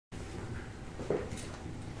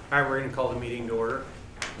All right, we're going to call the meeting to order.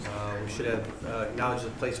 We should have acknowledged the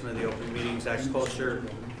placement of the Open Meetings Act poster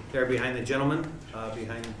there behind the gentleman,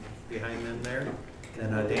 behind them there.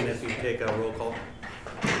 And Dana, if you take a roll call.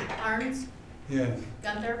 Arns? Yes.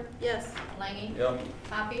 Gunther? Yes. Lange? Yep.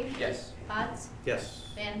 Poppy? Yes. Potts? Yes.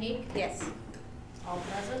 Van Heek? Yes. All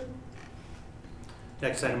present?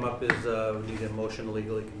 Next item up is we need a motion to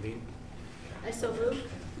legally convene. I so move.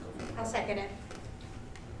 I'll second it.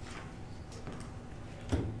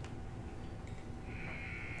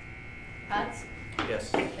 Potts?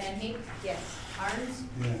 Yes. Van Heek? Yes. Arns?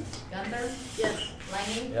 Yes. Gunther? Yes.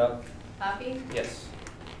 Lange? Yep. Poppy? Yes.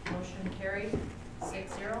 Motion carried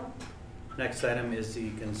 6-0. Next item is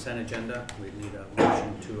the consent agenda. We need a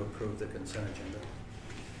motion to approve the consent agenda.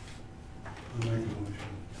 I'll make a motion.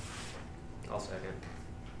 I'll second.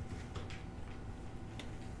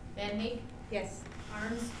 Van Heek? Yes.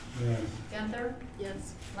 Arns? Yes. Gunther?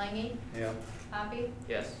 Yes. Lange? Yeah. Poppy?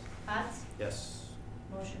 Yes. Potts? Yes.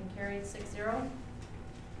 Motion carried 6-0.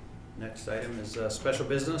 Next item is special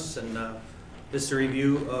business, and this is a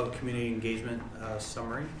review of community engagement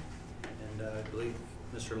summary. And I believe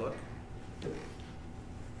Mr. Look.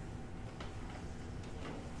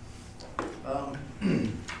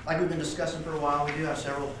 Like we've been discussing for a while, we do have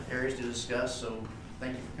several areas to discuss, so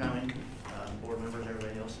thank you for coming, board members,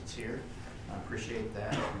 everybody else that's here. I appreciate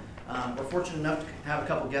that. We're fortunate enough to have a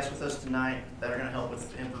couple guests with us tonight that are going to help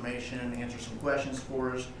with information and answer some questions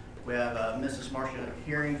for us. We have Mrs. Marcia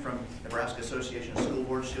Hearing from Nebraska Association of School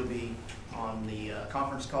Boards. She'll be on the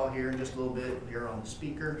conference call here in just a little bit, here on the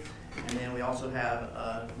speaker. And then we also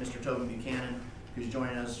have Mr. Tobin Buchanan, who's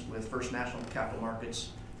joining us with First National Capital Markets.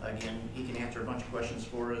 Again, he can answer a bunch of questions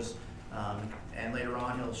for us. And later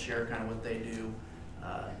on, he'll share kind of what they do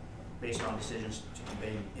based on decisions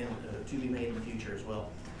to be made in the future as well.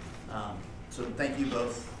 So thank you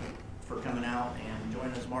both for coming out and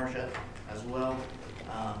joining us, Marcia, as well,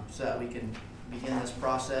 so that we can begin this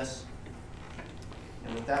process.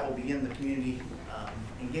 And with that, we'll begin the community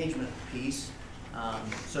engagement piece.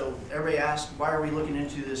 So everybody asked, why are we looking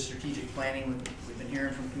into this strategic planning? We've been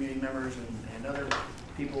hearing from community members and other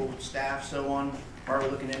people, staff, so on. Why are we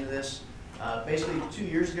looking into this? Basically, 2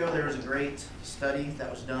 years ago, there was a great study that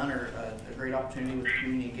was done, or a great opportunity with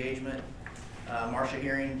community engagement. Marcia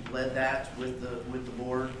Hearing led that with the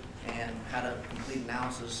board and had a complete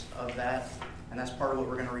analysis of that. And that's part of what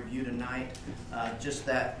we're going to review tonight. Just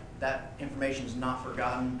that information is not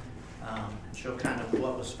forgotten. Show kind of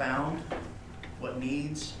what was found, what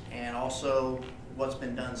needs, and also what's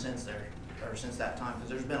been done since that time, because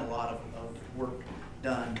there's been a lot of work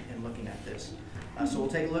done in looking at this. So we'll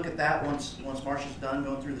take a look at that once Marcia's done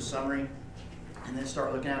going through the summary, and then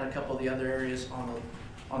start looking at a couple of the other areas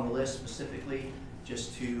on the list specifically,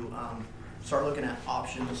 just to start looking at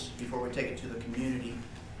options before we take it to the community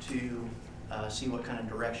to see what kind of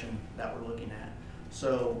direction that we're looking at.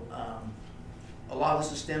 So a lot of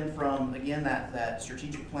this is stemmed from, again, that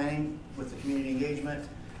strategic planning with the community engagement,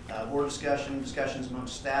 board discussions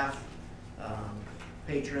amongst staff,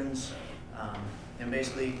 patrons, and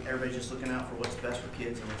basically everybody's just looking out for what's best for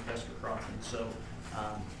kids and what's best for Crofton. So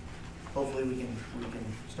hopefully we can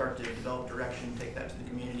start to develop direction, take that to the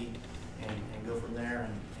community, and go from there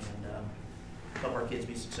and help our kids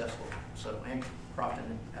be successful. So, and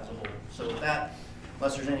Crofton as a whole. So with that,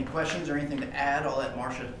 unless there's any questions or anything to add, I'll let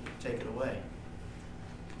Marcia take it away.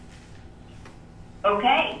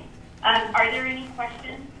 Okay. Are there any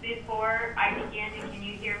questions before I begin, and can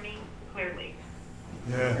you hear me clearly?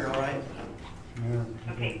 Yeah. You're all right?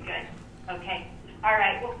 Yeah. Okay, good. Okay. All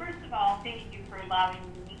right. Well, first of all, thank you for allowing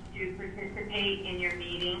me to participate in your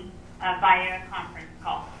meeting via conference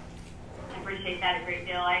call. I appreciate that a great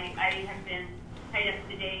deal. I have been tied up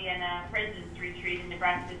today in a president's retreat in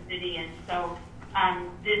Nebraska City, and so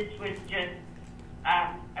this was just,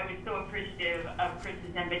 I was so appreciative of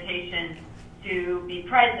Chris's invitation to be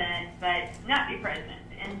present, but not be present.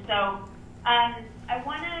 And so I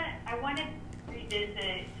want to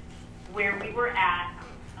revisit where we were at,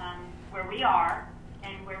 where we are,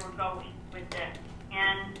 and where we're going with this.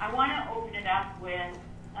 And I want to open it up with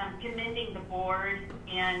commending the board,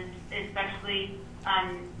 and especially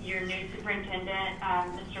your new superintendent,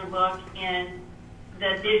 Mr. Look, and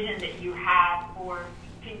the vision that you have for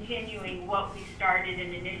continuing what we started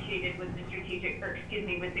and initiated with the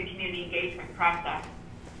with the community engagement process.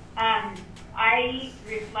 I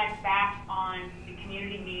reflect back on the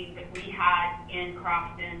community meeting that we had in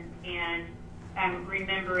Crofton and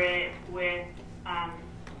remember it with,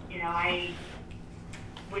 I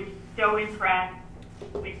was so impressed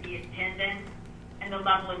with the attendance and the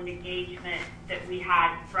level of engagement that we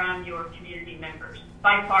had from your community members.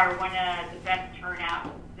 By far, one of the best turnouts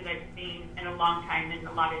that I've seen in a long time in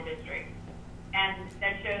a lot of districts. And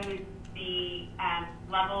that shows the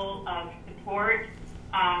level of support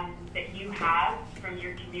that you have from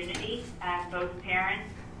your community, both parents,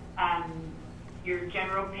 your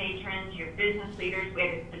general patrons, your business leaders. We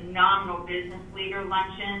had a phenomenal business leader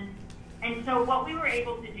luncheon. And so what we were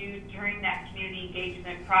able to do during that community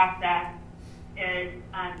engagement process is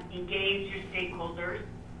engage your stakeholders.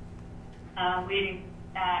 We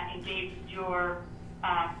engaged your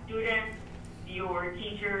students, your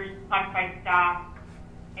teachers, classified staff,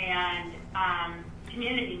 and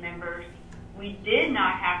community members. We did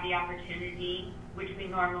not have the opportunity, which we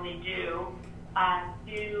normally do,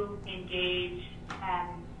 to engage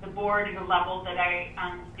the board at a level that I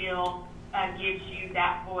feel gives you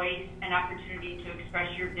that voice and opportunity to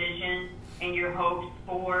express your vision and your hopes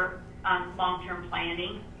for long-term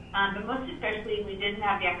planning. But most especially, we didn't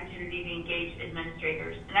have the opportunity to engage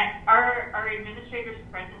administrators. And are administrators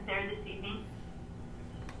present there this evening?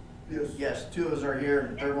 Yes. Yes, 2 of us are here,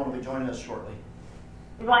 and the third one will be joining us shortly.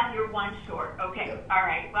 You're one short. Okay. Yep. All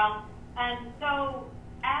right. Well, so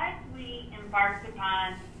as we embarked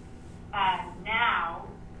upon now,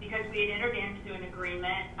 because we had entered into an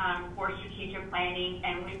agreement for strategic planning,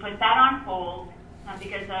 and we put that on hold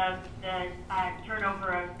because of the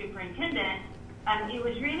turnover of superintendent, it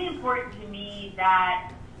was really important to me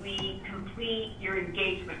that we complete your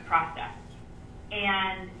engagement process.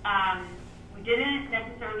 And we didn't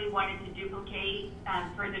necessarily want it to duplicate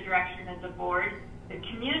further direction of the board, the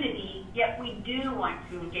community, yet we do want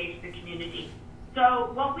to engage the community.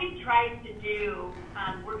 So what we tried to do,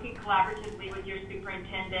 working collaboratively with your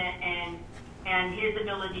superintendent and his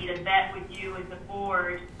ability to vet with you as a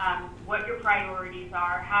board, what your priorities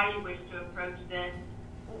are, how you wish to approach this.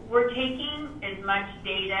 We're taking as much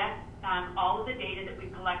data, all of the data that we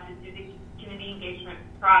collected through the community engagement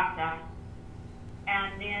process,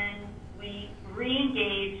 and then we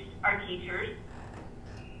re-engaged our teachers,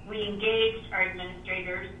 we engaged our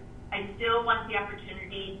administrators. I still want the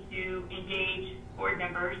opportunity to engage board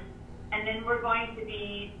members, and then we're going to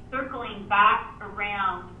be circling back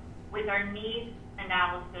around with our needs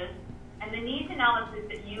analysis, and the needs analysis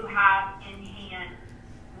that you have in hand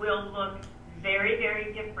will look very,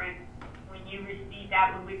 very different when you receive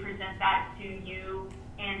that, when we present that to you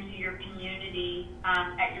and to your community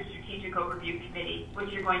at your strategic overview committee,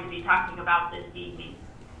 which you're going to be talking about this evening.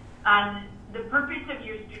 The purpose of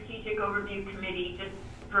your strategic overview committee, just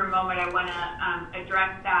for a moment I want to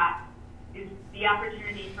address that, is the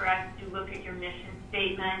opportunity for us to look at your mission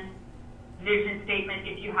statement, vision statement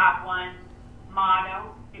if you have one,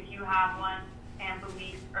 motto if you have one, and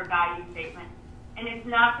belief or value statement. And it's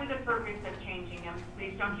not for the purpose of changing them.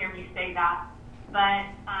 Please don't hear me say that. But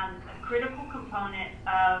a critical component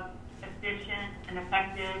of efficient and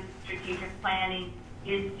effective strategic planning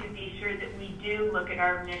is to be sure that we do look at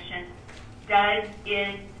our mission. Does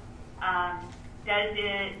it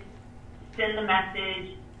send the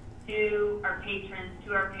message to our patrons,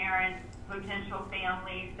 to our parents, potential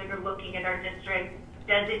families that are looking at our district?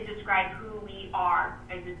 Does it describe who we are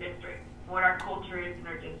as a district, what our culture is in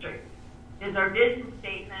our district? Does our vision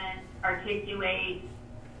statement articulate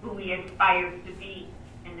who we aspire to be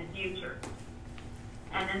in the future?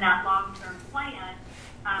 And then that long-term plan,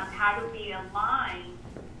 how do we align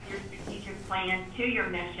your strategic plan to your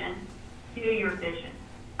mission, to your vision,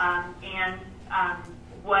 and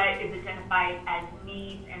what is identified as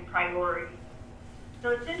needs and priorities? So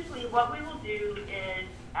essentially what we will do is,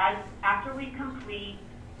 after we complete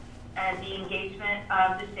the engagement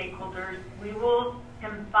of the stakeholders, we will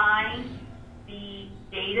combine the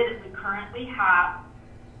data that we currently have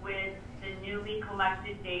with the newly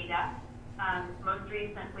collected data, most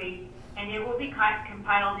recently, and it will be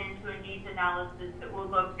compiled into a needs analysis that will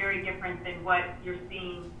look very different than what you're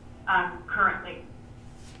seeing currently.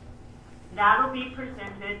 That'll be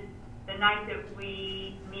presented the night that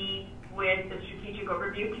we meet with the Strategic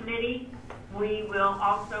Overview Committee. We will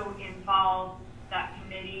also involve that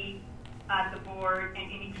committee, the board, and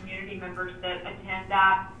any community members that attend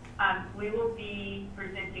that. We will be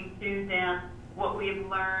presenting to them what we have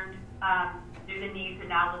learned through the needs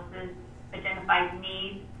analysis, identified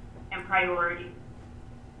needs and priorities.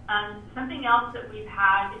 Something else that we've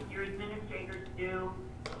had your administrators do,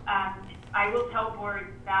 I will tell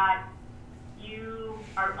boards that you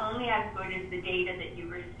are only as good as the data that you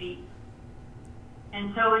receive.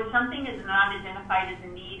 And so if something is not identified as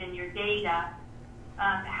a need in your data,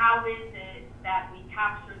 how is it that we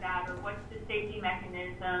capture that, or what's the safety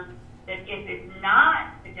mechanism that if it's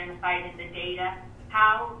not identified in the data,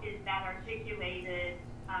 how is that articulated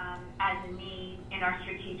as a need in our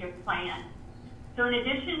strategic plan? So in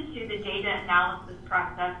addition to the data analysis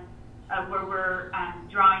process, where we're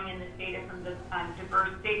drawing in this data from the diverse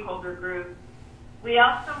stakeholder group, we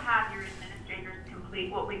also have your administrators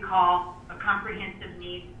complete what we call a comprehensive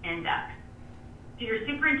needs index. So your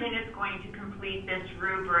superintendent is going to complete this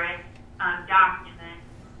rubric document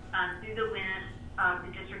through the lens of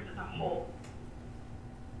the district as a whole.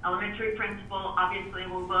 Elementary principal obviously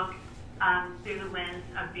will look through the lens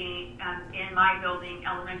of being in my building,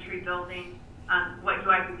 elementary building, what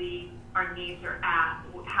do I believe our needs are at?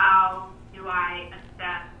 How do I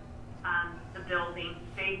assess the building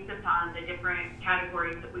based upon the different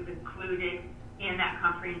categories that we've included in that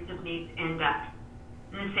comprehensive needs index?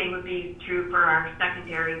 And the same would be true for our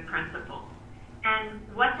secondary principal. And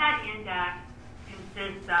what that index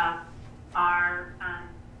consists of are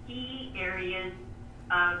key areas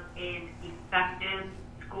of an effective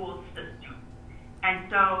school system. And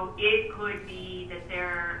so it could be that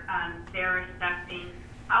they're assessing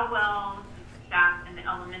how well the staff in the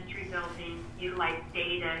elementary building utilize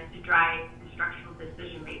data to drive instructional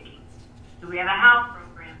decision making. Do we have a HAL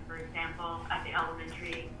program, for example, at the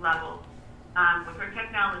elementary level? What's our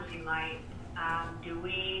technology like? Do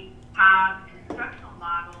we have an instructional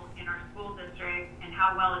model in our school district, and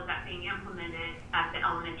how well is that being implemented at the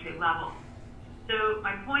elementary level? So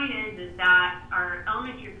my point is that our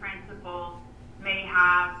elementary principal may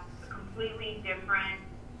have a completely different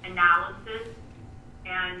analysis,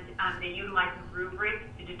 and they utilize a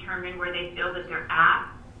rubric to determine where they feel that they're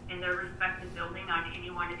at in their respective building on any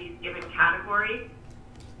one of these given categories.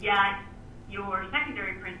 Yet your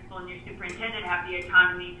secondary principal and your superintendent have the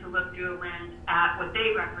autonomy to look through a lens at what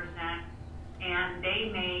they represent, and they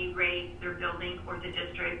may rate their building or the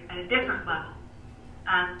district at a different level.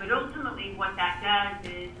 But ultimately what that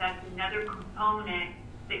does is that's another component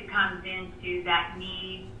that comes into that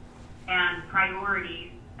need and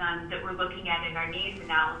priorities that we're looking at in our needs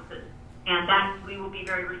analysis. And that we will be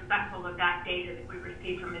very respectful of that data that we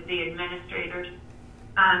receive from the administrators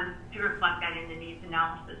to reflect that in the needs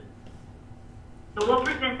analysis. So we'll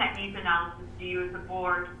present that needs analysis to you as a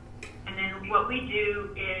board. And then what we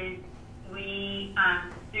do is we,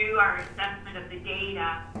 through our assessment of the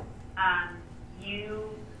data, you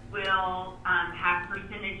will have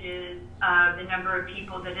percentages of the number of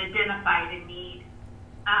people that identified a need.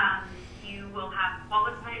 You will have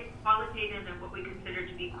qualitative and what we consider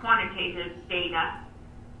to be quantitative data.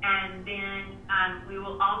 And then we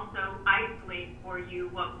will also isolate for you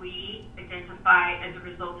what we identify as a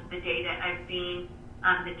result of the data as being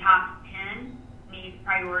the top 10 needs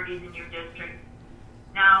priorities in your district.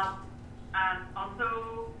 Now,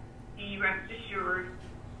 also be rest assured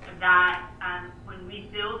that when we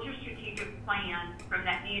build your strategic plan from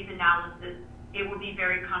that needs analysis, it will be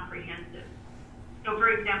very comprehensive. So for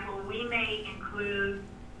example, we may include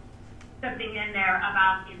something in there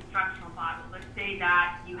about the instructional model. Let's say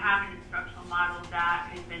that you have an instructional model that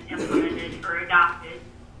has been implemented or adopted,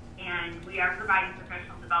 and we are providing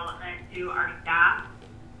professional development to our staff,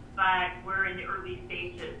 but we're in the early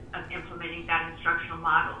stages of implementing that instructional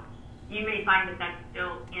model. You may find that that's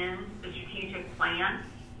still in the strategic plan,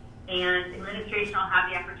 and administration will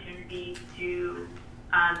have the opportunity to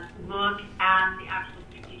look at the actual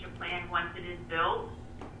strategic plan once it is built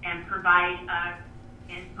and provide us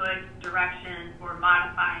input, direction, or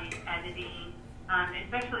modifying, editing,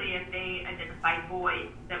 especially if they identify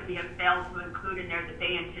voids that we have failed to include in there that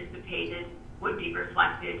they anticipated would be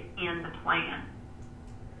reflected in the plan.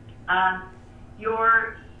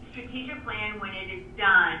 Your strategic plan, when it is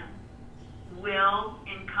done, will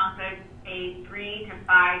encompass a 3 to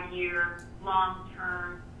 5 year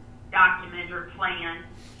long-term document or plan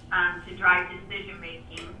to drive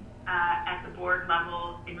decision-making at the board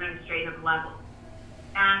level, administrative level.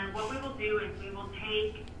 And what we will do is we will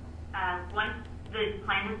take, once the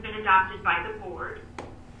plan has been adopted by the board,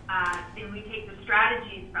 then we take the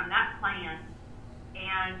strategies from that plan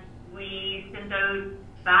and we send those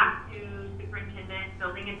back to superintendent,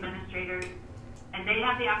 building administrators, and they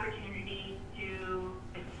have the opportunity to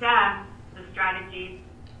assess the strategies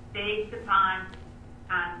based upon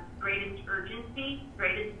greatest urgency,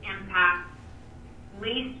 greatest impact,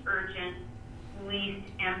 least urgent, least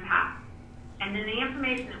impact. And then the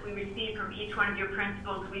information that we receive from each one of your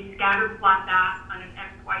principals, we scatter plot that on an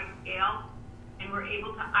XY scale, and we're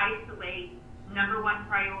able to isolate number 1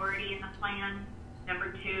 priority in the plan,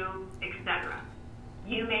 number 2, etc.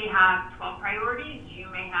 You may have 12 priorities, you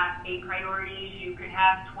may have 8 priorities, you could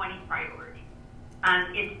have 20 priorities.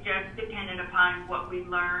 It's just dependent upon what we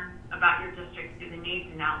learn about your district through the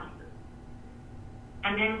needs analysis.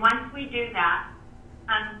 And then once we do that,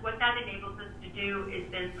 what that enables us to do is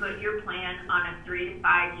then put your plan on a 3 to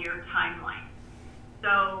 5 year timeline.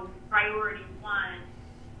 So priority 1,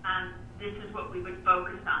 this is what we would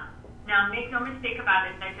focus on. Now, make no mistake about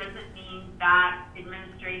it, that doesn't mean that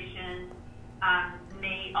administration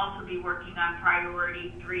may also be working on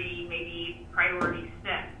priority 3, maybe priority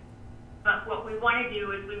 6. But what we want to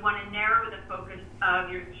do is we want to narrow the focus of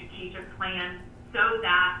your strategic plan so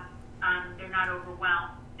that they're not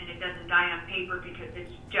overwhelmed and it doesn't die on paper because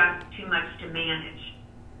it's just too much to manage.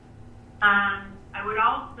 I would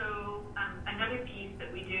also, another piece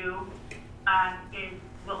that we do is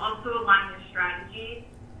we'll also align your strategies.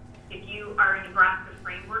 If you are a Nebraska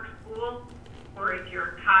Framework School, or if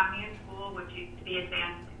you're a Cognitive School, which used to be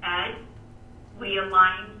Advanced Ed, we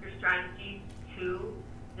align your strategies to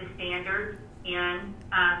the standards in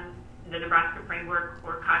the Nebraska Framework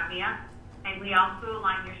or Cognia, and we also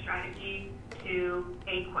align your strategy to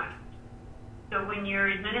AQuest. So when your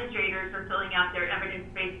administrators are filling out their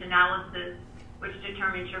evidence-based analysis, which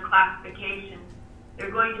determines your classifications,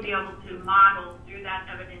 they're going to be able to model through that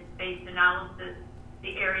evidence-based analysis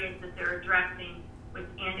the areas that they're addressing within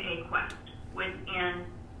AQuest, within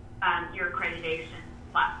your accreditation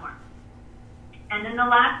platform. And then the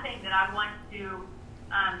last thing that I want to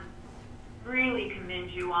really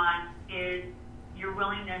commend you on is your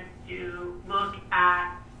willingness to look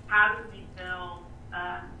at how do we build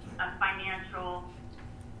a financial,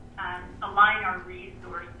 align our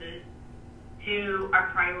resources to our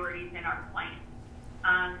priorities and our plan.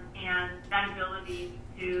 And that ability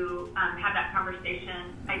to have that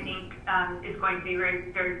conversation, I think, is going to be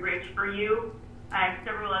very, very rich for you. I have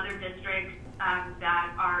several other districts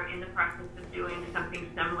that are in the process of doing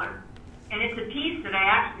something similar. And it's a piece that I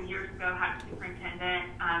actually years ago had a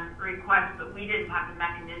superintendent request, but we didn't have the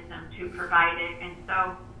mechanism to provide it. And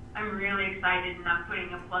so I'm really excited, and I'm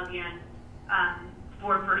putting a plug in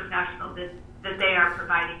for First National that they are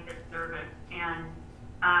providing this service. And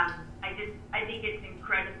I think it's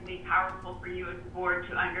incredibly powerful for you as a board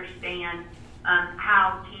to understand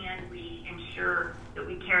how can we ensure that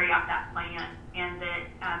we carry out that plan and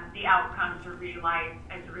that the outcomes are realized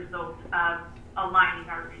as a result of aligning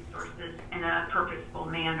our resources in a purposeful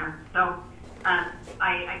manner. So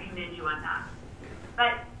I commend you on that.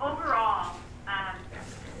 But overall,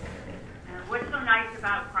 what's so nice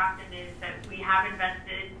about Crofton is that we have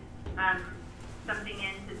invested something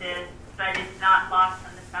into this, but it's not lost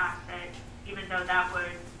on the fact that even though that was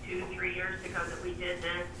 2-3 years ago that we did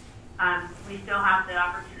this, we still have the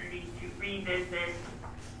opportunity to revisit,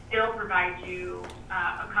 still provide you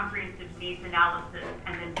a comprehensive needs analysis,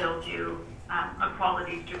 and then build you a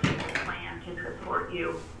quality strategic plan to support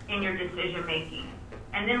you in your decision making.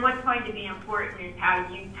 And then what's going to be important is how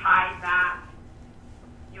you tie back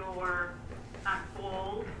your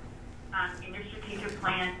goals in your strategic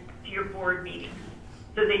plan to your board meetings,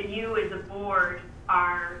 so that you as a board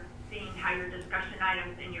are seeing how your discussion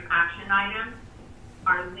items and your action items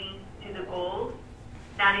are linked to the goals.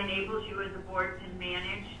 That enables you as a board to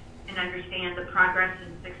manage and understand the progress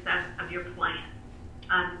and success of your plan.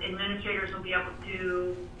 Administrators will be able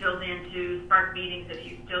to build into Spark meetings if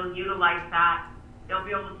you still utilize that. They'll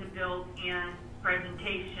be able to build in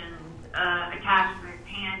presentations, attachments,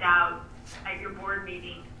 handouts at your board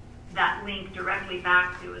meeting that link directly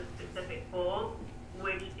back to a specific goal,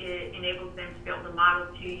 which enables them to be able to model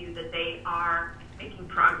to you that they are making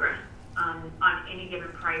progress on any given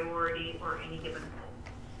priority or any given goal.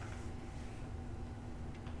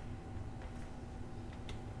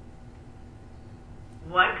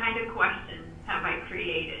 What kind of questions have I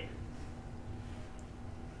created?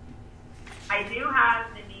 I do have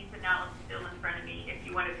the needs analysis still in front of me if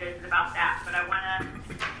you want to visit about that, but I want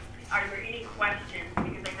to, are there any questions?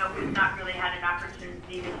 Because I know we've not really had an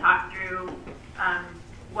opportunity to talk through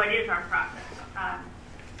what is our process.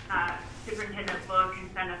 Superintendent Book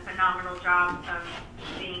has done a phenomenal job of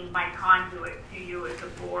being my conduit to you as a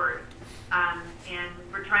board. And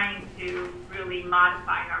we're trying to really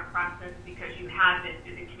modify our process because you have been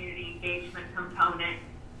through the community engagement component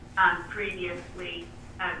previously.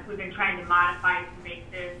 We've been trying to modify to make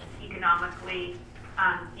this economically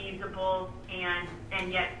feasible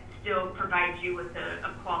and yet still provide you with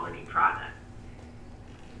a quality product.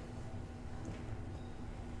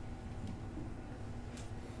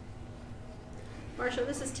 Marcia,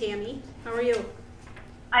 this is Tammy. How are you?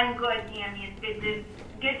 I'm good, Tammy. It's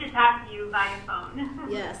good to talk to you via phone.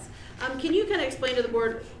 Yes. Can you kind of explain to the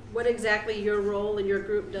board what exactly your role in your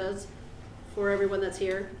group does for everyone that's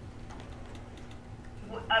here?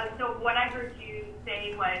 So what I heard you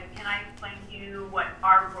say was, can I explain to you what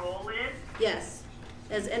our role is? Yes.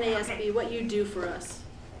 As NASB, okay. What you do for us.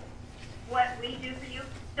 what we do for you.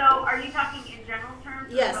 So are you talking in general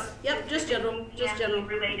terms? Yes, yep, just general, just general.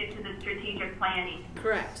 Related to the strategic planning?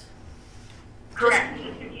 Correct. Correct, to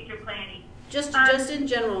the strategic planning. Just in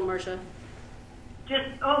general, Marcia.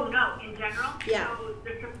 Oh no, in general? Yeah. So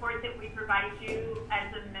the support that we provide you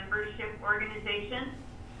as a membership organization?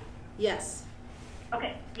 Yes.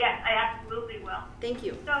 Okay, yes, I absolutely will. Thank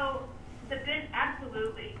you. So,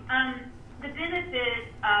 absolutely. The benefit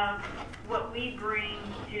of what we bring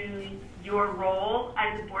to your role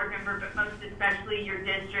as a board member, but most especially your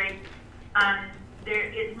district,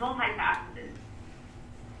 it's multifaceted.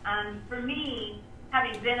 For me,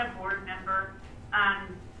 having been a board member,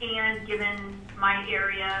 and given my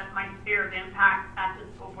area, my sphere of impact at the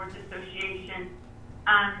School Boards Association,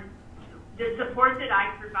 the support that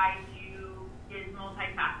I provide you is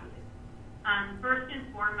multifaceted. First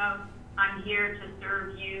and foremost, I'm here to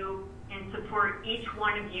serve you and support each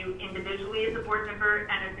one of you individually as a board member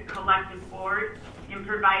and as a collective board in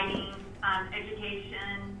providing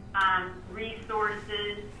education,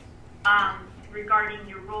 resources regarding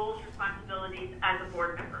your roles, responsibilities as a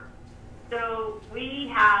board member. So we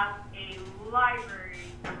have a library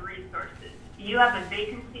of resources. You have a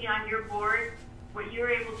vacancy on your board. What you're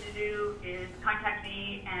able to do is contact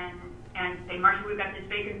me and say, Marcia, we've got this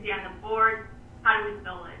vacancy on the board. How do we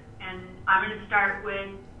fill it? And I'm going to start with,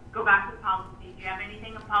 go back to policy. Do you have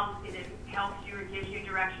anything in policy that helps you or gives you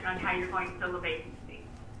direction on how you're going to fill a vacancy?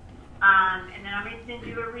 And then I'm going to send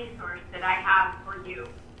you a resource that I have for you.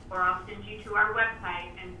 Or I'll send you to our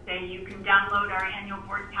website and say you can download our annual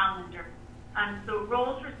board calendar. So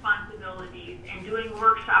roles, responsibilities, and doing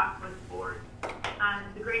workshops with boards.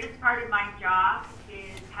 The greatest part of my job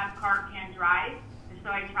is have car can drive. And so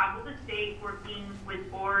I travel the state working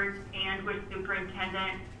with boards and with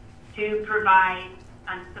superintendents to provide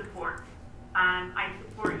support. I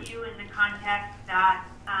support you in the context that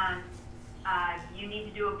you need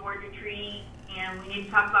to do a board retreat and we need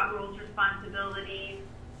to talk about roles, responsibilities.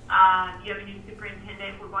 You have a new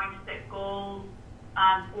superintendent, we're going to set goals,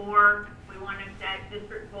 or we want to set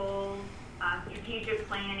district goals, strategic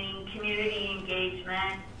planning, community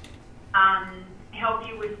engagement, help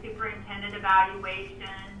you with superintendent evaluation,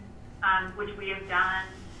 which we have done,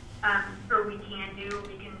 or we can do.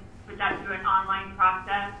 We can put that through an online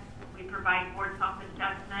process. We provide board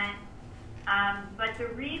self-assessment. But the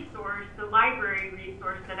resource, the library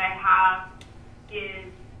resource that I have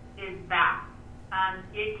is vast.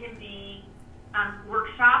 It can be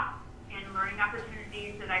workshops and learning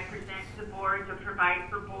opportunities that I present to boards or provide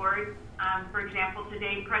for boards. For example,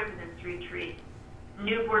 today, President's Retreat,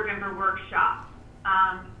 new board member workshop,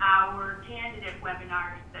 our candidate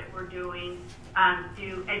webinars that we're doing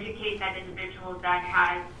to educate that individual that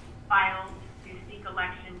has filed to seek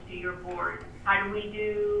election to your board. How do we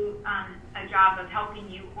do a job of helping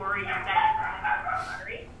you orient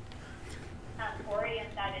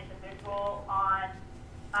that individual on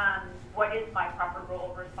what is my proper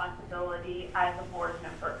role or responsibility as a board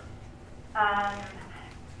member.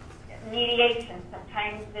 Mediation,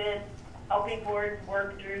 sometimes it's helping boards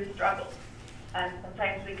work through struggles.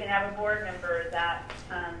 Sometimes we can have a board member that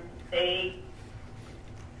they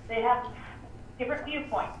have different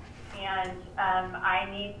viewpoints, and I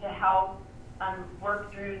need to help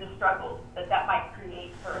work through the struggles that might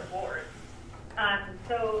create for a board.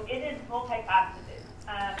 So it is multifaceted,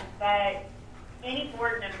 but any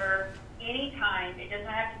board member, anytime, it doesn't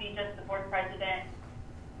have to be just the board president,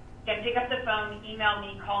 can pick up the phone, email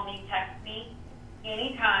me, call me, text me,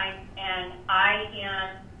 anytime, and I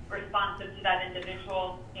am responsive to that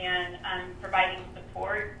individual and providing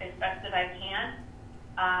support as best as I can,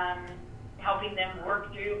 helping them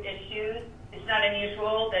work through issues. It's not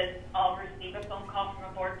unusual that I'll receive a phone call from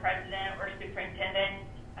a board president or superintendent.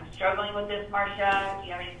 I'm struggling with this, Marcia. Do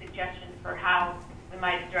you have any suggestions for how we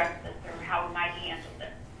might address this or how we might handle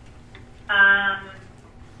this?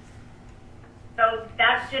 So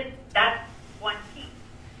that's one piece.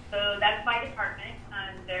 So that's my department.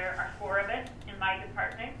 There are 4 of us in my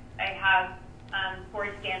department. I have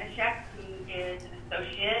Corey Stanishek, who is an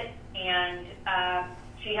associate, and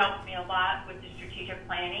she helps me a lot with the strategic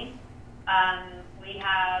planning. We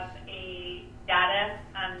have a data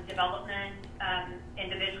development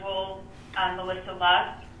individual, Melissa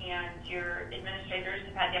Lusk, and your administrators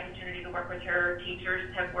have had the opportunity to work with her.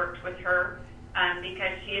 Teachers have worked with her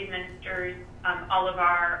because she administers all of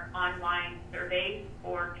our online surveys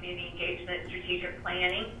for community engagement, strategic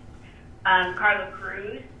planning. Carla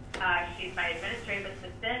Cruz, she's my administrative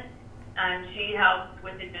assistant. She helps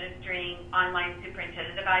with administering online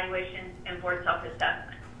superintendent evaluations and board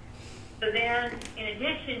self-assessment. So then, in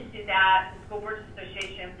addition to that, the School Boards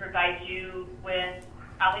Association provides you with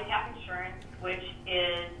Cap Insurance, which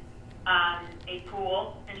is a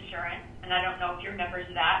pool insurance, and I don't know if you're members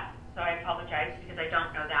of that, so I apologize because I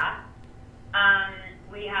don't know that.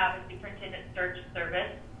 We have a superintendent search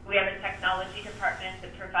service. We have a technology department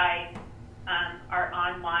that provides our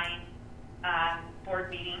online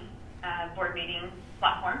board meeting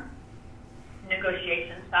platform,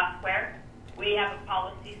 negotiation software. We have a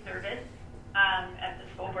policy service at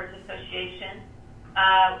the School Boards Association.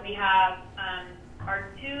 We have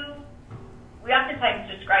we oftentimes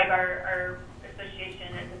describe our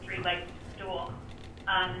association as a three-legged stool.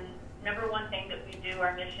 Number one thing that we do,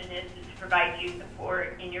 our mission is to provide you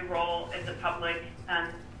support in your role as a public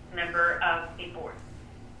member of a board.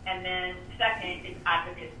 And then second is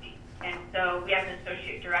advocacy. And so we have an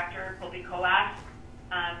associate director, Colby Kolash,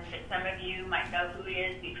 that some of you might know who he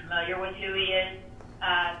is, be familiar with who he is,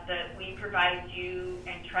 that we provide you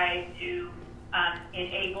and try to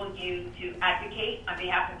enable you to advocate on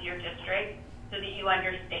behalf of your district so that you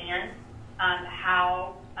understand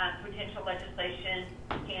how potential legislation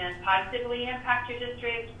can positively impact your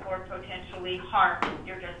district or potentially harm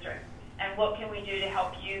your district. And what can we do to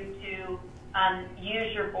help you to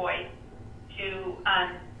use your voice to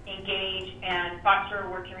engage and foster a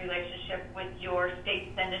working relationship with your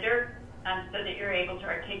state senator so that you're able to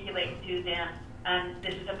articulate to them,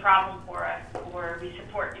 this is a problem for us, or we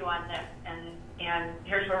support you on this, and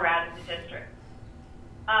here's where we're at as a district.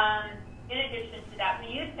 In addition to that,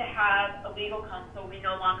 we used to have a legal counsel. We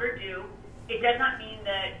no longer do. It does not mean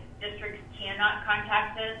that districts cannot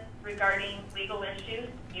contact us regarding legal issues.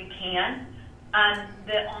 You can.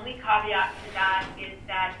 The only caveat to that is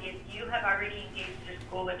that if you have already engaged your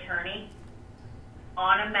school attorney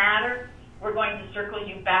on a matter, we're going to circle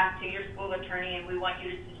you back to your school attorney, and we want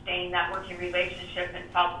you to sustain that working relationship and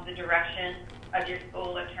follow the direction of your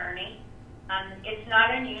school attorney. It's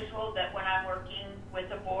not unusual that when I'm working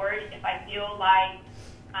with a board, if I feel like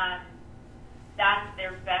that's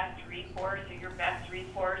their best recourse or your best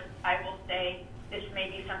recourse, I will say this may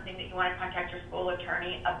be something that you want to contact your school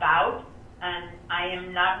attorney about. I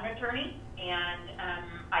am not an attorney, and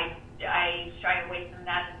I shy away from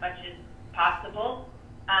that as much as possible,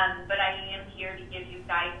 but I am here to give you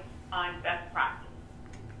guidance on best practice.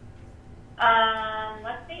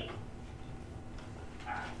 Let's see.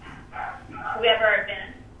 We have our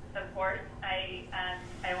events, of course. I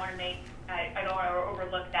don't want to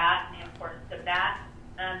overlook that and the importance of that.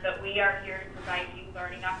 But we are here to provide you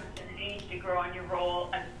learning opportunities to grow in your role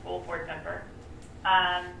as a school board member.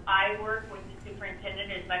 I work with the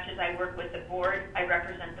superintendent as much as I work with the board. I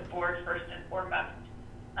represent the board first and foremost.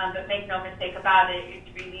 But make no mistake about it,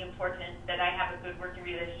 it's really important that I have a good working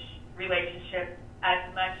relationship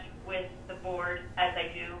as much with the board as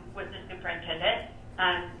I do with the superintendent,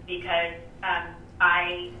 because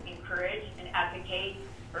I encourage and advocate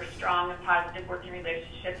for strong and positive working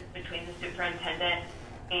relationships between the superintendent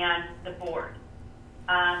and the board.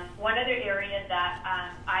 One other area that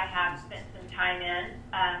I have spent some time in,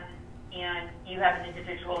 and you have an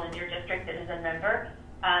individual in your district that is a member,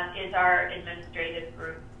 is our administrative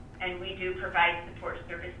group. And we do provide support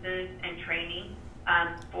services and training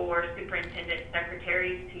for superintendent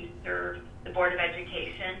secretaries who serve the Board of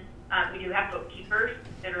Education. We do have bookkeepers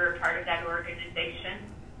that are a part of that organization,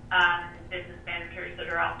 business managers that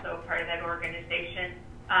are also a part of that organization.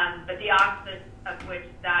 But the office of which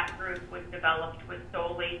that group was developed was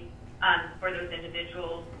solely for those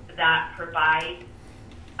individuals that provide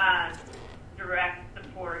direct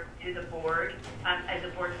support to the board as a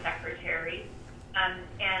board secretary.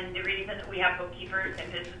 And the reason that we have bookkeepers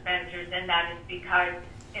and business managers in that is because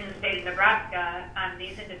in the state of Nebraska,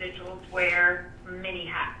 these individuals wear many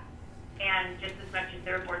hats. And just as much as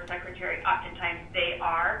they're a board secretary, oftentimes they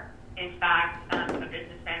are, in fact, a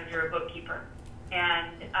business manager or bookkeeper.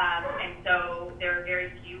 And so there are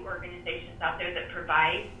very few organizations out there that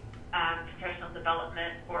provide professional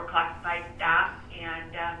development for classified staff.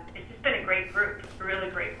 And it's just been a great group, a really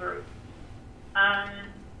great group.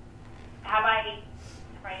 Have I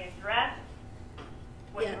addressed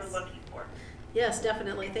what you were looking for? Yes,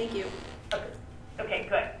 definitely. Thank you. Okay,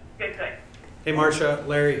 good. Hey, Marcia,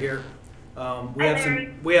 Larry here.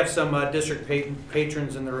 Larry. We have some district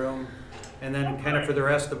patrons in the room, and then kind of for the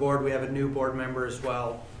rest of the board, we have a new board member as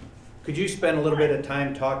well. Could you spend a little bit of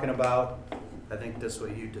time talking about, I think this is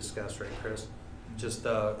what you discussed, right, Chris? Just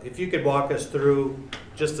if you could walk us through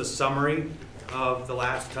just a summary of the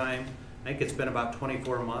last time. I think it's been about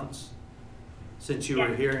 24 months since you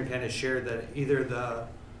were here and kind of shared that either the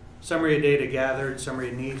summary of data gathered, summary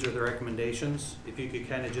of needs, or the recommendations. If you could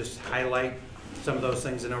kind of just highlight some of those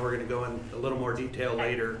things. I know we're going to go in a little more detail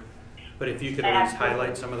later, but if you could at least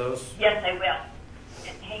highlight some of those. Yes, I will.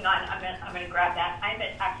 hang on, I'm gonna grab that. I'm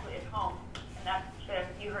actually at home, and that's, if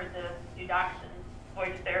you heard the new dachshund's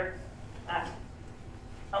voice there,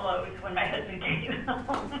 hello is when my husband came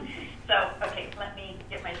home. So, okay, let me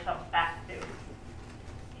get myself back to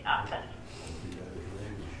the office.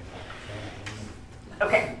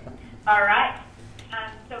 Okay, all right.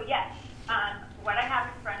 So yes, what I have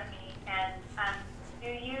in front of me, and do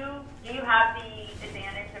you have the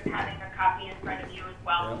advantage of having a copy in front of you as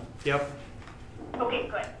well? Yep. Okay,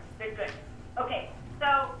 good. Okay,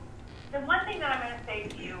 so the one thing that I'm going to say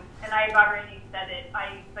to you, and I've already said it,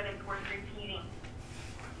 but it's worth repeating,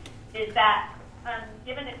 is that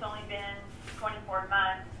given it's only been 24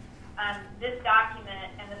 months, this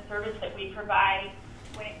document and the service that we provide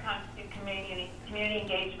when it comes to community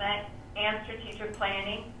engagement and strategic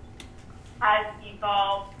planning has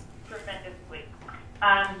evolved tremendously.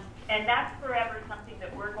 And that's forever something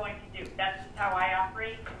that we're going to do. That's just how I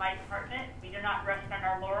operate in my department. We do not rest on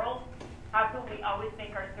our laurels. How can we always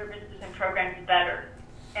make our services and programs better?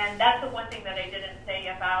 And that's the one thing that I didn't say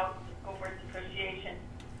about the School Boards Association.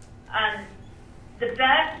 The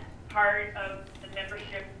best part of the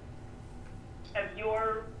membership, of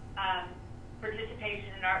your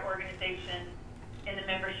participation in our organization, in the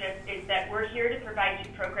membership, is that we're here to provide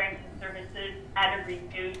you programs and services at a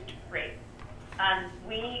reduced rate.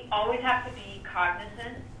 We always have to be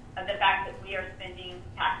cognizant of the fact that we are spending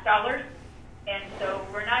tax dollars, and so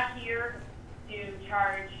we're not here to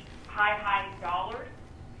charge high dollars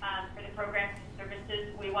for the programs and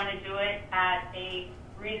services. We want to do it at a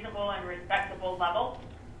reasonable and respectable level.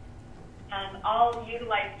 I'll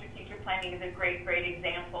utilize strategic planning as a great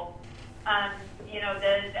example. You know,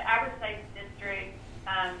 the average size district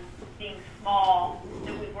being small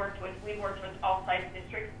that we've worked with all size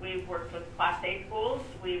districts. We've worked with Class A schools.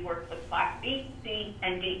 We've worked with Class B, C,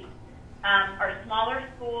 and D. Our smaller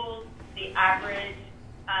schools, the average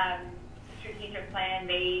strategic plan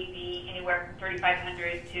may be anywhere from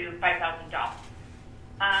 $3,500 to $5,000.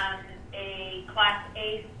 A Class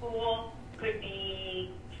A school could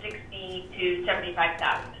be $60,000 to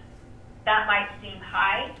 $75,000. That might seem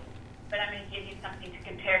high, but I'm going to give you something to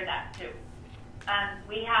compare that to.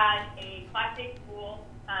 We had a Class A school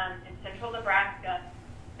in central Nebraska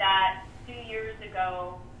that 2 years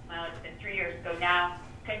ago, well, it's been 3 years ago now,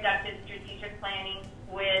 conducted strategic planning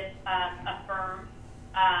with a firm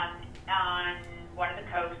on one of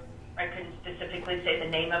the coasts. I couldn't specifically say the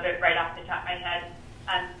name of it right off the top of my head,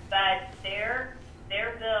 but their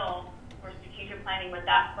bill for strategic planning with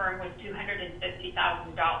that firm was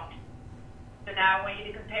 $250,000. So now I want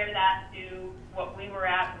you to compare that to what we were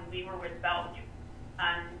at when we were with Belgium.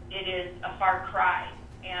 It is a far cry,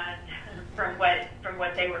 and from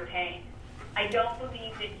what they were paying. I don't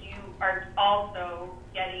believe that you are also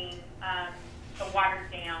getting a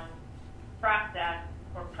watered down process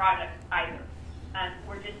or product either.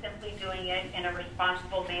 We're just simply doing it in a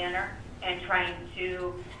responsible manner and trying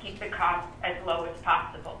to keep the cost as low as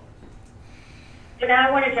possible. So now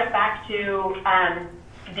I want to jump back to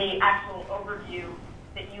the actual overview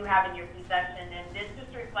that you have in your possession, and this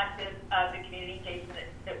is reflective of the community engagement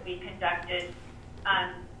that we conducted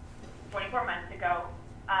 24 months ago,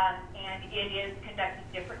 and it is conducted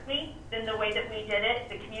differently than the way that we did it.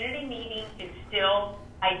 The community meeting is still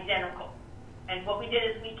identical, and what we did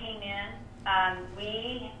is we came in,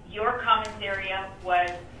 your commons area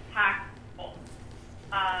was packed full.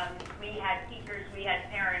 We had teachers, we had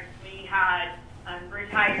parents, we had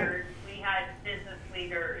retired, we had business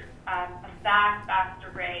leaders, a vast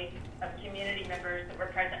array of community members that were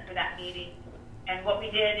present for that meeting. And what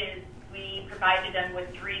we did is we provided them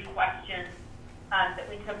with 3 questions that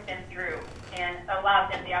we took them through and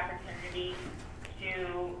allowed them the opportunity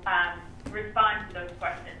to respond to those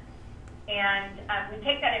questions. And we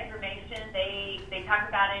take that information, they talk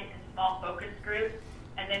about it in small focus groups,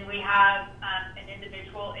 and then we have an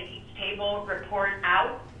individual at each table report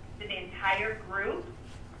out to the entire group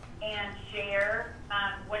and share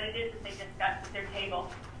what it is that they discussed at their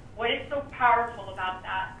table. What is so powerful about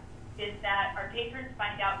that is that our patrons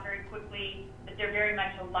find out very quickly that they're very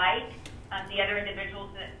much alike the other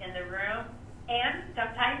individuals in the room, and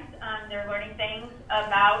sometimes they're learning things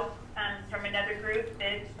about from another group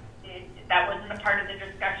that wasn't a part of the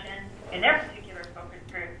discussion in their particular focus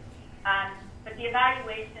group. But the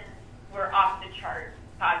evaluations were off the chart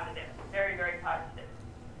positive, very positive.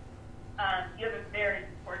 You have a very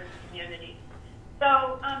supportive community.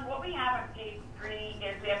 So what we have on page 3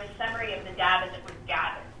 is we have a summary of the data that was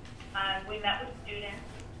gathered. We met with students.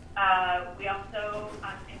 We also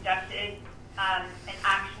conducted an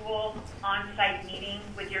actual on-site meeting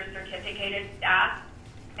with your certificated staff,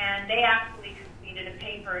 and they actually completed needed a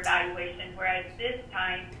paper evaluation, whereas this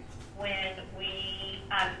time, when we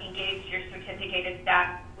engaged your certificated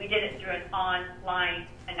staff, we did it through an online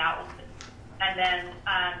analysis. And then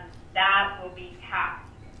that will be passed.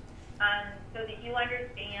 So that you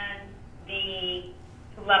understand the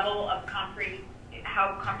level of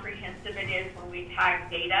how comprehensive it is when we tag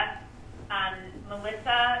data.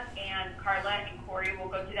 Melissa and Carla and Corey will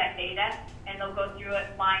go through that data, and they'll go through it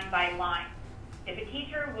line by line. If a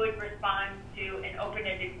teacher would respond to an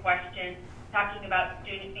open-ended question talking about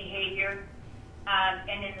student behavior,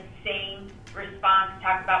 and in the same response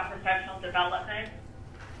talk about professional development,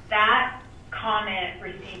 that comment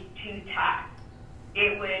received 2 tags.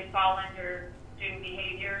 It would fall under student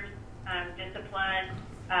behaviors, discipline,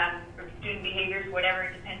 or student behaviors, whatever,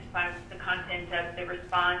 it depends upon the content of the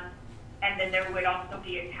response. And then there would also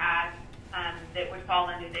be a tag that would fall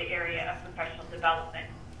under the area of professional development.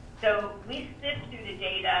 So we sift through the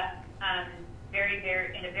data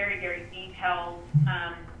in a very detailed,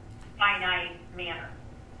 finite manner.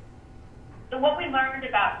 So what we learned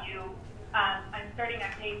about you, I'm starting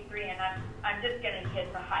on page 3, and I'm just going to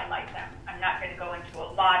hit the highlights. I'm not going to go into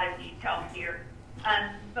a lot of detail here.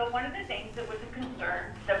 But one of the things that was a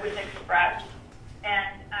concern that was expressed,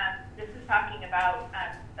 and this is talking about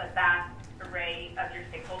a vast array of your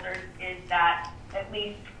stakeholders, is that at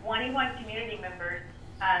least 21 community members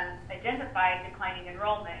identified declining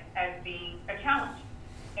enrollment as being a challenge.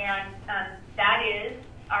 And that is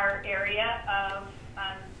our area of,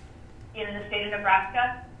 in the state of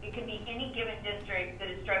Nebraska, it can be any given district that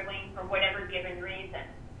is struggling for whatever given reason.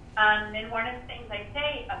 And one of the things I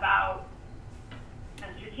say about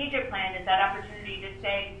a strategic plan is that opportunity to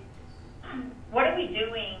say, what are we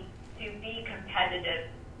doing to be competitive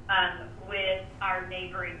with our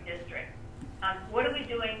neighboring districts? What are we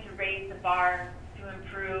doing to raise the bar to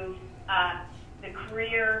improve the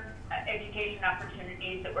career education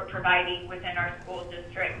opportunities that we're providing within our school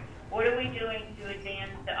district? What are we doing to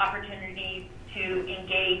advance the opportunities to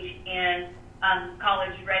engage in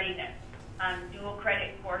college readiness, dual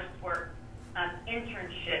credit coursework,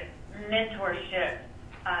 internships, mentorship,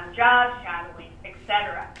 job shadowing,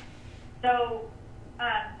 etc. So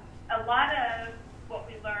a lot of what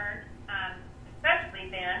we learned, especially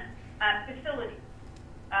then, facilities.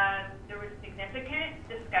 There was significant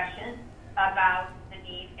discussion about the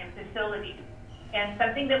need in facilities. And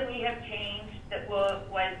something that we have changed that was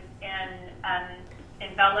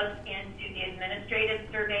enveloped into the administrative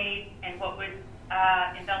surveys and what was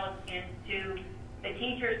enveloped into the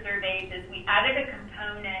teacher surveys is we added a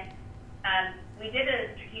component. We did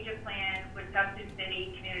a strategic plan with South Sioux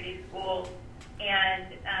City Community Schools, and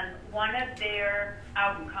one of their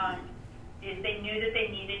outcomes is they knew that they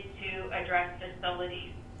needed to address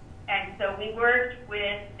facilities. And so we worked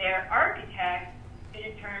with their architect to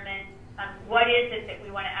determine what is it that we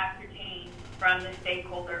want to ascertain from the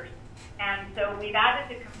stakeholders. And so we've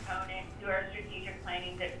added the component to our strategic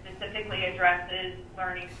planning that specifically addresses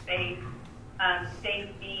learning space,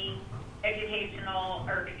 safety,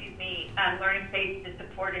 learning space to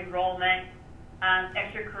support enrollment,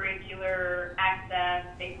 extracurricular access,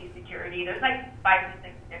 safety, security. There's like 5 or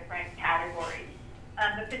 6 different categories.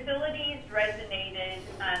 The facilities resonated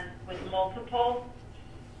with multiple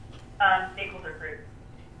stakeholder groups.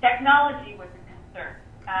 Technology was a concern,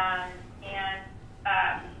 and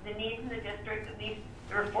the needs in the district, at least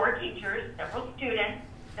there were 4 teachers, several students,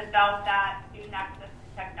 that felt that student access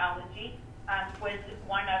to technology was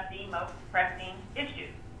one of the most pressing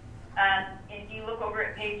issues. If you look over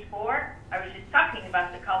at page 4, I was just talking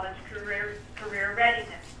about the college career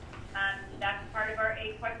readiness. That's part of our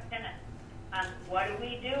 8-point tenant. What are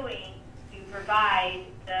we doing to provide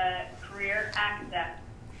the career access,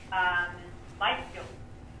 life skills,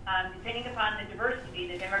 depending upon the diversity,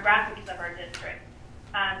 the demographics of our district?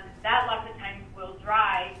 That lots of times will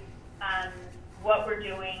drive what we're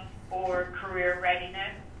doing for career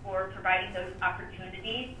readiness, or providing those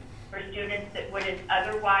opportunities for students that wouldn't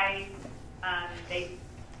otherwise,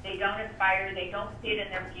 they don't aspire, they don't see it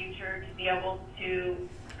in their future to be able to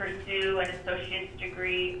pursue an associate's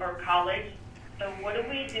degree or college. So what are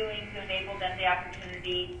we doing to enable them the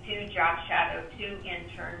opportunity to job shadow, to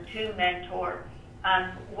intern, to mentor?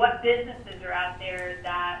 What businesses are out there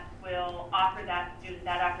that will offer that student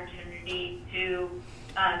that opportunity to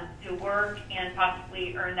work and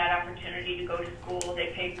possibly earn that opportunity to go to school?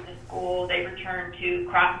 They pay for the school, they return to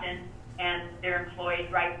Crofton, and they're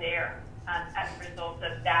employed right there as a result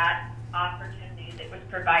of that opportunity that was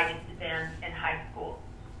provided to them in high school.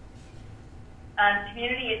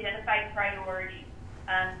 Community identified priorities.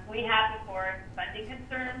 We have before us funding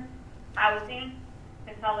concerns, housing,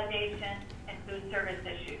 consolidation, and food service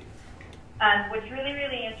issues. What's really,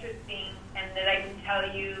 really interesting, and that I can tell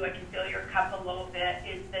you, I can fill your cup a little bit,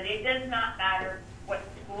 is that it does not matter what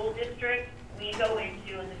school district we go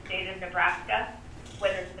into in the state of Nebraska,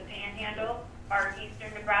 whether it's the Panhandle or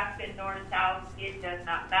eastern Nebraska, north, south, it does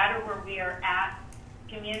not matter where we are at.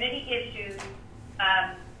 Community issues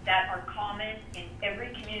that are common in every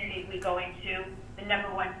community we go into, the number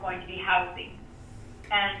one is going to be housing.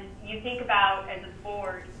 And you think about, as a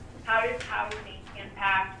board, how does housing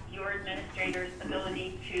impact your administrator's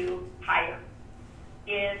ability to hire?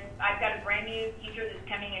 If I've got a brand new teacher that's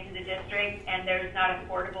coming into the district and there's not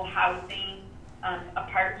affordable housing,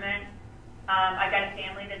 apartment, I've got a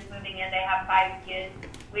family that's moving in, they have 5 kids,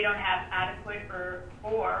 we don't have adequate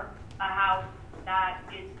or a house that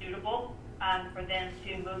is suitable for them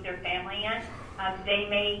to move their family in, they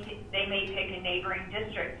may pick a neighboring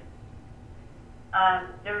district.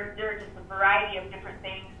 There are just a variety of different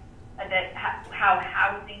things that how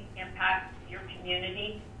housing impacts your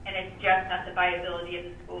community, and it's just not the viability of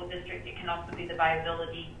the school district, it can also be the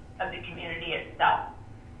viability of the community itself.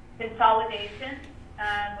 Consolidation,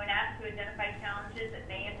 when asked to identify challenges that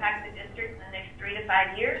may impact the district in the next 3 to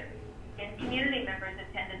 5 years, and community members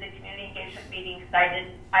attended the community engagement meeting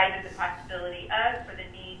cited either the possibility of or the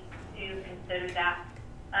need to consider that.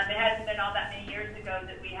 It hasn't been all that many years ago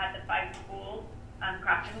that we had the 5 schools.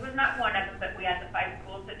 Crofton was not one of them, but we had the 5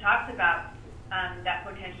 schools that talked about that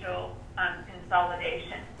potential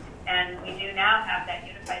consolidation. And we do now have that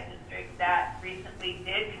unified district that recently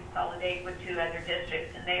did consolidate with 2 other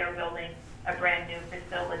districts, and they are building a brand new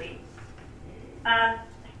facility.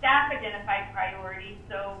 Staff identified priorities.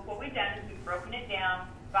 So what we've done is we've broken it down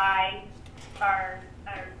by our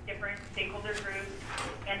different stakeholder groups,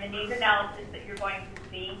 and the needs analysis that you're going to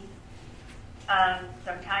see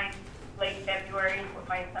sometime late February, what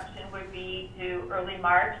my assumption would be to early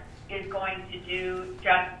March, is going to do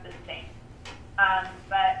just the same.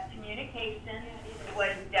 But communication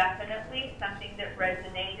was definitely something that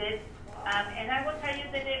resonated. And I will tell you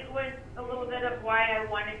that it was a little bit of why I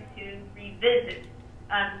wanted to revisit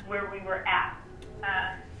where we were at.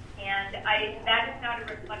 And that is not a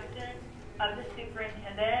reflection of the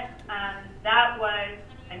superintendent. That was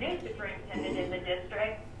a new superintendent in the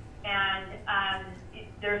district. And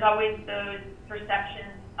there's always those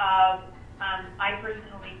perceptions of, I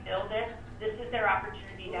personally feel this. This is their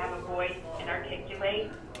opportunity to have a voice and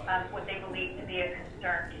articulate what they believe to be a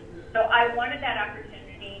concern. So I wanted that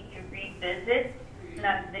opportunity to revisit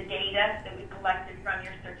the data that we collected from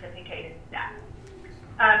your certificated staff.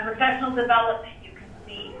 Professional development, you can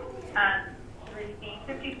see,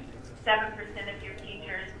 57% of your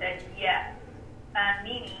teachers said yes,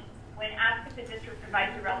 meaning when asked if the district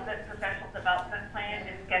provides a relevant professional development plan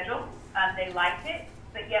and schedule, they liked it,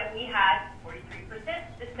 but yet we had 43%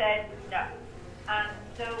 that said no.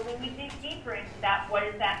 So when we dig deeper into that, what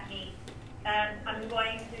does that mean? I'm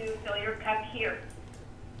going to fill your cup here.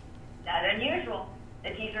 Not unusual.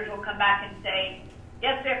 The teachers will come back and say,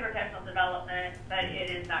 yes, we have professional development, but it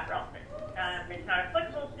is not relevant. It's not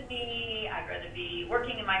applicable to me. I'd rather be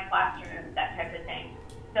working in my classroom, that type of thing.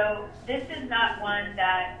 So this is not one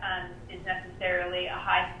that is necessarily a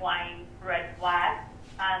high-flying red flag,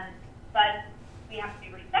 but we have to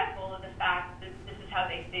be respectful of the fact that this is how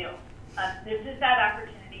they feel. This is that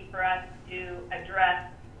opportunity for us to address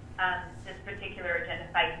this particular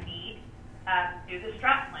identified need through the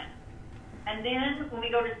strat plan. And then when we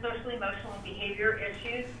go to social, emotional, and behavior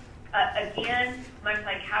issues, again, much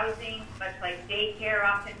like housing, much like daycare,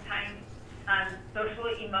 oftentimes, social,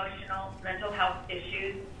 emotional, mental health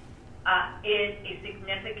issues is a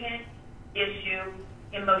significant issue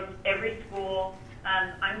in most every school.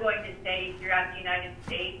 I'm going to say throughout the United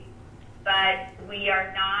States, but we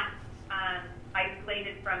are not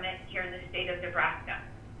isolated from it here in the state of Nebraska.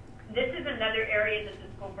 This is another area that the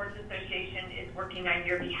School Boards Association is working on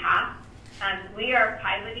your behalf. We are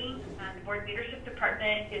piloting, the Board Leadership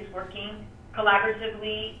Department is working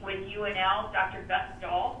collaboratively with UNL, Dr. Beth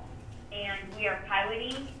Dahl, and we are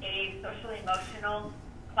piloting a social emotional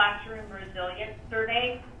classroom resilience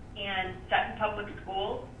survey in Sutton Public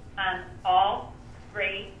Schools. All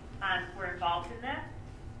grades were involved in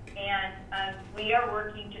this, and we are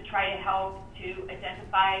working to try to help to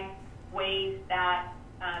identify ways that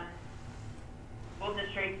school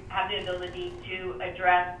districts have the ability to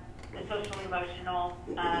address the social emotional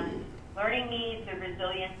learning needs, the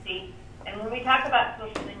resiliency. And when we talk about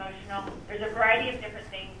social emotional, there's a variety of different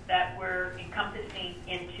things that we're encompassing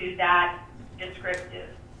into that descriptive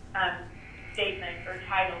statement or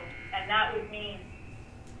title. And that would mean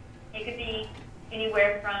it could be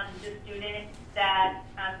anywhere from the student that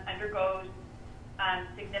undergoes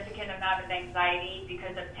significant amount of anxiety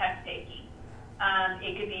because of test taking,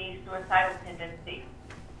 It could be suicidal tendencies.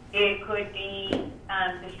 It could be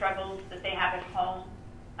the struggles that they have at home,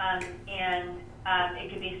 and it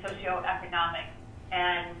could be socioeconomic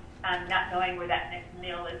and not knowing where that next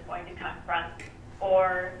meal is going to come from,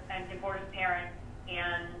 or divorced parents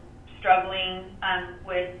and struggling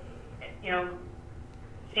with,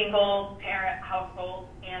 single parent households,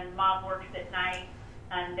 and mom works at night,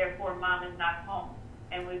 and therefore mom is not home.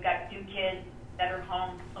 And we've got 2 kids that are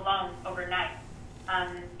home alone overnight.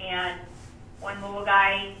 And one little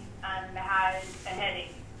guy has a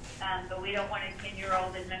headache, but we don't want a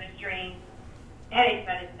 10-year-old administering headache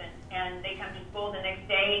medicine. And they come to school the next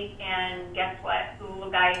day, and guess what? The little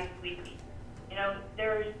guy is sleepy.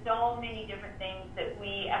 There are so many different things that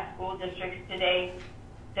we as school districts today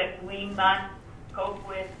that we must cope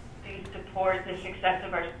with to support the success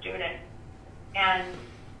of our students. And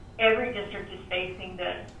every district is facing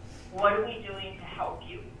this. What are we doing to help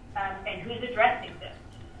you? And who's addressing this?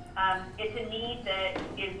 It's a need that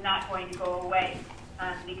is not going to go away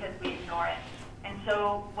because we ignore it. And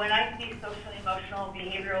so when I see social, emotional,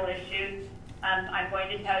 behavioral issues, I'm going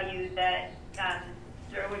to tell you that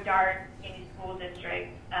throw a dart in a school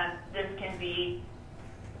district, this can be,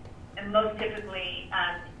 and most typically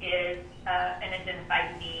is an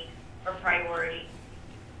identified need or priority.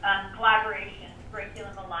 Collaboration,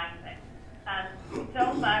 curriculum alignment.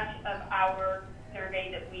 So much of our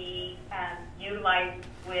survey that we utilize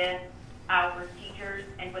with our teachers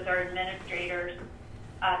and with our administrators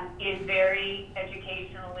is very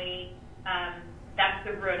educationally, that's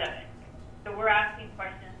the root of it. So we're asking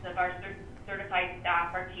questions of our certified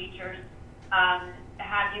staff, our teachers.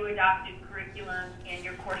 Have you adopted curriculum in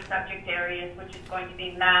your core subject areas, which is going to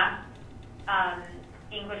be math,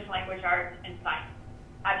 English language arts, and science?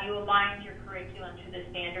 Have you aligned your curriculum to the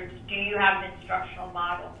standards? Do you have an instructional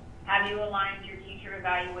model? Have you aligned your teacher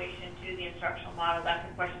evaluation to the instructional model? That's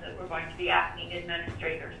a question that we're going to be asking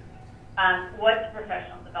administrators. What's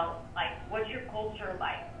professional development like? What's your culture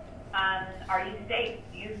like? Are you safe?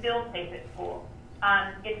 Do you feel safe at school?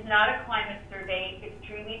 It's not a climate survey. It's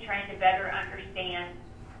truly trying to better understand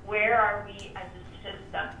where are we as a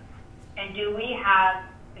system, and do we have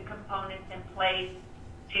the components in place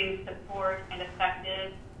to support an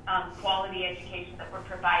effective quality education that we're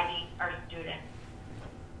providing our students.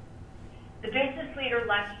 The Business Leader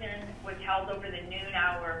Luncheon was held over the noon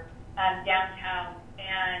hour downtown,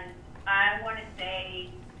 and I want to say,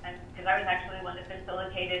 because I was actually the one that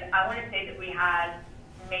facilitated, I want to say that we had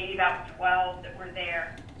maybe about 12 that were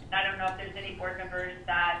there. And I don't know if there's any board members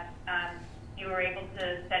that you were able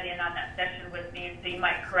to set in on that session with me, and so you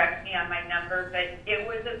might correct me on my number, but it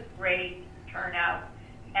was a great turnout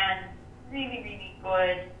and really, really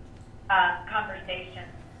good conversation.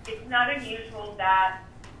 It's not unusual that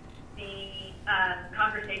the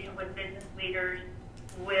conversation with business leaders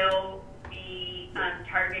will be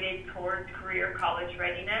targeted towards career college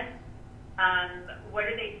readiness. What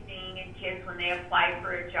are they seeing in kids when they apply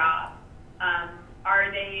for a job?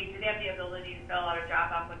 Do they have the ability to fill out a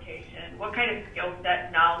job application? What kind of skill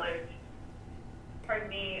set, knowledge,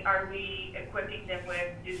 are we equipping them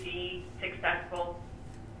with to be successful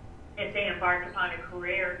if they embark upon a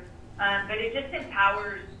career? But it just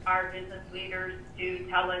empowers our business leaders to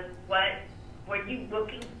tell us what are you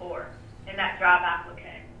looking for in that job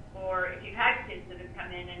applicant, or if you've had kids that have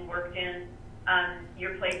come in and worked in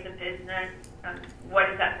your place of business, what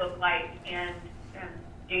does that look like, and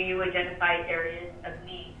do you identify areas of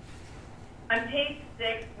need? On page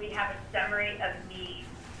 6, we have a summary of needs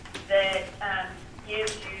that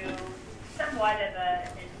gives you somewhat of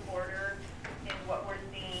an order in what we're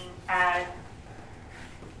seeing as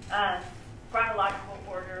chronological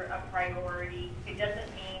order of priority. It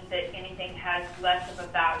doesn't mean that anything has less of a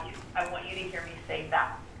value. I want you to hear me say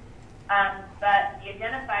that. But the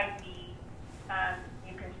identified need,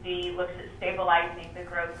 you can see, looks at stabilizing the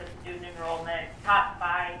growth of student enrollment. Top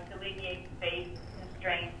 5, alleviate space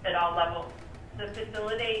constraints at all levels. So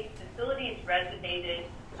facilities resonated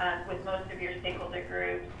with most of your stakeholder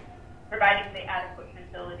groups, providing the adequate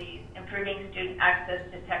facilities, improving student access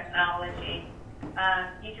to technology,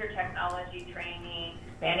 teacher technology training,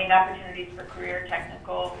 expanding opportunities for career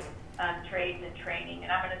technical trades and training.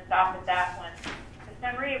 And I'm going to stop at that one. The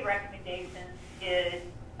summary of recommendations is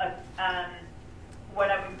what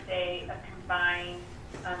I would say a combined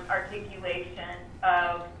articulation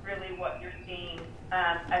of really what you're seeing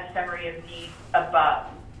a summary of needs above.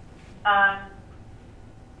 And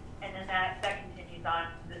then that continues on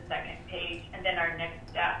to the second page, and then our next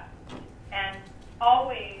step. And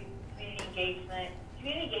always community engagement.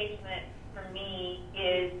 Community engagement for me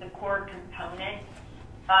is the core component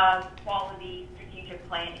of quality strategic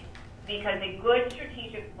planning. because a good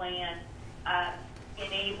strategic plan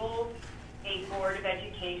enables a Board of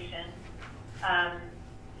Education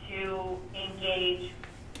to engage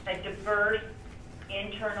a diverse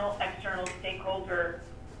internal, external stakeholder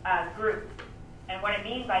group. And what I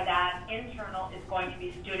mean by that, internal is going to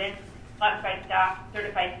be students, classified staff,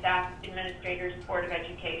 certified staff, administrators, Board of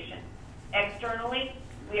Education. Externally,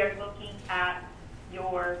 we are looking at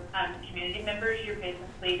your community members, your business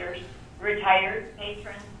leaders, retired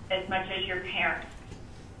patrons, as much as your parents.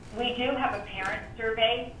 We do have a parent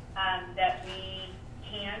survey that we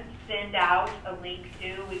can send out a link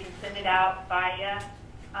to. We can send it out via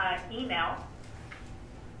email,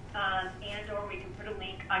 and or we can put a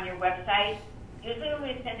link on your website. Usually when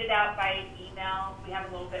we send it out by email, we have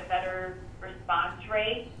a little bit better response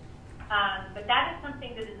rate. But that is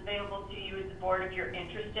something that is available to you as a board if you're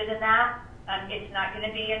interested in that. It's not going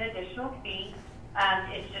to be an additional fee.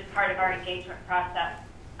 It's just part of our engagement process.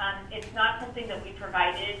 It's not something that we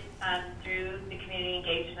provided through the community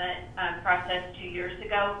engagement process 2 years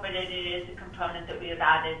ago, but it is a component that we have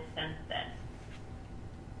added since then.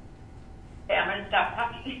 Okay, I'm going to stop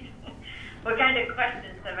talking. What kind of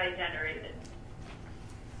questions have I generated?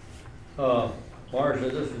 Marcia,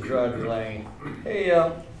 this is Roger Lang. Hey,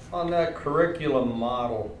 on that curriculum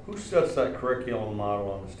model, who sets that curriculum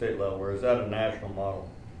model on the state level, or is that a national model?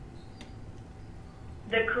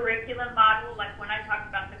 The curriculum model, like when I talked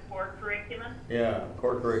about the core curriculum? Yeah,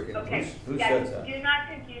 core curriculum. Okay. Who sets that? Do not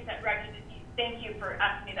confuse that, Roger. Thank you for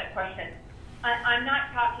asking me that question. I'm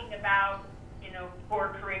not talking about,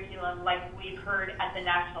 core curriculum like we've heard at the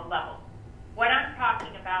national level. What I'm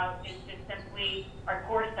talking about is just simply our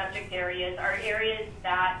core subject areas, our areas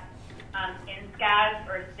that NSCAD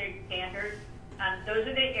or state standards, those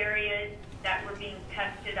are the areas that we're being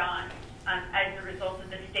tested on as a result of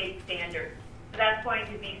the state standards. So that's going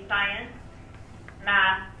to be science,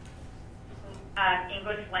 math,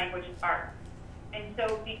 English language arts. And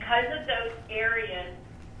so because of those areas,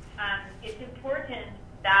 it's important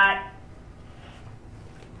that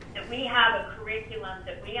we have a curriculum,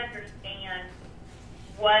 that we understand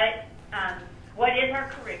what is our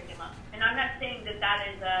curriculum. And I'm not saying that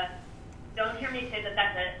is don't hear me say that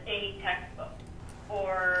that's a textbook,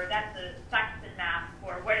 or that's a Saxon math,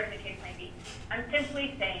 or whatever the case may be. I'm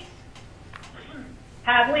simply saying,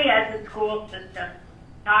 have we as a school system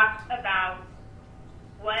talked about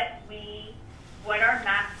what our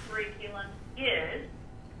math curriculum is,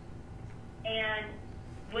 and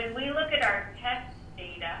when we look at our test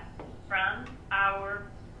data from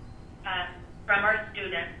our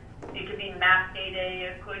students, it could be math data,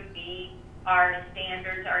 it could be our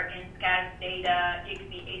standards, our NSCAD data, it could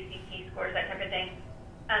be ACT scores, that type of thing.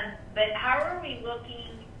 But how are we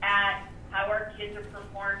looking at how our kids are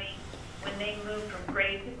performing when they move from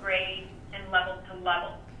grade to grade and level to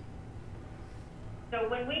level? So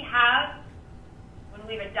when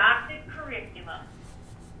we've adopted curriculum,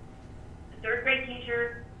 the third grade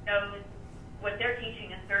teacher knows what they're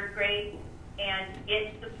teaching in third grade, and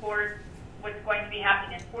it supports what's going to be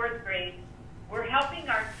happening in fourth grade. We're helping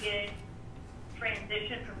our kids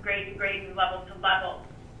transition from grade to grade and level to level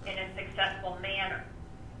in a successful manner.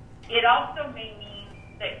 It also may mean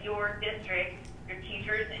that your district, your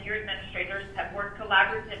teachers and your administrators have worked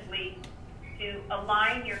collaboratively to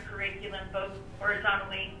align your curriculum both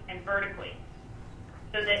horizontally and vertically,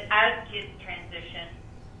 so that as kids transition,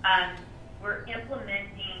 we're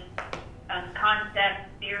implementing concepts,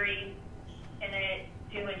 theories in it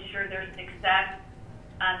to ensure their success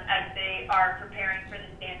as they are preparing for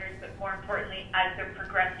the standards, but more importantly, as they're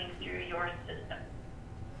progressing through your system.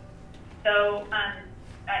 So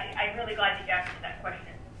I'm really glad that you asked me that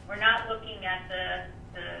question. We're not looking at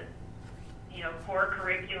the core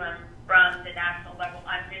curriculum from the national level.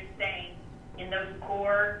 I'm just saying, in those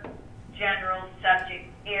core general subject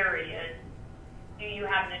areas, do you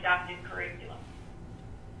have an adopted curriculum?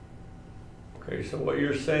 Okay, so what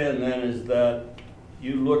you're saying then is that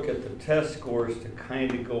you look at the test scores to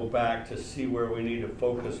kind of go back to see where we need to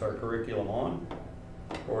focus our curriculum on?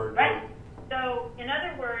 Right. So, in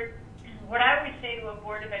other words, what I would say to a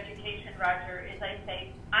Board of Education, Roger, is I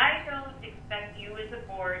say, I don't expect you as a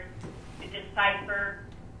board to decipher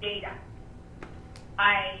data.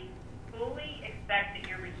 I fully expect that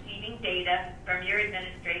you're receiving data from your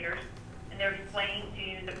administrators, and they're explaining to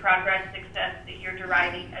you the progress, success that you're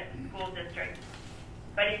deriving as a school district.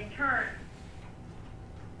 But in turn,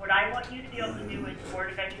 what I want you to be able to do as the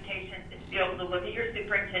Board of Education is to be able to look at your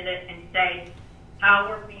superintendent and say, how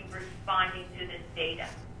are we responding to this data?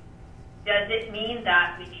 Does it mean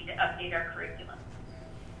that we need to update our curriculum?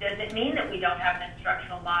 Does it mean that we don't have an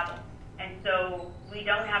instructional model? And so we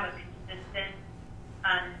don't have a consistent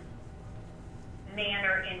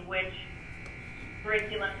manner in which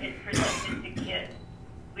curriculum is presented to kids.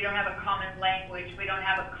 We don't have a common language. We don't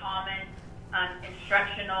have a common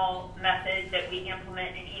instructional method that we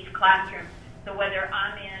implement in each classroom. So whether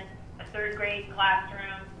I'm in a 3rd grade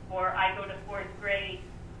classroom or I go to 4th grade,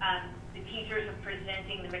 the teachers are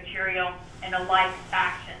presenting the material in a like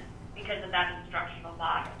fashion because of that instructional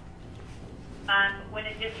model. When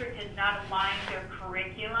a district has not aligned their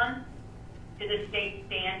curriculum to the state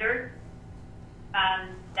standard,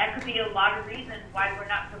 that could be a lot of reasons why we're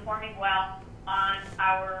not performing well on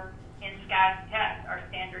our NSCAS test, our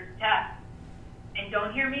standards test. And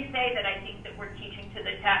don't hear me say that I think that we're teaching to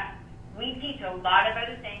the test. We teach a lot of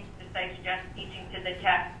other things besides just teaching to the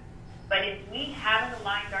test. But if we haven't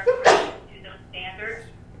aligned our curriculum to those standards,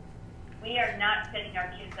 we are not setting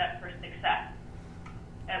our kids up for success.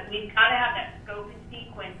 We've got to have that scope and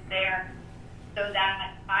sequence there so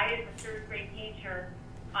that I, as a 3rd grade teacher,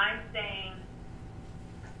 I'm saying,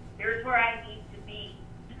 here's where I need to be.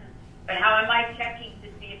 But how am I checking to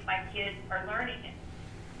see if my kids are learning it?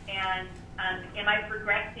 And am I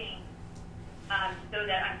progressing so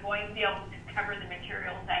that I'm going to be able to cover the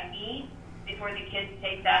materials I need before the kids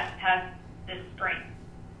take that test this spring?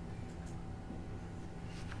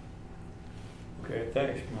 Okay,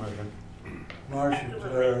 thanks, Marcia.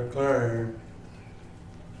 Marcia, Claire here.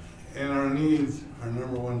 In our needs, our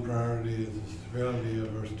number one priority is the stability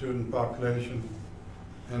of our student population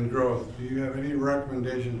and growth. Do you have any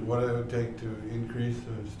recommendations what it would take to increase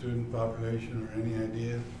the student population or any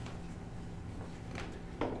ideas?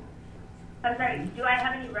 I'm sorry, do I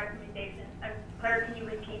have any recommendations? Claire, can you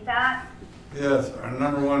repeat that? Yes, our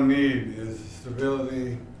number one need is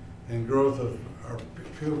stability and growth of our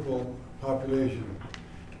pupil population.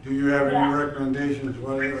 Do you have any recommendations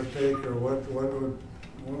what it would take, or what would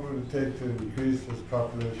it take to increase this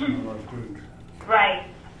population of our students? Right.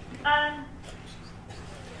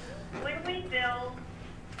 When we build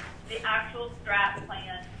the actual strat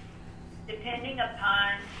plan, depending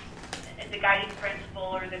upon the guiding principle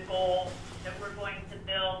or the goal that we're going to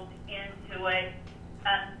build into it,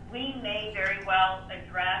 we may very well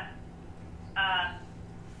address,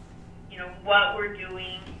 what we're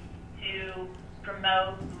doing to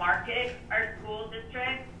promote, market our school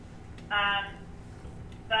district.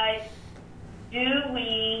 But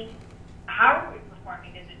how are we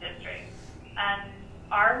performing as a district?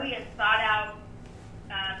 Are we a sought out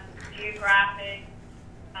geographic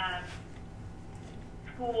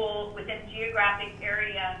school within geographic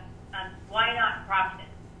area? Why not Crofton?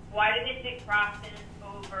 Why did they pick Crofton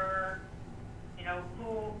over,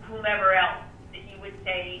 whomever else that you would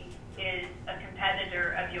say is a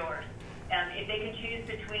competitor of yours? If they can choose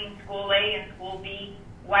between school A and school B,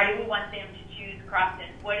 why do we want them to choose Crofton?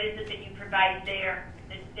 What is it that you provide there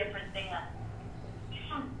that's different than?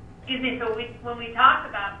 Excuse me, so when we talk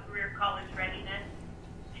about career college readiness,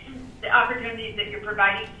 the opportunities that you're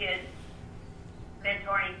providing kids,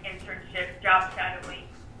 mentoring, internships, job shadowing,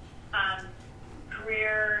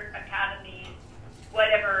 career academies,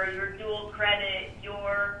 whatever, your dual credit,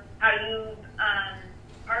 how you've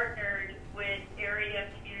partnered with area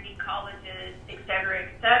community colleges, et cetera,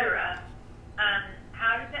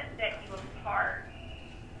 how does that set you apart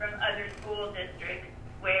from other school districts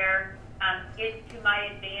where it's to my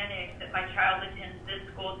advantage that my child attends this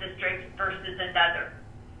school district versus another?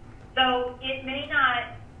 So it may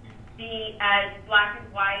not be as black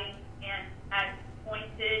and white and as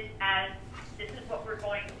pointed as this is what we're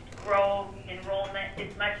going to grow enrollment,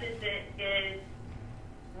 as much as it is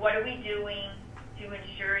what are we doing to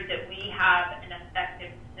ensure that we have an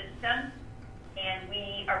effective system and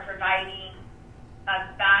we are providing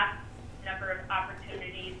a vast number of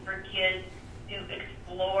opportunities for kids to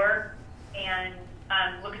explore and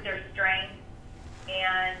look at their strengths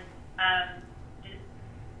and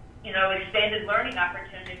expanded learning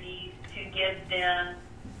opportunities to give them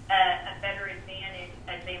a better advantage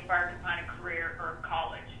as they embark upon a career or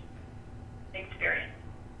college experience.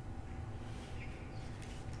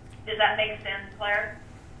 Does that make sense, Claire?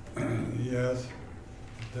 Yes,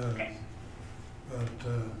 it does. Okay. But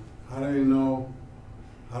how do you know,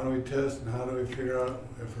 how do we test and how do we figure out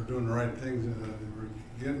if we're doing the right things and that we're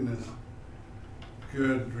getting this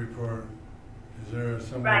good report? Is there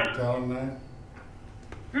somebody telling that?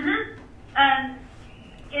 Mm-hmm.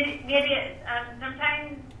 It is.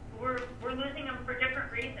 Sometimes we're losing them for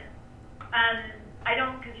different reasons. I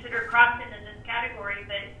don't consider Crofton in this category,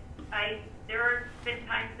 but there have been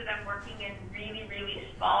times that I'm working in really, really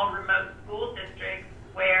small remote school districts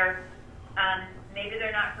where maybe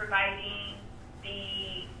they're not providing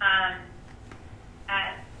the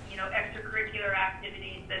extracurricular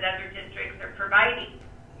activities that other districts are providing.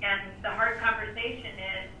 And the hard conversation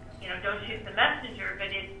is, don't shoot the messenger, but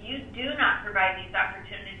if you do not provide these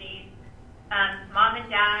opportunities, mom and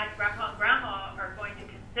dad, grandpa and grandma are going to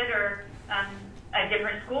consider a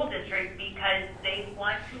different school district because they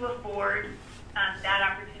want to afford that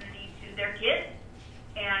opportunity to their kids.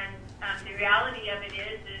 And the reality of it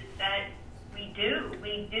is that we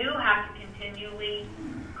do have to continually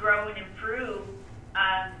grow and improve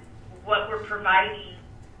what we're providing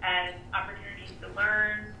as opportunities to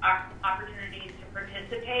learn, opportunities to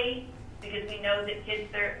participate, because we know that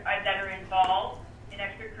kids that are involved in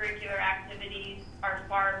extracurricular activities are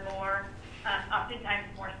far more, oftentimes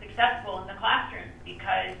more successful in the classroom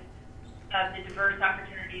because of the diverse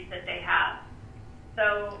opportunities that they have.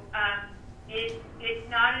 So it's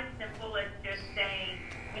not as simple as just saying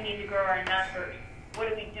we need to grow our numbers.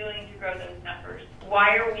 What are we doing to grow those numbers?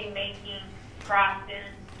 Why are we making Crofton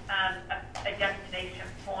a destination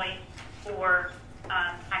point for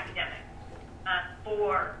academics,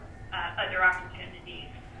 for other opportunities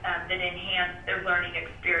that enhance their learning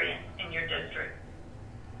experience in your district?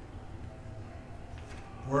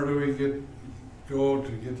 Where do we go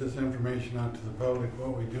to get this information out to the public,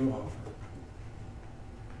 what we do offer?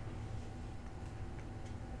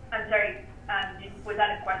 I'm sorry, was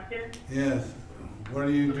that a question? Yes. What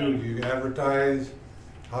do you do? Do you advertise?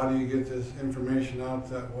 How do you get this information out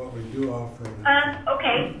that what we do offer?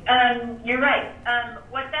 Okay, you're right.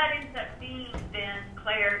 What that ends up being then,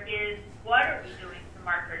 Claire, is what are we doing to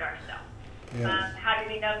market ourselves? Yes. How do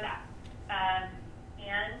we know that?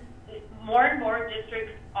 And more and more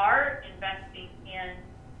districts are investing in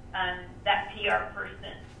that PR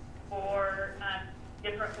person for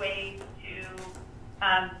different ways to,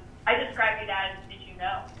 I describe it as, did you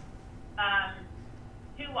know?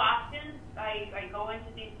 Too often, I go into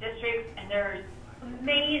these districts and there's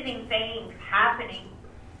amazing things happening,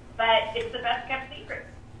 but it's the best kept secret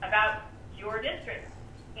about your district.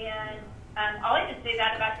 And I'll even say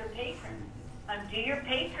that about your patrons. Do your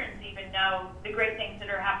patrons even know the great things that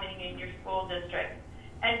are happening in your school district?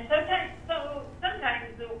 And sometimes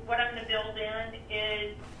what I'm going to build in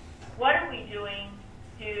is what are we doing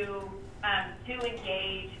to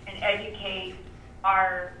engage and educate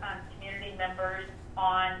our community members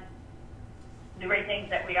on the great things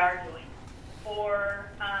that we are doing? Or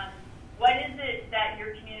what is it that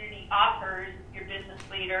your community offers your business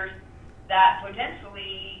leaders that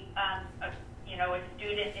potentially a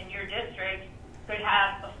student in your district could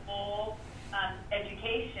have a full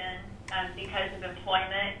education because of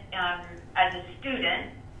employment as a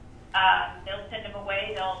student? They'll send them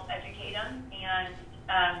away, they'll educate them,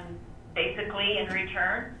 and basically in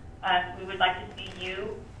return, we would like to see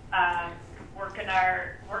you work in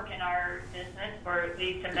our business for at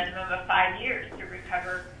least a minimum of 5 years to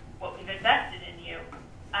recover what we've invested in you.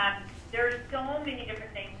 There are so many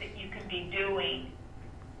different things that you can be doing,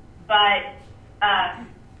 but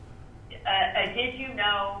did you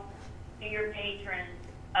know to your patrons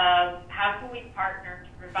of how can we partner to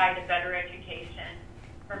provide a better education,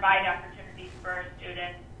 provide opportunities for our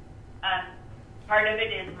students? Part of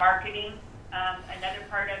it is marketing. Another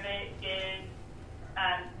part of it is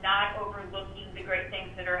not overlooking the great things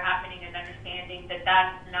that are happening and understanding that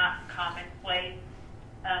that's not commonplace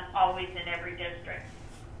always in every district.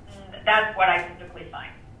 That's what I typically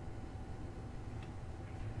find.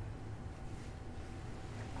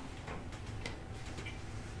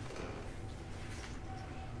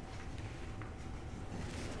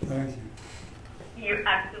 Thank you. You're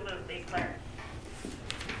absolutely, Claire.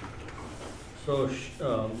 So,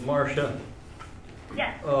 Marcia,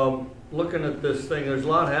 Yes. looking at this thing, there's a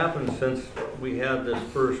lot happened since we had this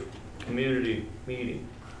first community meeting.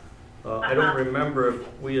 I don't remember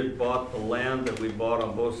if we had bought the land that we bought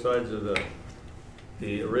on both sides of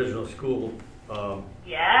the original school.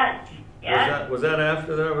 Yes. Yes. Was that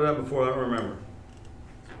after that or was that before? I don't remember.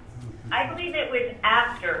 I believe it was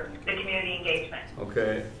after the community engagement.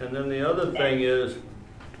 Okay, and then the other thing is,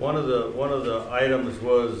 one of the items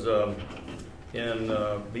was in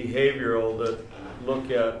behavioral that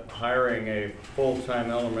look at hiring a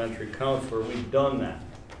full-time elementary counselor. We've done that.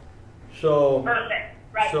 So, Perfect.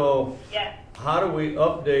 Right. So, yes. how do we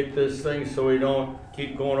update this thing so we don't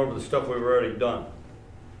keep going over the stuff we've already done?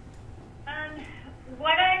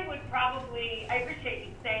 What I would probably, I appreciate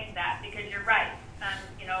you saying that because you're right.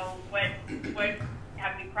 What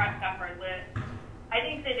have we crossed off our list? I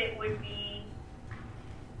think that it would be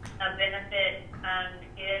a benefit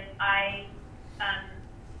if I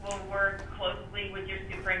will work closely with your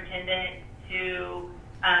superintendent to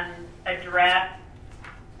address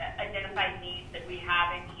identified needs that we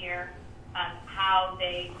have in here, how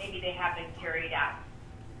maybe they have been carried out.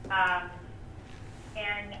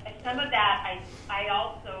 And some of that, I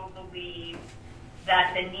also believe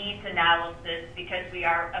that the needs analysis, because we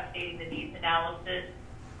are updating the needs analysis,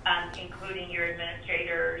 including your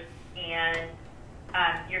administrators and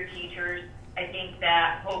your teachers, I think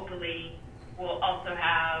that hopefully will also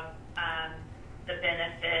have the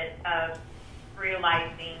benefit of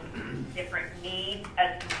realizing different needs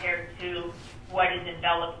as compared to what is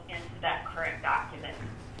enveloped into that current document.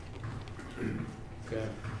 Okay.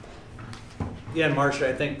 Yeah, and Marcia,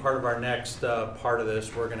 I think part of our next part of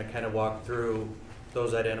this, we're going to kind of walk through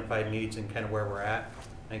those identified needs and kind of where we're at.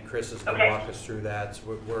 I think Chris is going to walk us through that.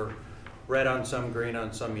 So we're red on some, green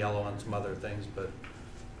on some, yellow on some other things, but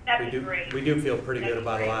we do feel pretty good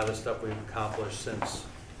about a lot of the stuff we've accomplished since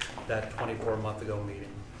that 24-month ago meeting.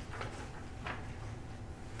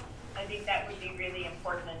 I think that would be really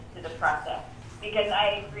important to the process, because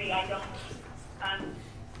I agree,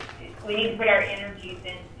 we need to put our energies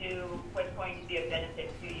into what's going to be a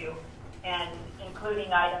benefit to you, and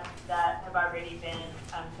including items that have already been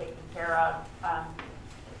taken care of.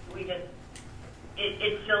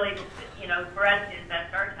 It's silly, for us to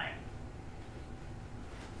invest our time.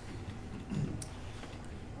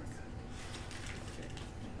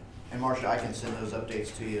 And Marcia, I can send those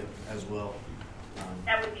updates to you as well.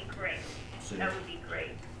 That would be great. That would be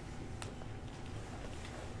great.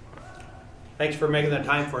 Thanks for making the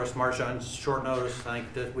time for us, Marcia, on short notice. I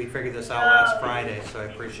think that we figured this out last Friday, so I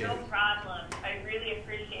appreciate it. No problem. I really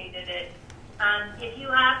appreciated it. If you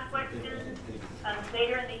have questions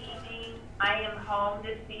later in the evening, I am home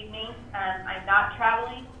this evening. I'm not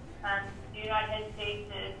traveling. Do not hesitate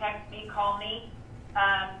to text me, call me,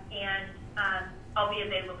 and I'll be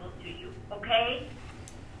available to you. Okay?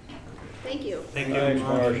 Thank you. Thank you. Thanks,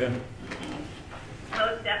 Marcia.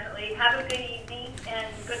 Most definitely. Have a good evening, and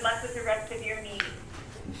good luck with the rest of your meeting.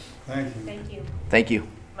 Thank you. Thank you. Thank you.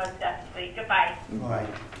 Most definitely. Goodbye. Bye.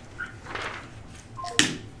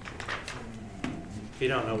 If you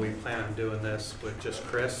don't know, we plan on doing this with just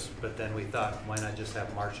Chris, but then we thought, why not just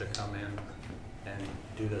have Marcia come in and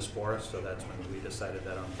do this for us? So that's when we decided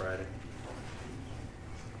that on Friday.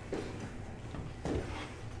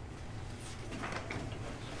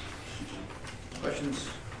 Questions,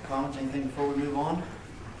 comments, anything before we move on?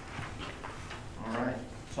 All right,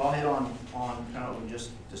 so I'll hit on kind of what we just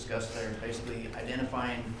discussed there, basically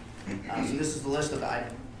identifying, so this is the list of the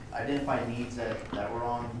identified needs that were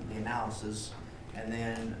on the analysis. And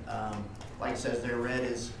then, like it says there, red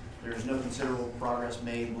is there's no considerable progress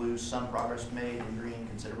made, blue some progress made, and green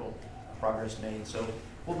considerable progress made. So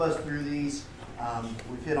we'll buzz through these.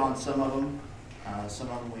 We've hit on some of them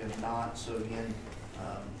we have not. So again,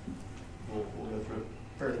 we'll go through it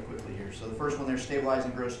fairly quickly here. So the first one, there's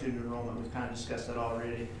stabilizing gross student enrollment. We've kind of discussed that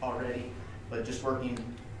already, but just working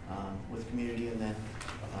with community and then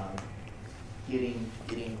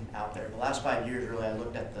getting out there. The last 5 years, really, I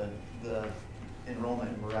looked at the enrollment,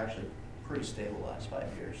 and we're actually pretty stable the last 5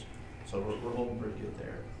 years. So we're holding pretty good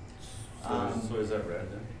there. So is that red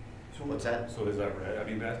then? So what's that? So is that red? I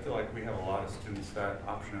mean, I feel like we have a lot of students that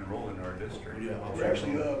option enroll in our district. We do have We're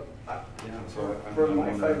actually up. For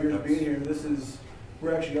my 5 years being here,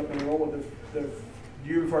 we're actually up in enrollment. The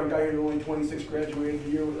year before I got here, only 26 graduated. The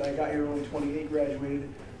year I got here, only 28 graduated.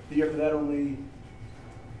 The year after that, only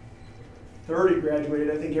 30 graduated.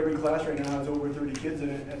 I think every class right now has over 30 kids in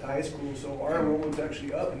it at the high school. So our enrollment's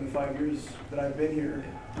actually up in the 5 years that I've been here.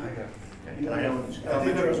 You know, I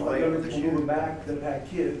think there's like other people moving back that have had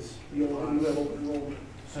kids. You know, who have open enrollment.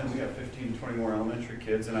 And we got 15, 20 more elementary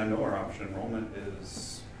kids, and I know our option enrollment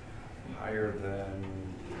is higher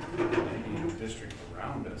than any district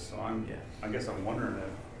around us. So I guess I'm wondering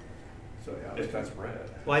if that's red.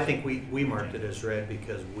 Well, I think we marked it as red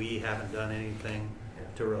because we haven't done anything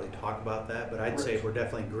to really talk about that, but I'd say we're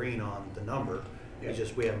definitely green on the number. It's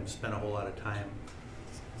just we haven't spent a whole lot of time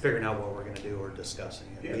figuring out what we're going to do or discussing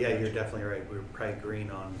it. But yeah, you're definitely right. We're probably green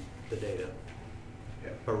on the data,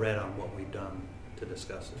 but red on what we've done to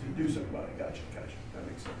discuss it. To do something about it. Gotcha. That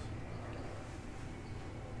makes sense.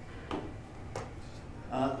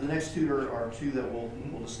 The next two are two that we'll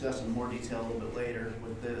discuss in more detail a little bit later,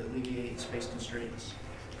 with the alleviate space constraints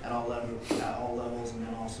at all levels, and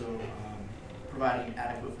then also providing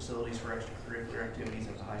adequate facilities for extracurricular activities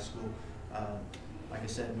at the high school. Like I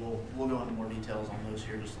said, we'll go into more details on those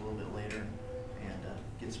here just a little bit later and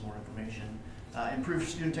get some more information. Improve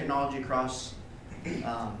student technology across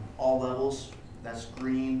all levels. That's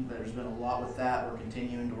green. There's been a lot with that. We're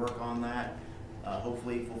continuing to work on that.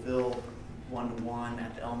 Hopefully fulfill one-to-one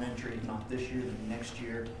at the elementary, not this year, then next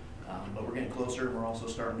year. But we're getting closer. We're also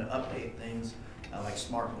starting to update things like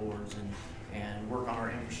smart boards and work on our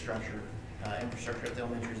infrastructure Infrastructure at the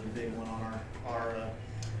elementary is a big one on our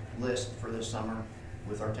list for this summer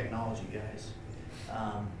with our technology guys.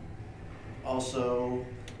 Also,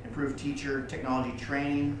 improved teacher technology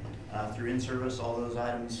training through in-service. All those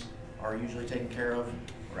items are usually taken care of.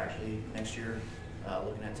 We're actually next year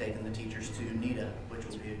looking at taking the teachers to NETA, which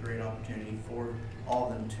will be a great opportunity for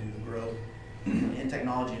all of them to grow in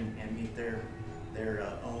technology and meet their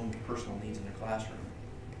own personal needs in their classroom.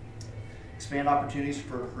 Expand opportunities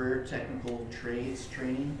for career technical trades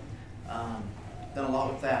training. Done a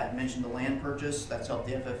lot with that. Mentioned the land purchase. That's helped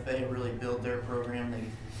the FFA really build their program.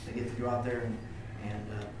 They get to go out there and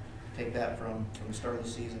take that from the start of the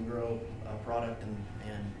season, grow a product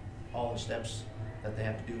and all the steps that they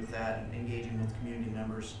have to do with that, and engaging with community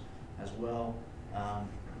members as well.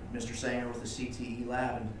 Mr. Sanger with the CTE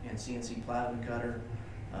lab and CNC platinum cutter.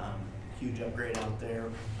 Huge upgrade out there.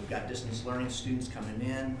 We've got distance learning students coming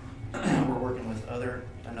in. We're working with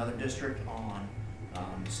another district on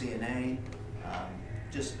CNA,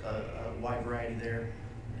 just a wide variety there.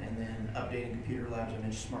 And then updating computer labs, I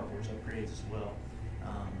mentioned smart boards upgrades as well.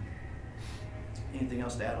 Anything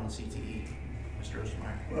else to add on the CTE, Mr.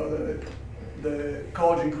 Ostermeyer? Well, the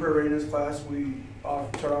college and career readiness class, we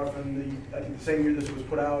start off in I think the same year this was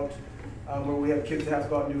put out, where we have kids that have to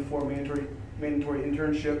go out and do 4 mandatory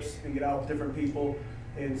internships and get out with different people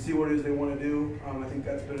and see what it is they want to do. I think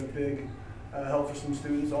that's been a big help for some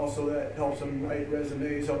students. Also, that helps them write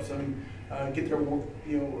resumes, helps them get their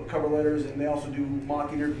cover letters, and they also do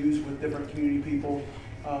mock interviews with different community people.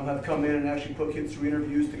 Have come in and actually put kids through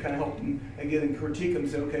interviews to kind of help them and critique them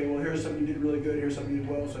and say, okay, well, here's something you did really good, here's something you did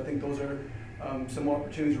well. So I think those are some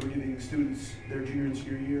opportunities we're giving students their junior and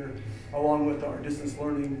senior year, along with our distance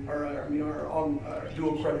learning, our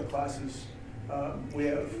dual credit classes.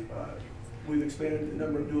 We've expanded the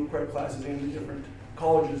number of dual credit classes and the different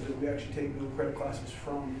colleges that we actually take dual credit classes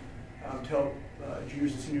from to help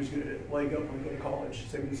juniors and seniors get a leg up when they go to college,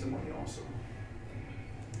 saving some money also.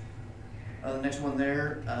 The next one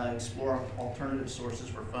there, explore alternative sources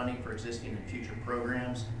for funding for existing and future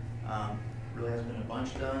programs. Really hasn't been a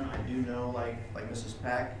bunch done. I do know, like Mrs.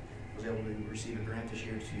 Pack was able to receive a grant this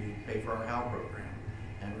year to pay for our HAL program,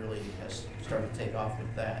 and really has started to take off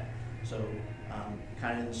with that. So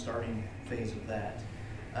kind of in the starting phase of that.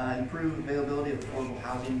 Improve availability of affordable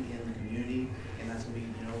housing in the community, and that's going to be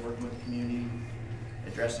working with the community,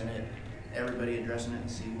 addressing it, everybody addressing it, and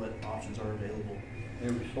see what options are available.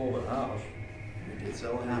 And we sold a house. We did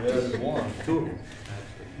sell a house. Yeah, one. Two,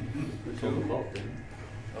 actually. We sold them both, didn't we?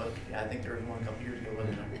 But, yeah, I think there was one a couple years ago,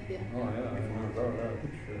 wasn't there? Yeah. Oh, yeah, I remember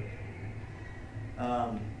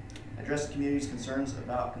that. Address the community's concerns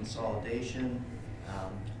about consolidation.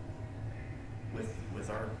 With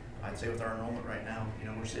our, I'd say with our enrollment right now,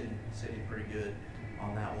 we're sitting pretty good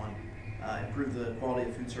on that one. Improve the quality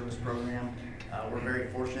of food service program. We're very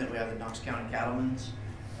fortunate. We have the Knox County Cattlemen's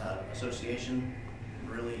Association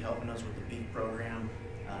really helping us with the beef program.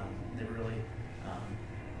 They really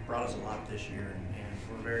brought us a lot this year, and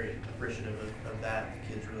we're very appreciative of that.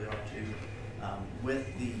 The kids really are too.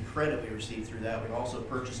 With the credit we received through that, we've also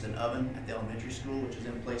purchased an oven at the elementary school, which is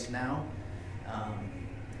in place now.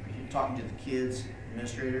 Talking to the kids,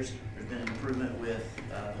 administrators, there's been an improvement with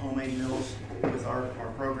homemade meals with our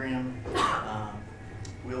program.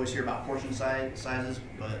 We always hear about portion sizes,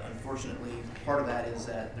 but unfortunately, part of that is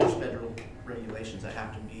that there's federal regulations that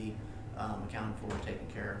have to be accounted for and taken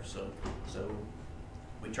care of. So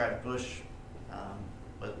we try to push,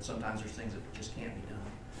 but sometimes there's things that just can't be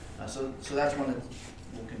done. So that's one that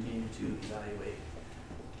we'll continue to evaluate.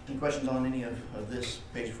 Any questions on any of this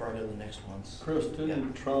page before I go to the next ones? Chris,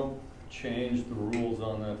 didn't Trump change the rules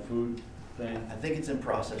on that food thing? I think it's in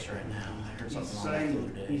process right now. I heard something on that the other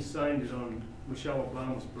day. He signed it on Michelle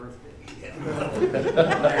Obama's birthday.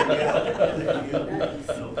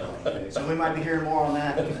 So we might be hearing more on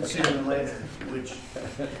that sooner than later, which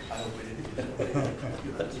I hope we didn't.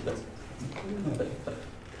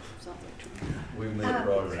 We made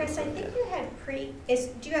progress. Chris, I think you had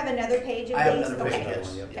do you have another page of these? I have another page, Okay.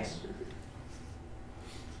 yes. Yes.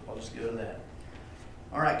 I'll just go to that.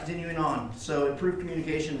 All right, continuing on. So improved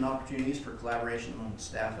communication and opportunities for collaboration among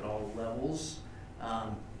staff at all levels.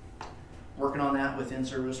 Working on that with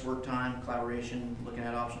in-service work time, collaboration, looking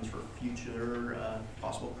at options for future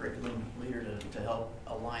possible curriculum leader to help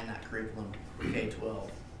align that curriculum K-12,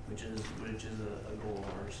 which is a goal of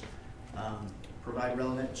ours. Provide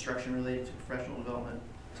relevant instruction related to professional development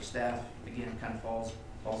to staff. Again, kind of falls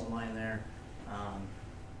in line there.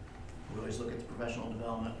 We always look at the professional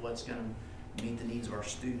development, what's going to meet the needs of our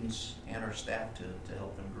students and our staff to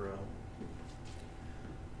help them grow.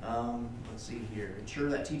 Let's see here. Ensure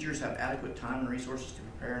that teachers have adequate time and resources to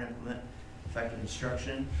prepare and implement effective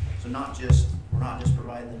instruction. So we're not just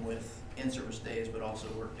providing them with in-service days, but also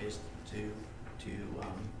work days to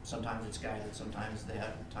sometimes it's guided, sometimes they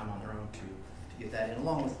have time on their own to get that in,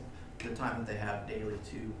 along with the time that they have daily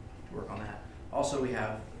to work on that. Also, we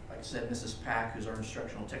have, like I said, Mrs. Pack, who's our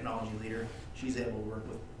instructional technology leader. She's able to work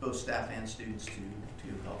with both staff and students to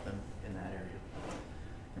help them in that area.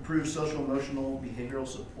 Improve social, emotional, behavioral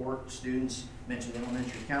support. Students, mentioned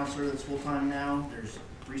elementary counselor that's full-time now. There's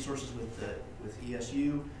resources with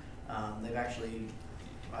ESU. I've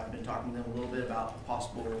been talking to them a little bit about a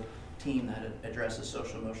possible team that addresses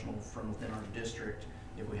social, emotional from within our district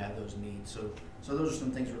if we have those needs. So those are some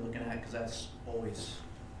things we're looking at, because that's always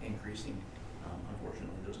increasing.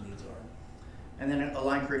 Unfortunately, those needs are. And then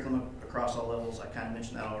align curriculum across all levels. I kind of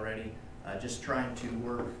mentioned that already. Just trying to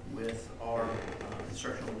work with our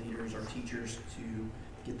instructional leaders, our teachers, to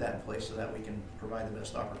get that in place so that we can provide the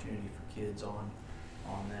best opportunity for kids on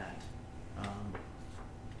that.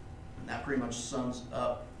 And that pretty much sums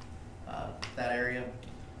up that area.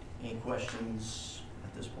 Any questions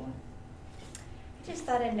at this point? I just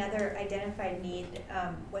thought another identified need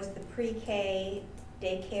was the pre-K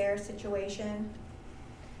daycare situation.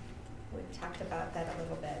 We've talked about that a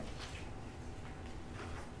little bit.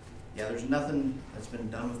 Yeah, there's nothing that's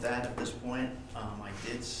been done with that at this point. I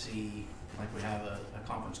did see, like, we have a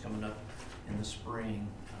conference coming up in the spring,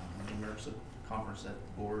 the NERCS conference that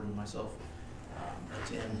the board and myself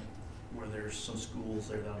attend, where there's some schools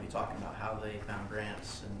there that'll be talking about how they found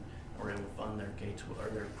grants and were able to fund their K-12 or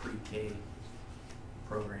their pre-K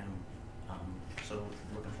program. So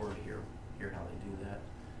looking forward to hear how they do that.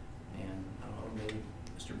 And I don't know, maybe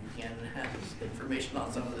Mr. Buchanan has information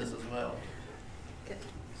on some of this as well. Okay.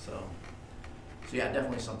 So yeah,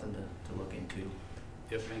 definitely something to look into.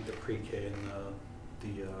 Yep, I think the pre-K and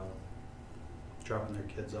the dropping their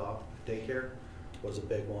kids off daycare was a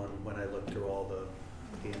big one when I looked through all the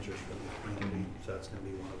interest from the community. So that's going to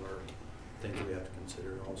be one of our things we have to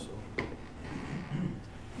consider also. And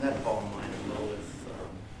that'd fall in line as well with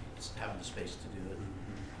having the space to do it.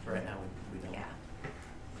 So right now we don't. Yeah.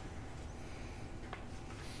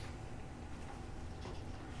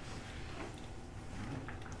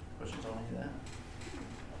 Questions on any of that?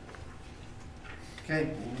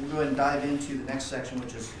 Okay, we'll go ahead and dive into the next section,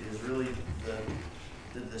 which is really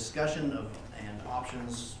the discussion of and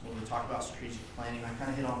options when we talk about strategic planning. I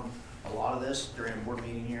kind of hit on a lot of this during a board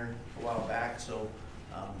meeting here a while back, so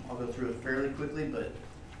I'll go through it fairly quickly, but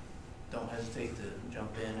don't hesitate to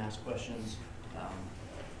jump in, ask questions.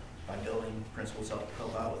 By building, principals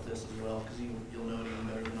help out with this as well, because you'll know it even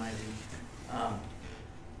better than I do.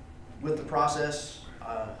 With the process,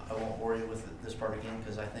 I won't bore you with this part again,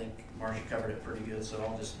 because I think Marcia covered it pretty good, so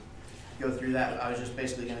I'll just go through that. I was just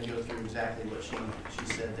basically going to go through exactly what she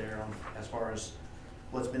said there on as far as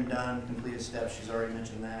what's been done, completed steps. She's already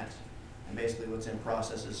mentioned that, and basically what's in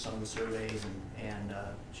process is some of the surveys, and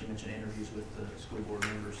she mentioned interviews with the school board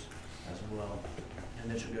members as well, and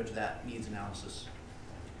then she'll go to that needs analysis.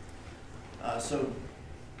 So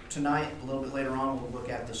tonight, a little bit later on, we'll look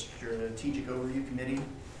at the strategic overview committee,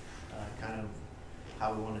 kind of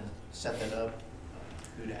how we want to set that up,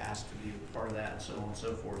 who to ask to be part of that, and so on and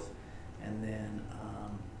so forth. And then,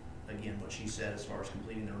 again, what she said as far as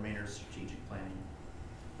completing the remainder of strategic planning.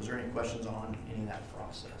 Was there any questions on any of that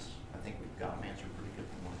process? I think we've got them answered pretty good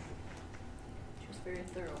for Marcia. She was very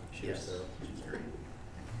thorough. Yes, she's great.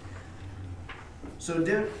 So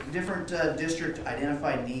different district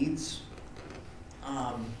identified needs.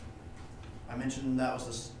 I mentioned that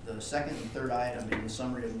was the second and third item in the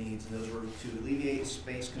summary of needs, and those were to alleviate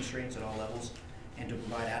space constraints at all levels and to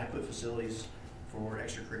provide adequate facilities for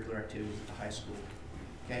extracurricular activities at the high school.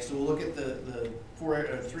 Okay, so we'll look at the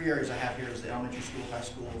three areas I have here is the elementary school, high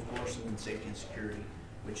school, of course, and then safety and security,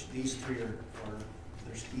 which these three are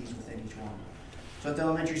there's keys within each one. So at the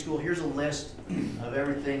elementary school, here's a list of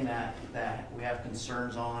everything that we have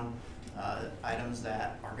concerns on, items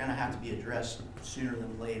that are going to have to be addressed sooner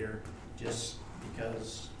than later, just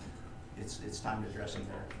because it's time to address them.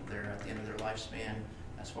 They're at the end of their lifespan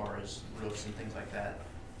as far as roofs and things like that,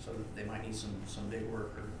 so that they might need some big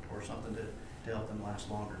work or something to help them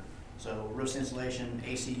last longer. So roofs, insulation,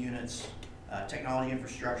 AC units, technology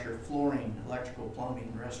infrastructure, flooring, electrical,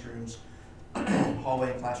 plumbing, restrooms,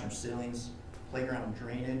 hallway and classroom ceilings, playground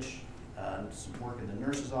drainage, some work in the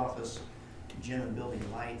nurse's office, gym and building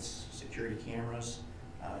lights, security cameras,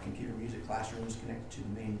 computer music classrooms connected to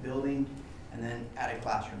the main building, and then added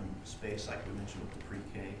classroom space like we mentioned with the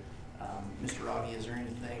pre-K. Mr. Ravi, is there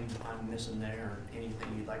anything I'm missing there or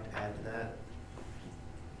anything you'd like to add to that?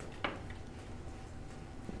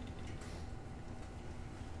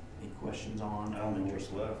 Any questions on I don't know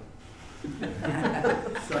what's left.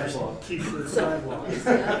 Sidewalk, keep the sidewalks.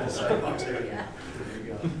 Yeah. Sidewalks there. Yeah. There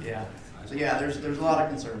you go, yeah. So yeah, there's a lot of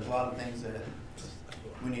concerns, a lot of things that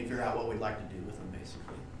we need to figure out what we'd like to do with them,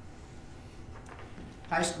 basically.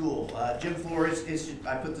 High school, gym floor,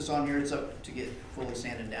 I put this on here, it's up to get fully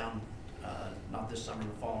sanded down, not this summer, the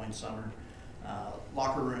following summer.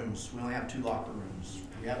 Locker rooms, we only have 2 locker rooms.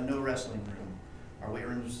 We have no wrestling room. Our weight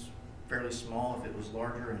room's fairly small. If it was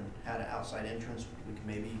larger and had an outside entrance, we could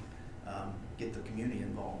maybe get the community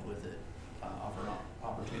involved with it, offer an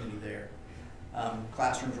opportunity there.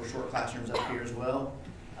 Classrooms, or short classrooms up here as well.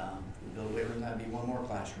 We build a weight room, that'd be 1 more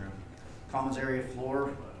classroom. Commons area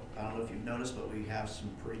floor, I don't know if you've noticed, but we have some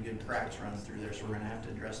pretty good cracks running through there, so we're gonna have to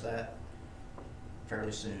address that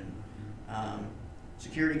fairly soon.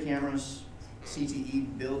 Security cameras,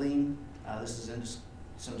 CTE building, this is in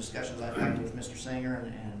some discussions I've had with Mr. Singer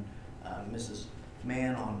and Mrs.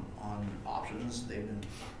 Mann on options. They've been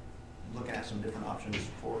looking at some different options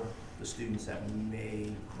for the students that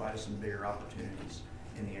may provide us some bigger opportunities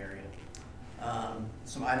in the area.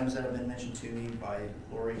 Some items that have been mentioned to me by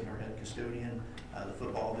Lori, our head custodian, the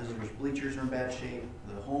football visitors bleachers are in bad shape.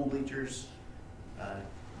 The home bleachers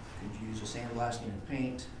could use a sandblasting and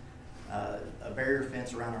paint. A barrier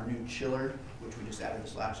fence around our new chiller, which we just added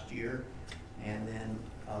this last year. And then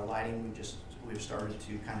lighting, we've started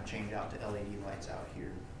to kind of change out to LED lights out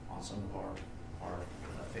here on some of our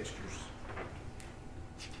fixtures.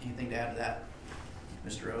 Anything to add to that,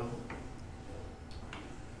 Mr. O?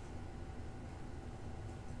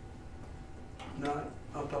 Not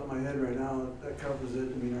off the top of my head right now, that covers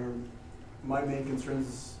it. I mean, my main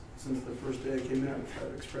concerns since the first day I came in,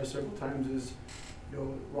 I've expressed several times, is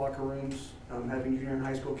locker rooms, having junior and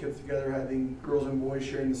high school kids together, having girls and boys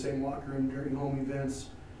sharing the same locker room during home events.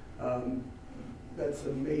 That's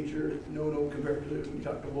a major no-no compared to when you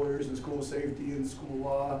talk to lawyers and school safety and school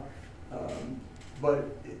law. But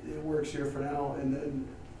it works here for now. And then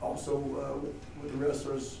also with the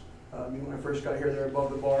wrestlers, when I first got here, they're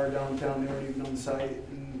above the bar downtown. They weren't even on site,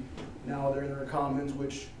 and now they're in their commons,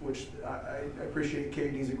 which I appreciate.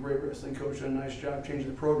 Caden, he's a great wrestling coach, done a nice job changing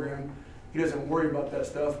the program. He doesn't worry about that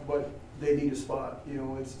stuff, but they need a spot.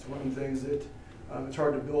 It's one of the things that it's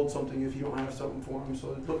hard to build something if you don't have something for them.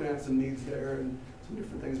 So looking at some needs there and some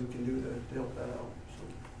different things we can do to help that out. So.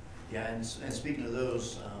 Yeah, and speaking of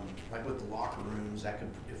those, like with the locker rooms, that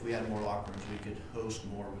could, if we had more locker rooms, we could host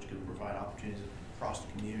more, which could provide opportunities across the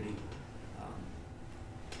community,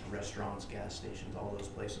 restaurants, gas stations, all those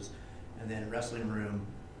places. And then wrestling room,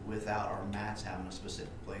 without our mats having a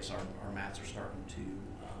specific place, our mats are starting to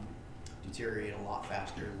deteriorate a lot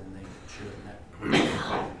faster than they should.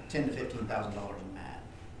 $10,000 to $15,000 a mat.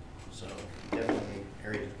 So definitely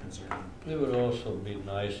areas of concern. It would also be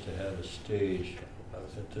nice to have a stage.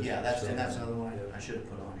 Yeah, that's another one I should have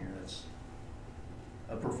put on here. That's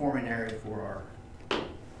a performing area for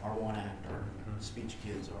our one act, our speech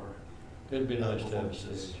kids, our. It'd be nice to have a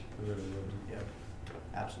stage. It really would. Yep,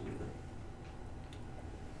 absolutely.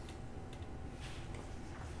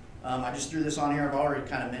 I just threw this on here. I've already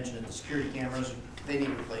kind of mentioned it. The security cameras, they need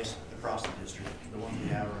replaced across the district. The ones we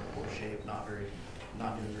have are in poor shape, not doing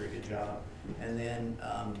a very good job. And then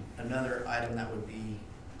another item that would be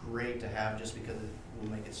great to have, just because it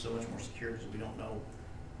will make it so much more secure, because we don't know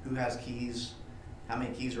who has keys, how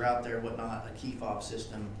many keys are out there, whatnot. A key fob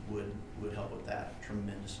system would help with that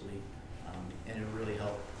tremendously, and it would really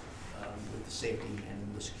help with the safety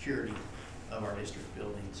and the security of our district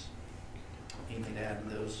buildings. Anything to add to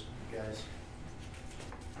those, guys?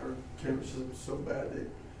 Our camera system's so bad that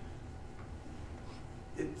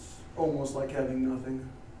it's almost like having nothing,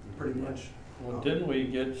 pretty much. Well, didn't we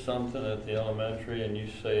get something at the elementary and you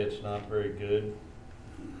say it's not very good?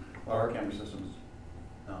 Our camera system's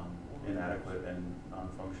inadequate and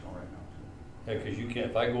non-functional right now. Yeah, because you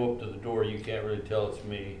can't, if I go up to the door, you can't really tell it's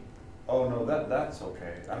me. Oh, no, that's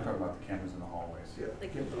okay. I'm talking about the cameras in the hallways. Yeah.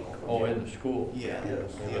 Oh, in the school? Yeah.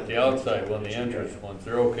 Yes. But the outside one, the entrance ones,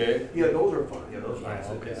 they're okay? Yeah, those are fine. Yeah, those are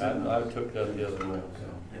fine. Okay, I took that the other way.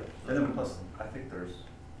 Yeah. And then plus, I think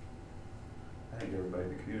everybody in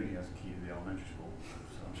the community has a key to the elementary school.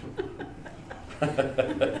 So.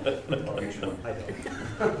 I'll get you one. I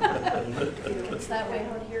don't. It's that way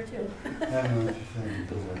out here too. I know what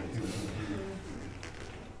you're saying.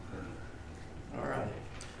 All right.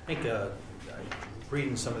 I think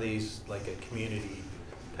reading some of these, like a community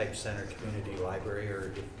type center, community library,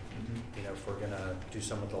 or if, if we're gonna do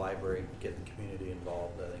some with the library, getting the community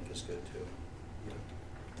involved, I think is good too.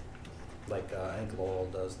 Like I think Lowell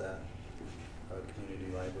does that,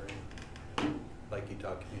 community library, like you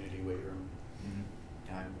talk community weight room.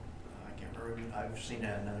 I can't room. I've seen it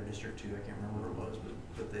at another district too. I can't remember where it was,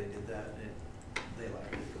 but they did that. And they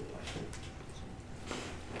liked it. Really liked it.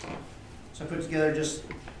 So I put together just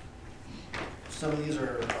some of these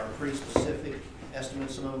are pretty specific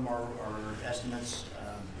estimates. Some of them are estimates.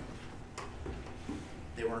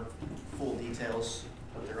 They weren't full details,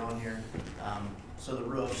 but they're on here. So the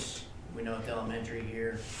roofs, we know at the elementary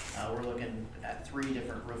here, we're looking at 3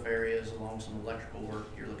 different roof areas along some electrical work.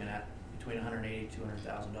 You're looking at between $180,000 to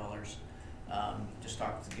 $200,000. Just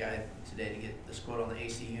talked to the guy today to get this quote on the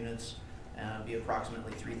AC units. It'd be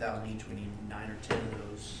approximately 3,000 each. We need 9 or 10 of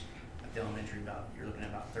those. At the elementary, you're looking at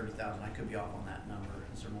about 30,000. I could be off on that number.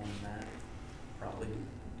 Is there more than that? Probably.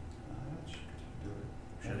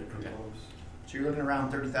 Should it? Okay. So you're looking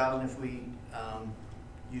around 30,000 if we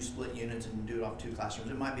use split units and do it off 2 classrooms.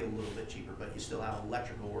 It might be a little bit cheaper, but you still have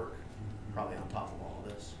electrical work probably on top of all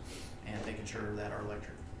of this, and making sure that our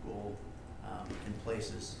electrical in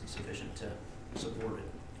place is sufficient to support it.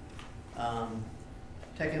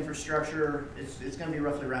 Tech infrastructure, it's going to be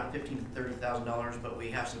roughly around $15,000 to $30,000, but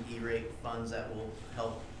we have some E-rate funds that will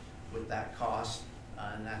help with that cost,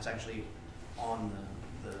 and that's actually on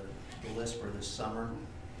the list for this summer.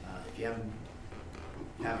 If you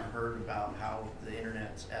haven't heard about how the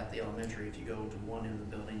internet's at the elementary, if you go to one end of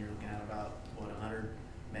the building, you're looking at about, what, 100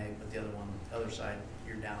 meg, but the other side,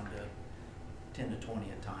 you're down to 10 to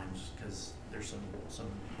 20 at times, because there's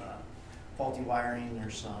some faulty wiring,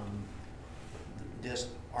 there's some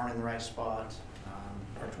discs aren't in the right spot.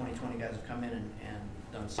 Our 2020 guys have come in and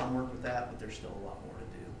done some work with that, but there's still a lot more to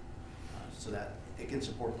do, so that it can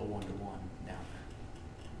support the one-to-one down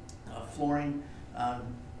there. Flooring, I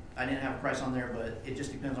didn't have a price on there, but it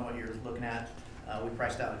just depends on what you're looking at. We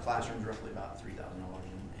priced out a classroom roughly about $3,000,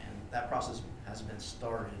 and that process hasn't been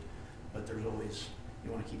started, but there's always,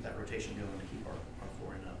 you want to keep that rotation going to keep our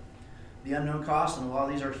flooring up. The unknown costs, and a lot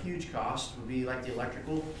of these are huge costs, would be like the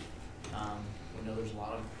electrical. We know there's a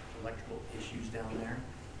lot of electrical issues down there.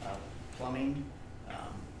 Plumbing,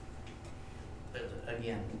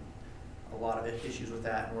 again, a lot of issues with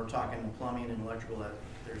that, and we're talking plumbing and electrical. That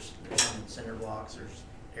there's some cinder blocks. There's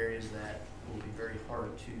areas that will be very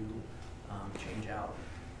hard to change out.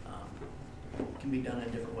 Can be done in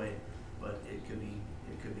a different way, but it could be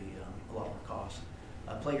a lot more cost.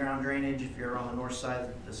 Playground drainage, if you're on the north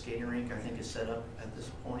side, the skating rink I think is set up at this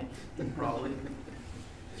point, probably.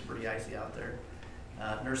 It's pretty icy out there.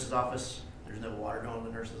 Nurse's office, there's no water going to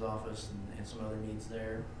the nurse's office, and some other needs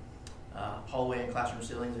there. Hallway and classroom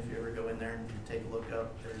ceilings, if you ever go in there and take a look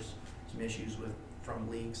up, there's some issues from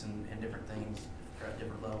leaks and different things at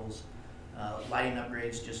different levels. Lighting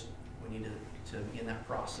upgrades, just we need to begin that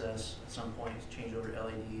process at some point to change over to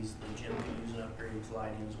LEDs. The gym can use an upgrade with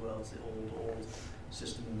lighting as well. It's the old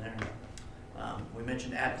system in there. We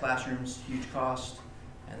mentioned add classrooms, huge cost,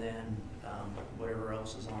 and then whatever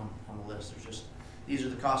else is on the list. These are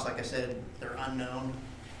the costs, like I said, they're unknown,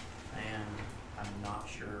 and I'm not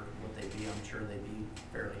sure what they'd be. I'm sure they'd be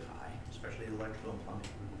fairly high, especially the electrical and plumbing.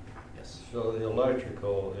 Yes. So the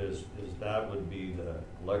electrical that would be the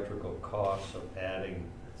electrical costs of adding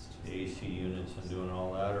the AC units and doing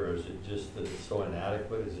all that, or is it just that it's so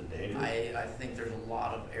inadequate? Is it dated? I think there's a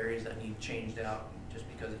lot of areas that need changed out just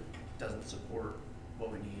because it doesn't support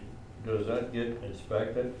what we need. Does that get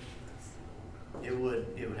inspected? It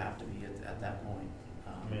would have to be at that point.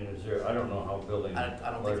 I mean, is there? I don't know how building I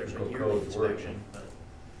don't think there's a yearly inspection, but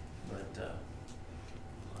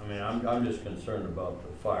I mean, I'm just concerned about the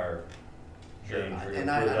fire danger. And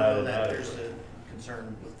I know that there's a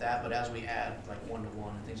concern with that, but as we add like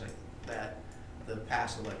one-to-one and things like that, the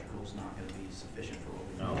past electrical is not going to be sufficient for what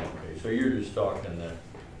we need. No, okay. So you're just talking that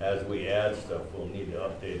as we add stuff, we'll need to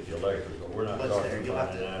update the electrical. We're not talking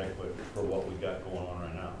about inadequate for what we got going on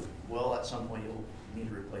right now. Well, at some point you'll need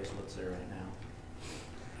to replace what's there right now.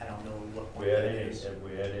 I don't know what point Have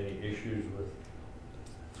we had any issues with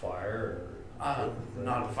fire or?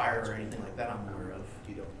 Not a fire or anything like that I'm aware of.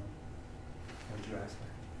 You don't know. What did you ask me?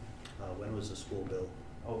 When was the school built?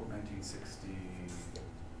 Oh,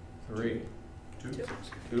 1963.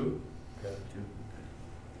 Two? Okay.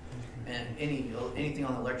 And anything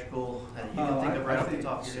on the electrical that you can think of right off the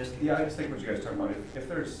top of your head? Yeah, I just think what you guys are talking about, if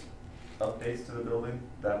there's updates to the building,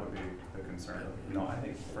 that would be the concern. You know, I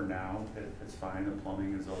think for now, it's fine. The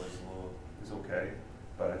plumbing is always is okay,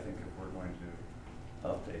 but I think if we're going to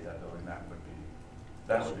update that building, that would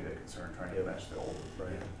be a concern, trying to match the old.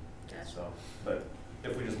 Right. Okay. So, but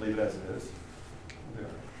if we just leave it as it is, we'll be all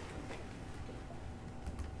right.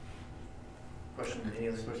 Any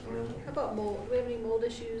other questions? How about mold? Do we have any mold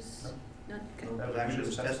issues? No. None? Okay. That was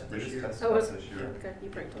actually tested this year. Oh, was this year. Okay, you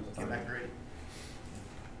probably told us. Came back great.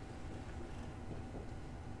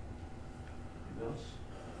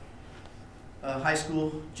 high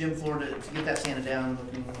school gym floor, to get that sanded down,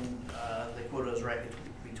 looking, the quota is right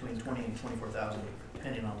between 20 and 24,000,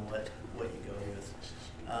 depending on what you go with.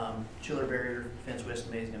 Chiller barrier fence we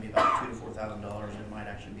estimate is going to be about $2,000 to $4,000. It might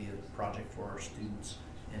actually be a project for our students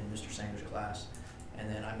in Mr. Sanger's class. And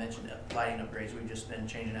then I mentioned lighting upgrades. We've just been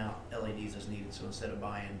changing out LEDs as needed. So instead of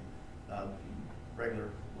buying regular,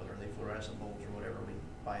 what are they, fluorescent bulbs or whatever, we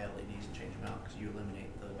buy LEDs and change them out because you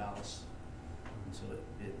eliminate the ballast. And so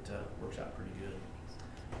it works out pretty good.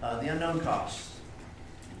 The unknown costs: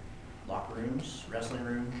 locker rooms, wrestling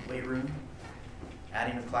room, weight room,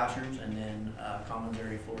 adding of classrooms, and then commons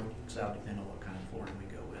area floor, because that'll depend on what kind of flooring we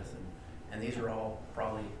go with. And these are all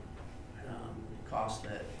probably costs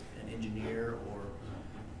that an engineer or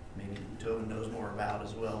maybe Tobin knows more about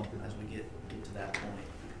as well as we get to that point.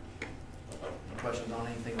 Any questions on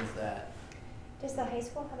anything with that? Does the high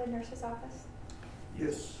school have a nurse's office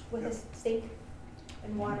Yes. with a sink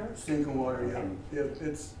and water? Sink and water, yeah. Okay. Yeah,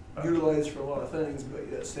 it's utilized for a lot of things, but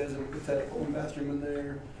yeah, it says it's had a own bathroom in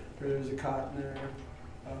there, there's a cot in there,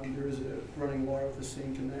 there is a running water with a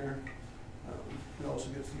sink in there. It also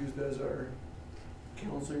gets used as our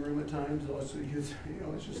counseling room at times. It also used,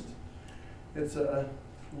 it's just,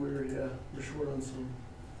 we're short on some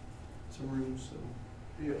rooms, so,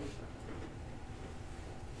 yeah.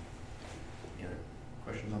 Any other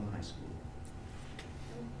questions on the high school?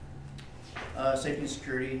 Safety and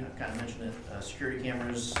security, I've kind of mentioned it. Security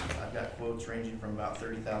cameras, I've got quotes ranging from about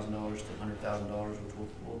 $30,000 to $100,000, which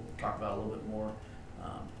we'll talk about a little bit more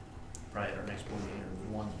probably at our next board meeting or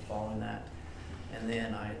the ones following that. And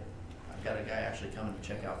then I've got a guy actually coming to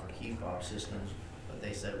check out for key fob systems, but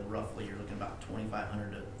they said roughly you're looking about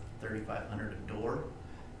 $2,500 to $3,500 a door.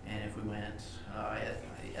 And if we went, I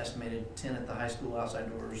estimated 10 at the high school outside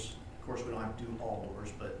doors. Of course, we don't have to do all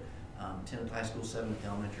doors, but 10 at the high school, 7 at the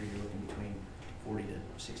elementary, you're looking between $40,000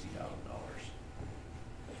 to $60,000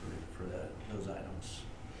 for those items.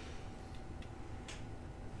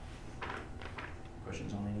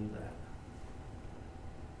 Questions on any of that?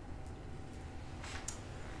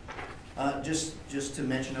 Just to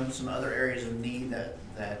mention some other areas of need that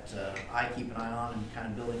I keep an eye on, and kind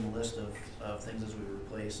of building a list of things as we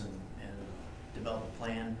replace and develop a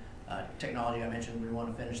plan. Technology, I mentioned we want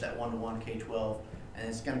to finish that one-to-one K-12, and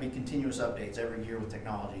it's going to be continuous updates every year with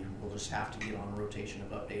technology. We'll just have to get on a rotation of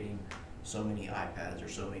updating so many iPads or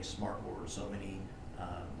so many smart boards, so many,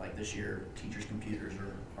 like this year, teachers' computers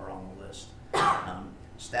are on the list.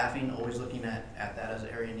 Staffing, always looking at that as an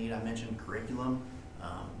area of need. I mentioned curriculum.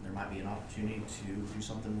 There might be an opportunity to do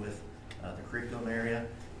something with the curriculum area,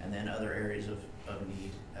 and then other areas of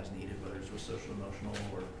need as needed, whether it's with social emotional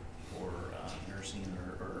or nursing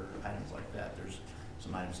or items like that. There's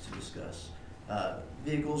some items to discuss.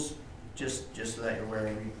 Vehicles, just so that you're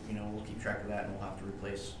aware, we'll keep track of that, and we'll have to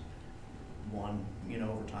replace one,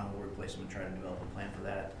 over time we'll replace them and try to develop a plan for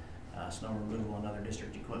that. Snow removal and other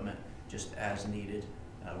district equipment, just as needed,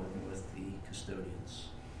 working with the custodians.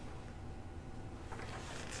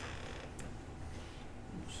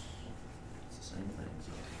 Same thing.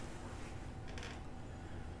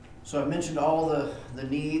 So I've mentioned all the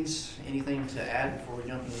needs. Anything to add before we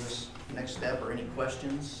jump into this next step, or any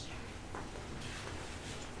questions?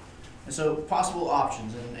 And so possible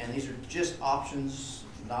options, and these are just options,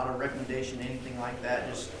 not a recommendation, anything like that.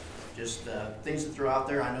 Just things to throw out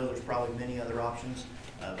there. I know there's probably many other options,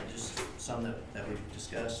 but just some that we've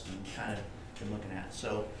discussed and kind of been looking at.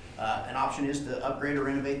 So an option is to upgrade or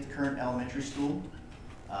renovate the current elementary school.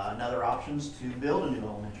 Another option is to build a new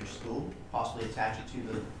elementary school, possibly attach it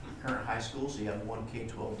to the current high school, so you have one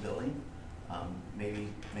K-12 building. Maybe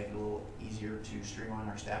make it a little easier to streamline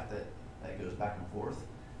our staff that goes back and forth.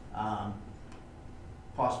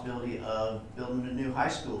 Possibility of building a new high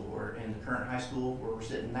school, or in the current high school where we're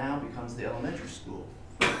sitting now becomes the elementary school.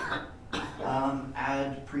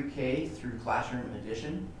 Add pre-K through classroom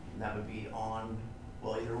addition, and that would be on,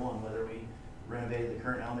 well, either one, whether we renovated the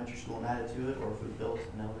current elementary school and added to it, or if we built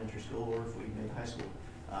an elementary school, or if we made the high school.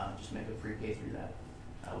 Just make a pre-K through that.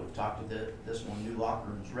 We've talked to this one, new locker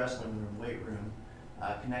rooms, wrestling room, weight room,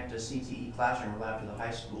 connect a CTE classroom or lab to the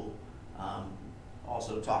high school.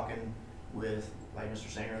 Also talking with, like Mr.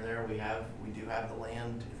 Sanger there, we do have the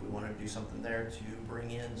land if we want to do something there to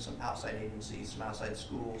bring in some outside agencies, some outside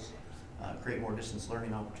schools, create more distance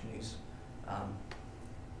learning opportunities,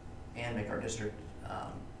 and make our district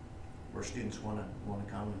where students want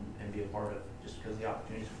to come and be a part of, just because of the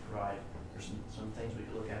opportunities we provide. There's some things we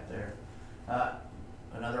could look at there.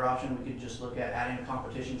 Another option, we could just look at adding a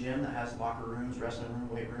competition gym that has locker rooms, wrestling room,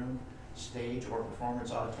 weight room, stage, or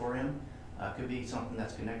performance auditorium. Could be something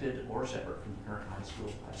that's connected or separate from the current high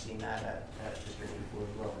school. I've seen that at district before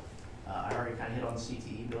as well. I already kind of hit on the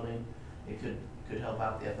CTE building. It could help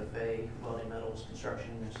out the FFA, welding, metals, construction,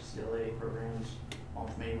 SCLA programs,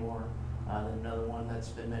 almost many more. Then another one that's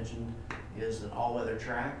been mentioned is an all-weather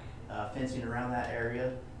track, fencing around that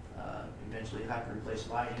area, eventually have to replace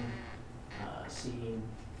lighting, seating,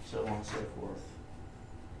 so on and so forth.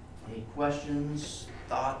 Any questions,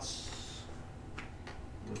 thoughts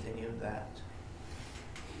with any of that?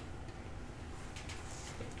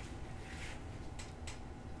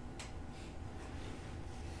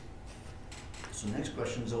 So next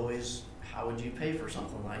question is always, how would you pay for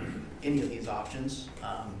something like any of these options?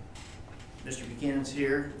 Mr. Buchanan's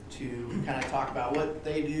here to kind of talk about what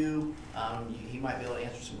they do. He might be able to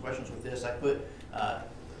answer some questions with this. I put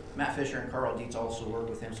Matt Fisher and Carl Dietz also work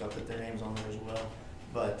with him, so I put their names on there as well.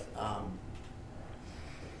 But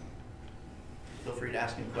feel free to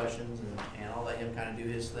ask him questions, and I'll let him kind of do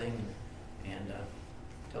his thing and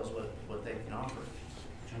tell us what they can offer.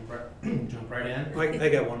 Jump right in. I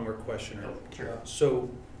got one more question. Oh, sure. So,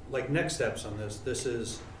 like next steps on this, this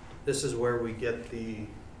is where we get the,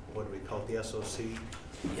 what do we call it, the SOC?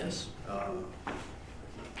 Yes.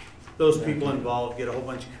 Those people involved, get a whole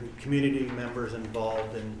bunch of community members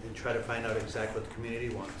involved and try to find out exactly what the community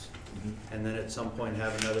wants. Mm-hmm. And then at some point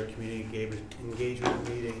have another community engagement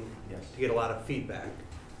meeting to get a lot of feedback.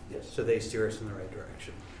 Yes. So they steer us in the right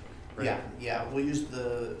direction. Right? Yeah, we'll use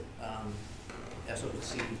the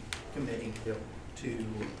SOC committee to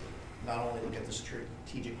not only look at the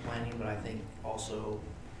strategic planning, but I think also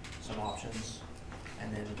some options,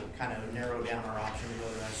 and then kind of narrow down our options,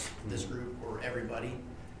 whether that's this group or everybody,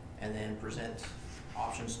 and then present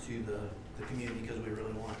options to the community, because we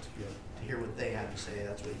really want to hear what they have to say.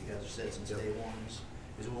 That's what you guys have said since day one,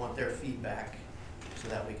 is we want their feedback so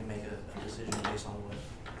that we can make a decision based on what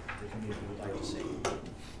the community would like to see.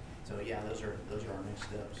 So yeah, those are our next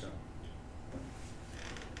steps.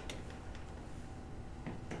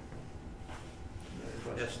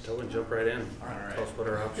 Yes, totally jump right in. All right. Tell us what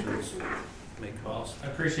our options may cost. I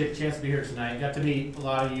appreciate the chance to be here tonight. Got to meet a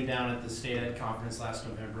lot of you down at the State Ed Conference last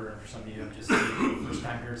November, and for some of you, I'm just first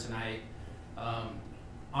time here tonight.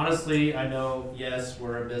 Honestly, I know, yes,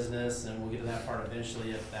 we're a business, and we'll get to that part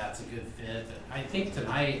eventually if that's a good fit. But I think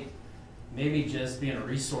tonight, maybe just being a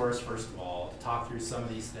resource, first of all, to talk through some of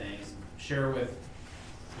these things, share with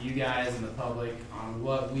you guys and the public on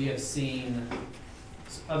what we have seen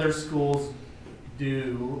other schools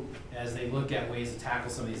do as they look at ways to tackle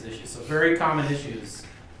some of these issues. So very common issues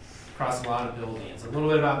across a lot of buildings. A little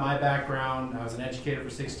bit about my background. I was an educator for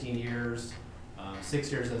 16 years,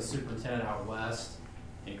 6 years as a superintendent out west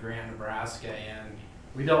in Grant, Nebraska, and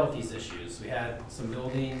we dealt with these issues. We had some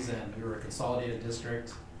buildings and we were a consolidated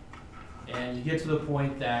district, and you get to the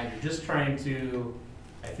point that you're just trying to,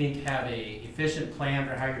 I think, have a efficient plan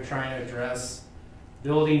for how you're trying to address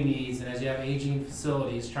building needs, and as you have aging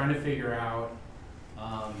facilities, trying to figure out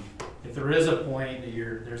if there is a point that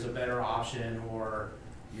there's a better option, or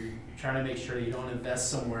you're trying to make sure you don't invest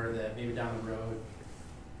somewhere that maybe down the road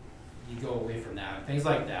you go away from that, things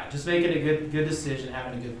like that. Just making a good decision,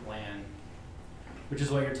 having a good plan, which is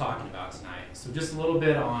what you're talking about tonight. So just a little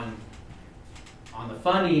bit on the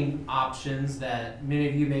funding options that many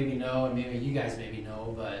of you maybe know, and maybe you guys maybe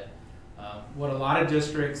know, but what a lot of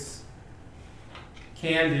districts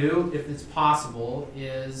can do, if it's possible,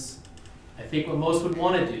 is I think what most would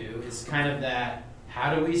want to do is kind of that,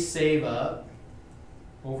 how do we save up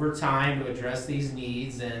over time to address these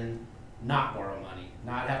needs and not borrow money,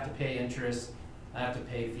 not have to pay interest, not have to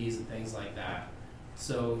pay fees and things like that.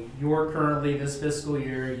 So you're currently, this fiscal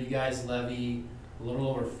year, you guys levy a little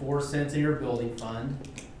over 4 cents in your building fund,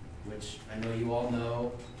 which I know you all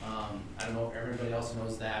know. I don't know if everybody else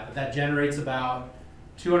knows that, but that generates about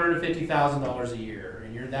 $250,000 a year.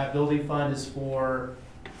 And that building fund is for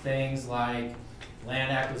things like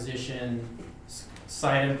land acquisition,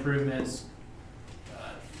 site improvements,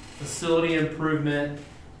 facility improvement,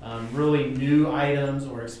 really new items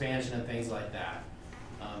or expansion and things like that.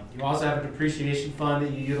 You also have a depreciation fund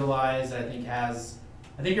that you utilize. I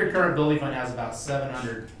think your current building fund has about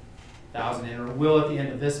 $700,000 in it, or will at the end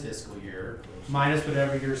of this fiscal year, minus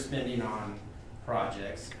whatever you're spending on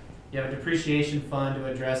projects. You have a depreciation fund to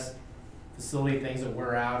address facility things that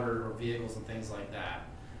wear out, or vehicles and things like that.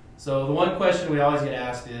 So the one question we always get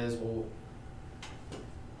asked is, well,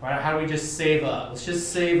 how do we just save up? Let's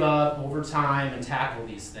just save up over time and tackle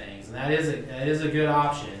these things. And that is a good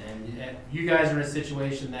option. And you guys are in a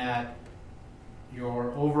situation that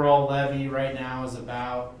your overall levy right now is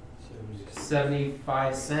about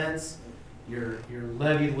 75 cents. Your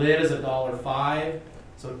levy lid is $1.05.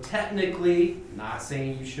 So technically, not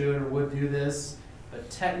saying you should or would do this, but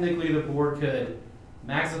technically the board could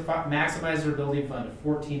maximize their building fund to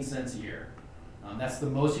 14 cents a year. That's the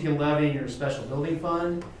most you can levy in your special building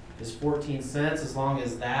fund is 14 cents, as long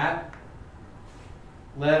as that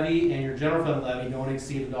levy and your general fund levy don't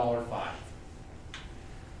exceed $1.05.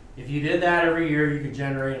 If you did that every year, you could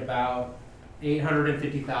generate about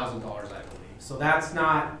 $850,000, I believe. So that's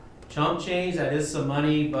not chump change, that is some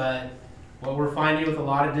money, but what we're finding with a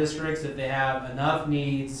lot of districts, if they have enough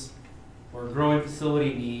needs or growing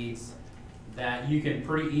facility needs, that you can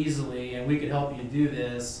pretty easily, and we could help you do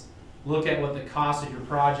this, look at what the cost of your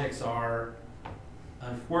projects are.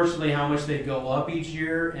 Unfortunately, how much they go up each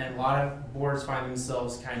year, and a lot of boards find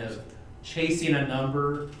themselves kind of chasing a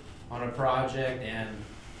number on a project and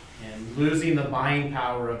losing the buying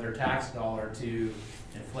power of their tax dollar to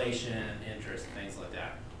inflation and interest and things like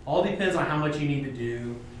that. All depends on how much you need to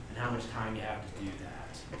do and how much time you have to do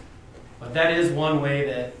that. But that is one way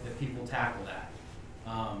that people tackle that.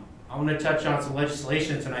 I'm going to touch on some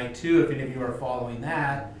legislation tonight too, if any of you are following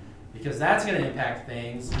that, because that's going to impact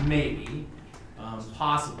things, maybe,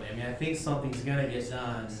 possibly. I mean, I think something's going to get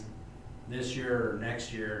done this year or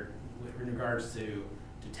next year in regards to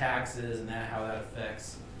taxes and how that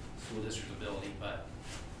affects school district's ability. But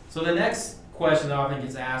so the next question that often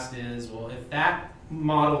gets asked is, well, if that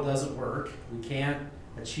model doesn't work, we can't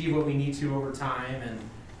achieve what we need to over time, and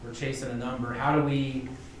we're chasing a number, how do we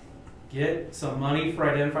get some money for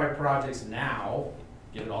identified projects now,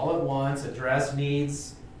 get it all at once, address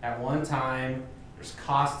needs at one time, there's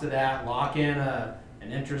cost to that, lock in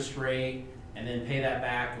an interest rate, and then pay that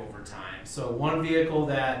back over time. So one vehicle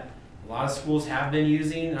that a lot of schools have been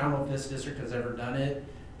using, I don't know if this district has ever done it,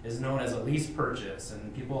 is known as a lease purchase.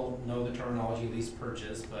 And people know the terminology lease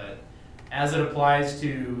purchase, but as it applies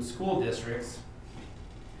to school districts,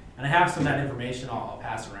 and I have some of that information I'll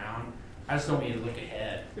pass around. I just don't want you to look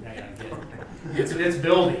ahead. It's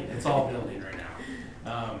building. It's all building right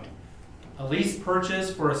now. A lease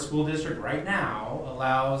purchase for a school district right now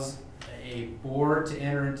allows a board to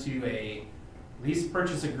enter into a lease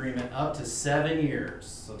purchase agreement up to 7 years.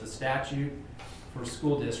 So the statute for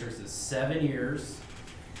school districts is 7 years.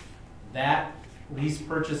 That lease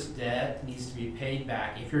purchase debt needs to be paid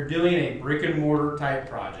back. If you're doing a brick and mortar type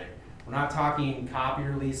project, we're not talking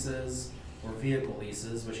copier leases or vehicle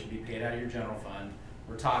leases, which can be paid out of your general fund.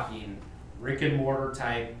 We're talking brick and mortar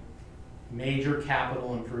type major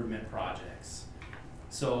capital improvement projects.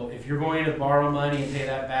 So if you're going to borrow money and pay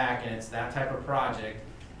that back, and it's that type of project,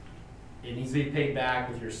 it needs to be paid back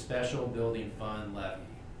with your special building fund levy.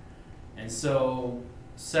 And so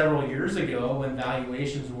several years ago, when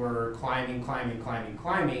valuations were climbing,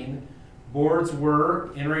 boards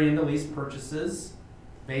were entering into lease purchases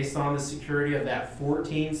based on the security of that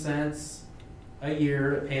 14 cents a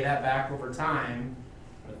year to pay that back over time.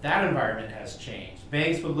 But that environment has changed.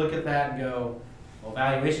 Banks would look at that and go, well,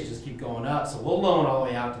 valuations just keep going up, so we'll loan all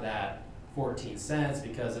the way out to that 14 cents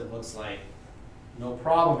because it looks like no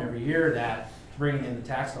problem every year that bringing in the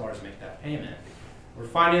tax dollars to make that payment. We're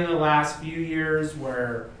finding in the last few years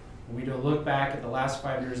where when we do a look back at the last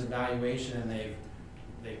 5 years of valuation, and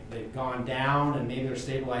they've gone down, and maybe they're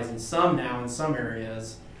stabilizing some now in some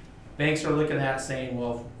areas, banks are looking at saying,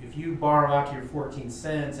 well, if you borrow out to your 14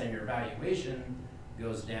 cents and your valuation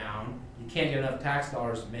goes down, you can't get enough tax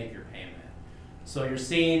dollars to make your payment. So you're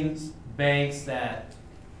seeing banks that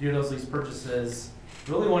do those lease purchases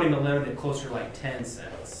really wanting to limit it closer to like 10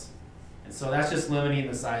 cents. And so that's just limiting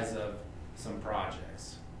the size of some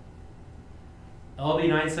projects. LB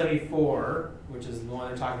 974, which is the one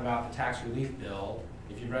they're talking about, the tax relief bill,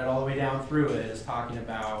 if you read all the way down through it, is talking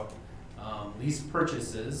about lease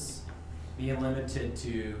purchases being limited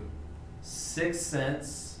to 6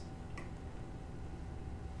 cents.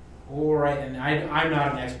 All right, and I'm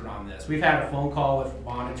not an expert on this. We've had a phone call with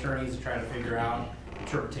bond attorneys to try to figure out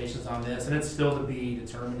interpretations on this, and it's still to be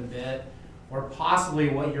determined a bit, or possibly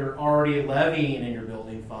what you're already levying in your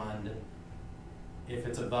building fund if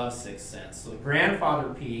it's above 6 cents. So the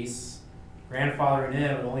grandfather piece, grandfathering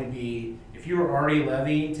in would only be if you were already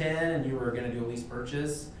levying 10 and you were going to do a lease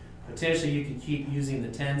purchase, potentially you could keep using the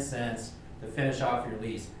 10 cents to finish off your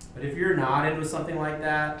lease. But if you're not into something like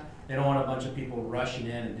that, they don't want a bunch of people rushing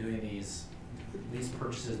in and doing these lease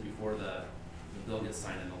purchases before the bill gets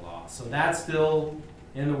signed into law. So that's still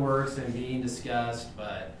in the works and being discussed,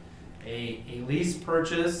 but a lease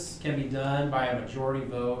purchase can be done by a majority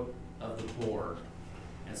vote of the board.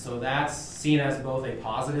 And so that's seen as both a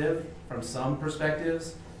positive from some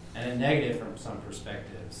perspectives and a negative from some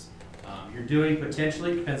perspectives. You're doing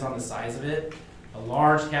potentially, depends on the size of it, a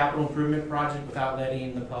large capital improvement project without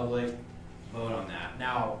letting the public vote on that.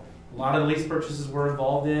 Now, a lot of the lease purchases we're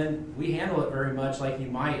involved in, we handle it very much like you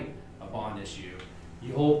might a bond issue.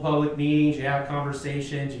 You hold public meetings, you have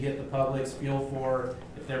conversations, you get the public's feel for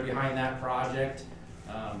if they're behind that project.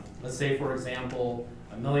 Let's say, for example,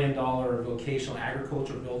 $1 million vocational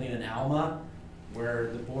agriculture building in Alma,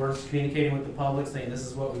 where the board's communicating with the public saying this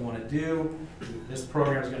is what we want to do, this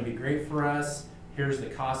program is going to be great for us, here's the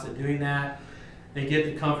cost of doing that. They get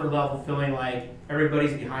the comfort level feeling like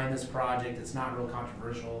everybody's behind this project, it's not real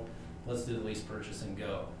controversial, let's do the lease purchase and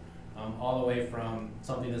go. All the way from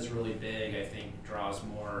something that's really big, I think draws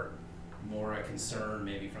more a concern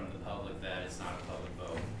maybe from the public that it's not a public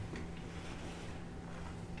vote.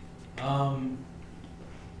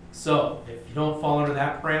 So if you don't fall under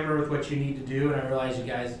that parameter with what you need to do, and I realize you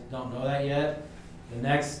guys don't know that yet, the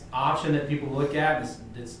next option that people look at is,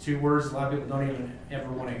 it's 2 words a lot of people don't even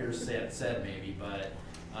ever want to hear said maybe, but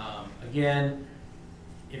again,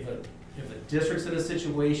 if a district's in a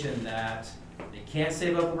situation that they can't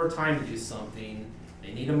save up over time to do something,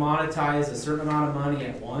 they need to monetize a certain amount of money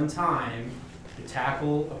at one time to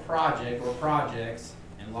tackle a project or projects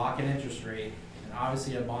and lock an interest rate. And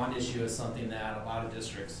obviously a bond issue is something that a lot of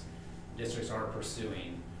districts are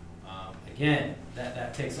pursuing. Again,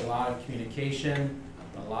 that takes a lot of communication,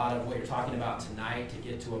 a lot of what you're talking about tonight to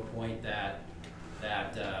get to a point that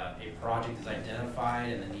a project is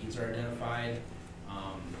identified and the needs are identified.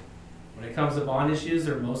 When it comes to bond issues,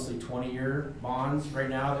 they're mostly 20-year bonds right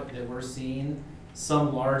now that we're seeing.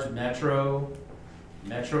 Some large metro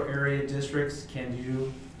area districts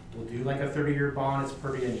will do like a 30-year bond. It's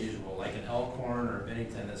pretty unusual, like an Elkhorn or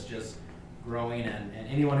Bennington that's just growing, and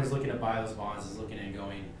anyone who's looking to buy those bonds is looking and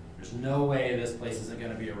going, there's no way this place isn't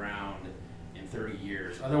going to be around in 30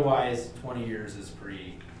 years. Otherwise, 20 years is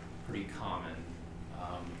pretty common.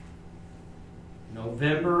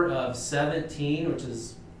 November of 17, which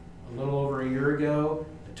is a little over a year ago,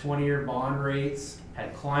 the 20-year bond rates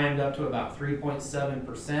had climbed up to about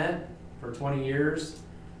 3.7% for 20 years.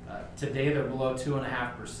 Today they're below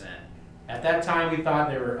 2.5%. At that time we thought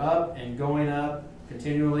they were up and going up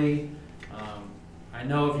continually. I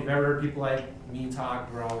know if you've ever heard people like me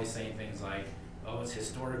talk, we're always saying things like, oh, it's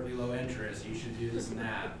historically low interest, you should do this and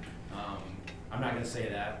that. I'm not going to say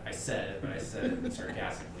that. I said it, but I said it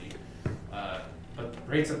sarcastically. But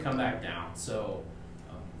rates have come back down. So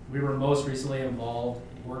we were most recently involved,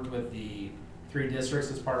 worked with the 3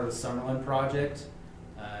 districts as part of the Summerlin project.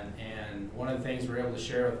 And one of the things we're able to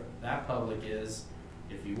share with that public is,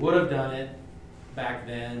 if you would have done it back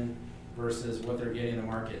then versus what they're getting in the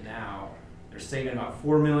market now, they're saving about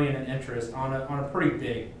 $4 million in interest on a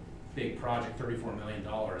pretty big project, $34 million.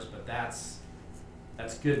 But that's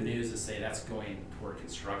good news to say that's going toward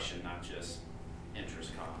construction, not just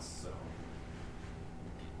interest costs. So I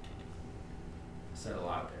said a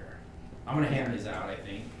lot there. I'm going to hand these out, I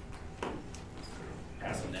think.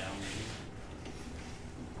 Pass them down, maybe.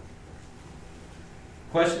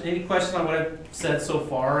 Any questions on what I've said so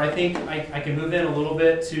far? I think I can move in a little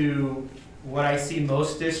bit to what I see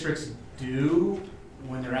most districts do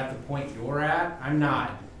when they're at the point you're at. I'm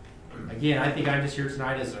not. Again, I think I'm just here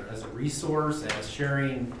tonight as a resource, as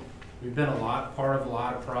sharing. We've been part of a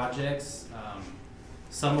lot of projects.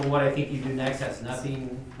 Some of what I think you do next has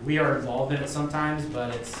nothing. We are involved in it sometimes,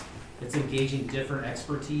 but it's engaging different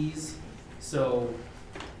expertise. So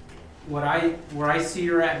where I see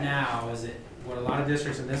you're at now is that what a lot of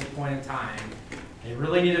districts at this point in time, they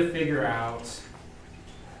really need to figure out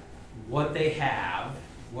what they have,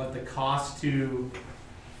 what the cost to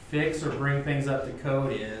fix or bring things up to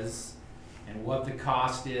code is, and what the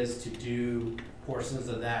cost is to do portions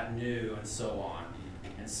of that new, and so on.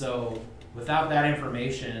 And so without that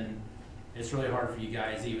information, it's really hard for you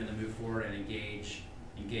guys even to move forward and engage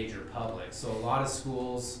your public. So a lot of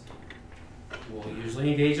schools will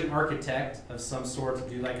usually engage an architect of some sort to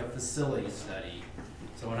do like a facility study.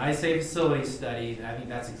 So when I say facility study, I think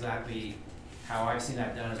that's exactly how I've seen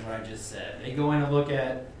that done, is what I just said. They go in and look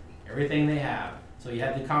at everything they have. So you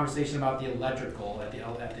had the conversation about the electrical at the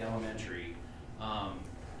elementary.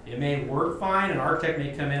 It may work fine. An architect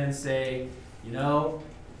may come in and say, you know,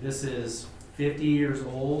 this is 50 years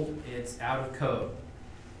old, it's out of code.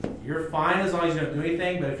 You're fine as long as you don't do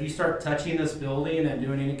anything, but if you start touching this building and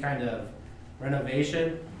doing any kind of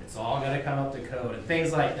renovation, it's all got to come up to code and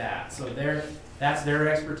things like that. So that's their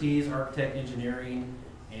expertise, architect, engineering,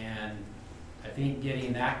 and I think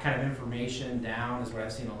getting that kind of information down is what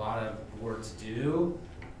I've seen a lot of boards do,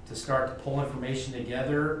 to start to pull information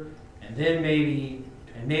together, and then maybe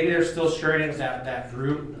they're still sharing it with that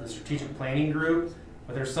group, the strategic planning group,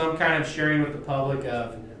 but there's some kind of sharing with the public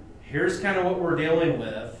of, here's kind of what we're dealing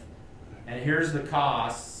with, and here's the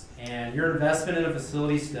costs, and your investment in a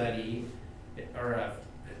facility study, or a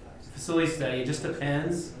facility study, it just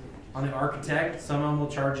depends. on the architect. Some of them will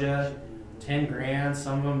charge you 10 grand.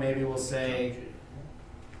 Some of them maybe will say,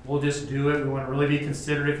 we'll just do it. We want to really be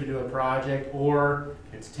considerate if you do a project, or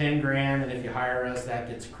it's 10 grand, and if you hire us, that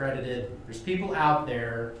gets credited. There's people out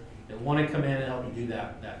there that want to come in and help you do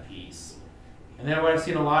that piece. And then what I've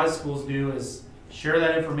seen a lot of schools do is share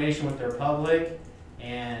that information with their public,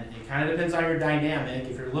 and it kind of depends on your dynamic.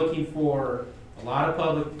 If you're looking for a lot of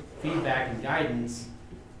public feedback and guidance,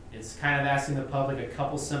 it's kind of asking the public a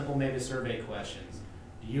couple simple, maybe survey questions.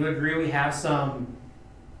 Do you agree we have some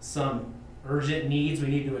urgent needs we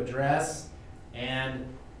need to address? And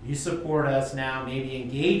you support us now maybe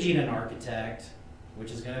engaging an architect,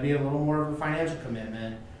 which is going to be a little more of a financial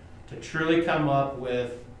commitment, to truly come up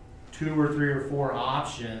with 2 or 3 or 4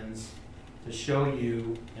 options to show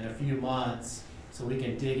you in a few months, so we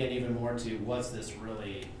can dig in even more to what's this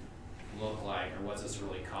really look like, or what's this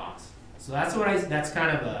really cost. So that's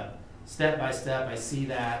kind of a step by step. I see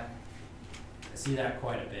that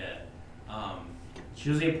quite a bit. It's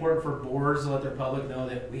usually important for boards to let their public know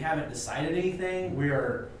that we haven't decided anything. We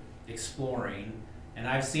are exploring, and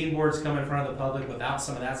I've seen boards come in front of the public without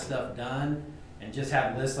some of that stuff done, and just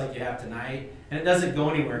have lists like you have tonight, and it doesn't go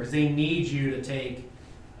anywhere because they need you to take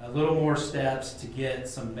a little more steps to get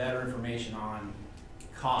some better information on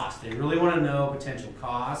cost. They really want to know potential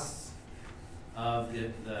costs of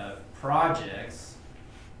the projects,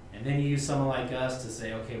 and then you use someone like us to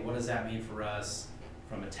say, okay, what does that mean for us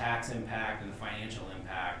from a tax impact and a financial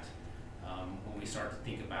impact when we start to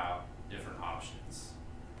think about different options.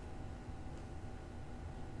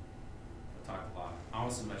 I talked a lot,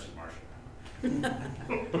 almost as much as Marcia.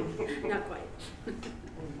 Not quite.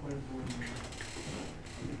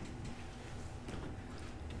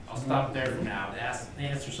 I'll stop there for now to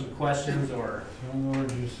answer some questions, or. So in other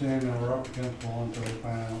words, you're saying that we're up against the wall until we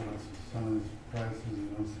find out what some of these prices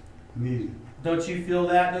and what's needed. Don't you feel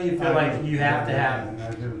that? Don't you feel like you have to have?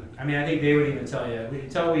 I do. I mean, I think they would even tell you.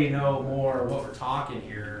 Until we know more what we're talking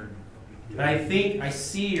here. But I think I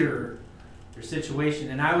see your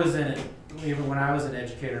situation, and I was in it even when I was an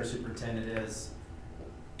educator or superintendent. Is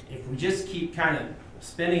if we just keep kind of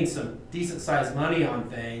spending some decent sized money on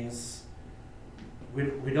things,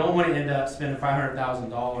 we don't want to end up spending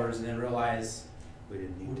 $500,000 and then realize we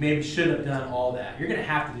maybe shouldn't have done all that. You're going to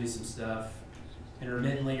have to do some stuff.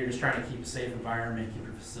 Intermittently, you're just trying to keep a safe environment, keep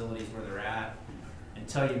your facilities where they're at,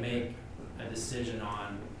 until you make a decision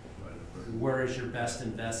on where is your best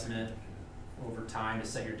investment over time to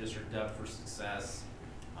set your district up for success,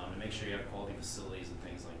 to make sure you have quality facilities and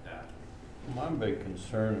things like that. My big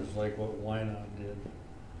concern is like what Wynot did.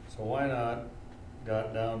 So Wynot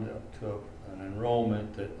got down to an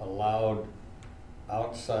enrollment that allowed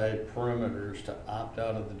outside perimeters to opt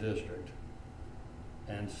out of the district.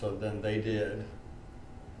 And so then they did.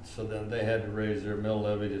 So then they had to raise their mill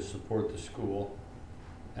levy to support the school.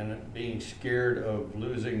 And being scared of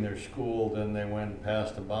losing their school, then they went and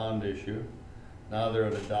passed a bond issue. Now they're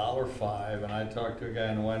at $1.05, and I talked to a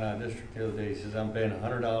guy in the Wynot district the other day. He says, I'm paying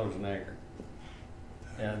 $100 an acre.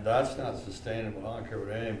 And that's not sustainable. I don't care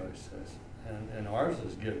what anybody says. And ours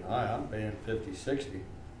is getting high. I'm paying 50, 60.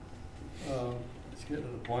 It's getting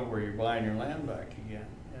to the point where you're buying your land back again.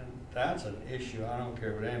 And that's an issue. I don't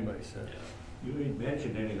care what anybody says. You ain't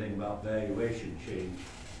mentioned anything about valuation change.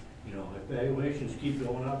 You know, if valuations keep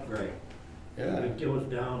going up, great. Yeah. If it goes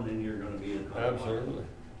down, then you're gonna be in a Absolutely.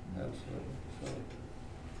 Absolutely. So.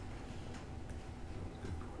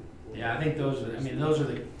 Yeah, I think those are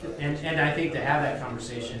the, and I think to have that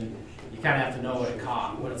conversation, you kind of have to know what the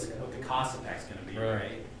cost impact's going to be,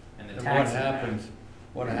 right? And the tax impact.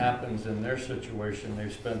 What happens in their situation?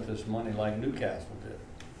 They've spent this money like Newcastle did.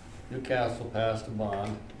 Newcastle passed a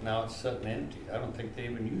bond. Now it's sitting empty. I don't think they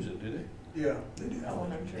even use it, do they? Yeah, they do.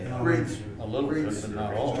 Grades. A little bit, but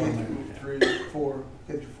not all. 3, 4,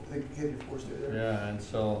 K-4 stay there. Yeah, and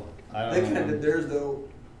so I don't They know. kind of did theirs though.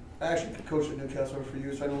 I actually coached at Newcastle for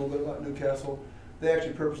years, so I know a little bit about Newcastle. They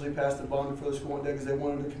actually purposely passed a bond before the school went down because they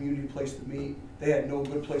wanted a community place to meet. They had no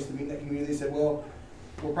good place to meet in that community. They said, well,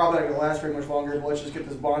 we're probably not going to last very much longer, but let's just get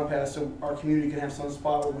this bond passed so our community can have some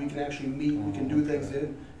spot where we can actually meet, we can do things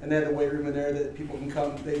in. And they had the weight room in there that people can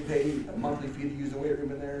come, they pay a monthly fee to use the weight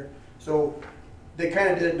room in there. So they kind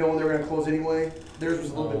of did it knowing they were going to close anyway. Theirs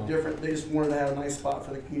was a little bit different. They just wanted to have a nice spot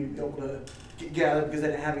for the community to be able to gather because they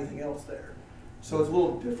didn't have anything else there. So it's a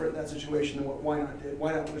little different, that situation, than what Wynot did.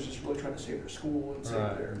 Wynot was just really trying to save their school and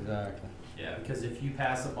save their... Exactly. Yeah, because if you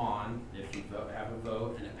pass a bond, if you have a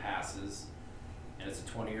vote and it passes, and it's a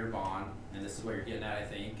 20-year bond, and this is what you're getting at, I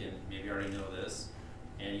think, and maybe you already know this,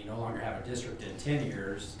 and you no longer have a district in 10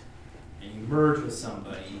 years, and you merge with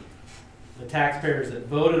somebody, the taxpayers that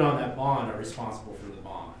voted on that bond are responsible for the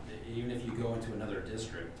bond. even if you go into another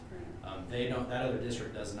district, they don't, that other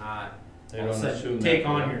district does not They all of a don't sudden assume take that,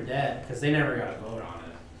 on yeah. your debt, because they never got a vote on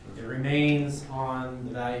it. It remains on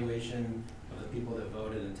the valuation of the people that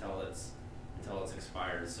voted until it's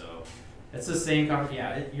expired, so it's the same,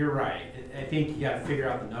 you're right. I think you gotta figure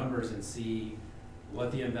out the numbers and see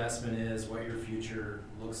what the investment is, what your future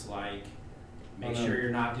looks like. Make sure you're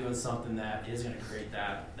not doing something that is gonna create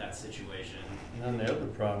that situation. And then the other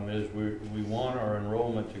problem is we want our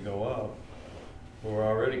enrollment to go up. We're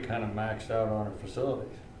already kind of maxed out on our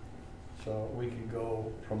facilities. So we can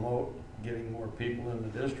go promote getting more people in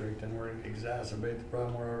the district and we're gonna exacerbate the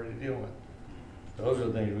problem we're already dealing with. Those are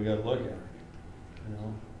the things we gotta look at, you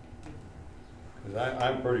know? Cause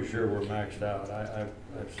I'm pretty sure we're maxed out. I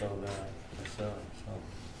saw that myself, so.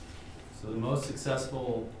 So the most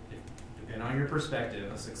successful, depending on your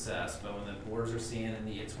perspective of success, but when the boards are seeing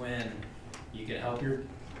it's when you can help your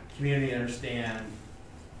community understand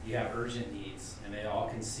you have urgent needs and they all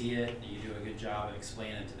can see it and you do a good job of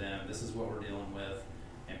explaining to them, this is what we're dealing with,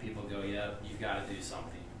 and people go, yep, you've got to do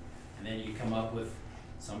something. And then you come up with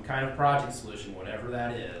some kind of project solution, whatever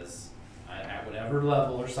that is, at whatever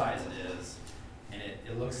level or size it is, and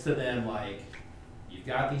it looks to them like you've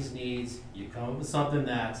got these needs, you come up with something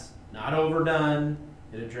that's not overdone,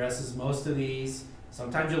 it addresses most of these.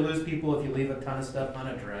 Sometimes you lose people if you leave a ton of stuff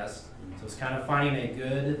unaddressed. So it's kind of finding a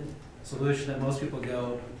good solution that most people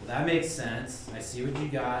go, well, that makes sense. I see what you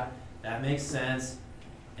got. That makes sense.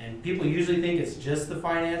 And people usually think it's just the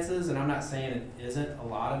finances, and I'm not saying it isn't a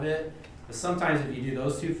lot of it. But sometimes if you do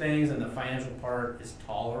those two things and the financial part is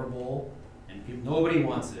tolerable, and nobody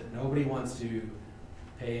wants it. Nobody wants to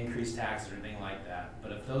pay increased taxes or anything like that.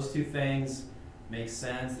 But if those two things make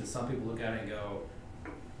sense, then some people look at it and go,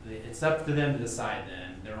 it's up to them to decide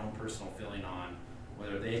then, their own personal feeling on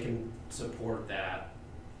whether they can support that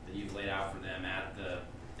you've laid out for them at the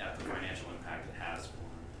financial impact it has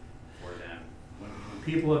for them. When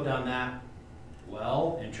people have done that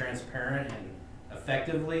well and transparent and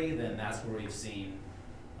effectively, then that's where we've seen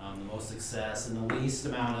the most success and the least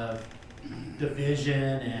amount of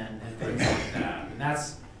division and things like that. And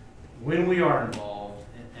that's when we are involved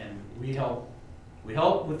and we help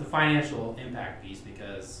with the financial impact piece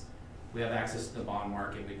because we have access to the bond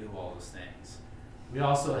market, we do all those things. We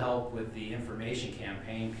also help with the information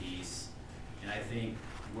campaign piece, and I think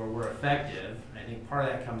where we're effective, and I think part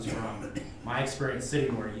of that comes from my experience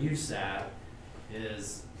sitting where you sat,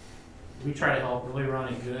 is we try to help really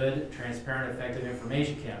run a good, transparent, effective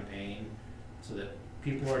information campaign so that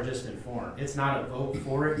people are just informed. It's not a vote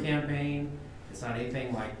for it campaign, it's not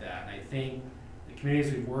anything like that. And I think the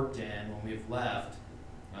communities we've worked in, when we've left,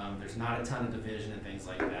 there's not a ton of division and things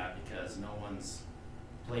like that because no one's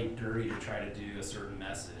played dirty to try to do a certain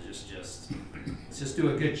message. Let's just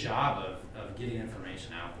do a good job of getting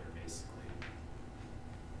information out there, basically.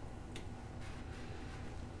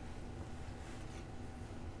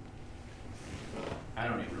 I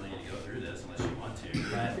don't even really need to go through this unless you want to.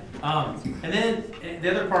 But and then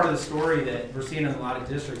the other part of the story that we're seeing in a lot of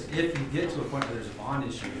districts, if you get to a point where there's a bond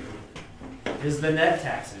issue, is the net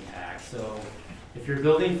tax impact. So if you're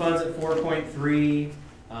building funds at 4.3,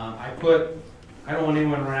 I don't want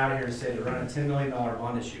anyone to run out of here and say they're running a $10 million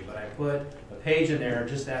bond issue, but I put a page in there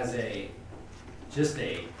just as a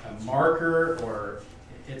marker, or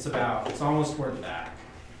it's almost toward the back.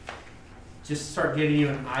 Just start giving you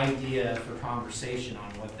an idea for conversation on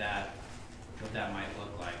what that might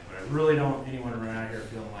look like. But I really don't want anyone to run out here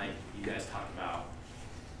feeling like you guys talked about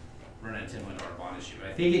running a $10 million bond issue. But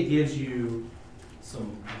I think it gives you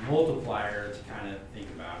some multiplier to kind of think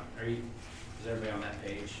about. Is everybody on that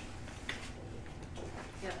page?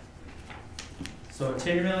 Yep. So a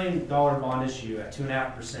 $10 million bond issue at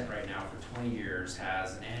 2.5% right now for 20 years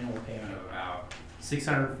has an annual payment of about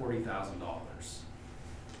 $640,000.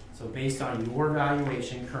 So based on your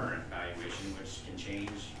valuation, current valuation, which can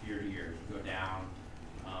change year to year, go down.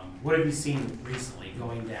 What have you seen recently?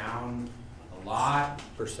 Going down a lot?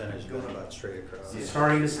 Percentage going about straight across. It's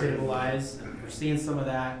starting to stabilize, and we're seeing some of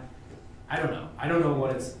that. I don't know. I don't know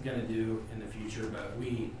what it's going to do in the future, but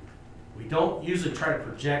we don't usually try to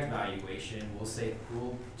project valuation. We'll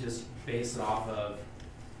just base it off of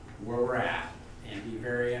where we're at and be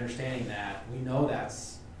very understanding that we know that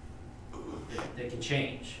can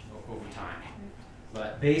change over time.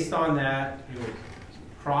 But based on that,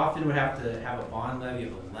 Crofton would have to have a bond levy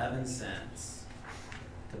of 11 cents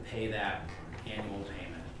to pay that annual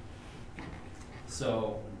payment.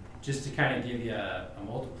 So just to kind of give you a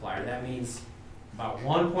multiplier, that means about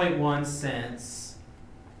 1.1 cents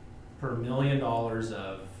per $1 million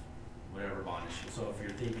of whatever bond issue. So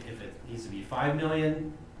if it needs to be 5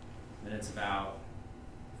 million, then it's about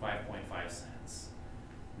 5.5 cents.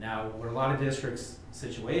 Now, what a lot of districts'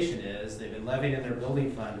 situation is, they've been levying in their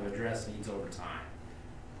building fund to address needs over time.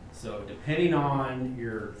 So depending on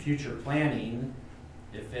your future planning,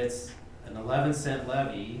 if it's an 11-cent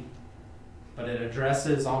levy, but it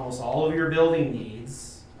addresses almost all of your building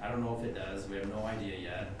needs, I don't know if it does, we have no idea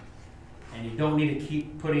yet, and you don't need to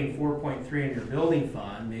keep putting 4.3 in your building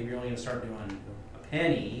fund, maybe you're only gonna start doing a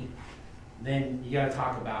penny, then you gotta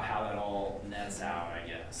talk about how that all nets out, I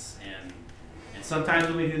guess. And sometimes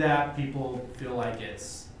when we do that, people feel like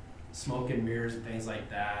it's smoke and mirrors and things like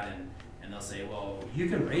that, and they'll say, well, you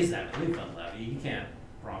can raise that building fund levy, you can't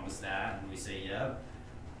promise that, and we say, yep,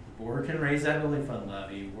 the board can raise that building fund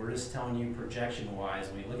levy, we're just telling you projection-wise,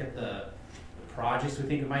 when we look at the projects we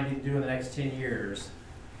think we might need to do in the next 10 years,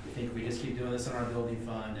 we think we just keep doing this in our building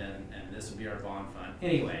fund, and this will be our bond fund.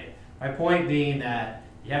 Anyway, my point being that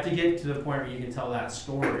you have to get to the point where you can tell that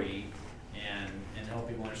story and help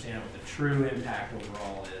people understand what the true impact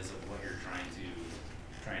overall is of what you're trying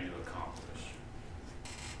to accomplish.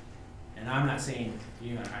 And I'm not saying,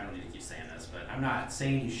 I don't need to keep saying this, but I'm not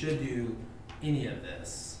saying you should do any of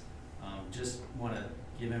this. Just want to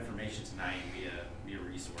give information tonight and be a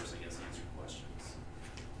resource, I guess, to answer questions.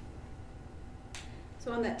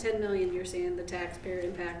 So on that 10 million, you're saying the taxpayer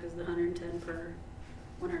impact is the 110 per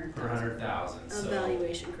 100,000? Per 100,000. Of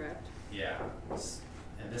valuation, correct? Yeah.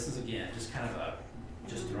 And this is, again, just kind of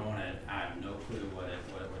just throwing it, I have no clue what it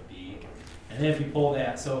would be. And then if you pull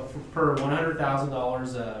that, so per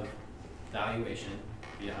 $100,000 of valuation,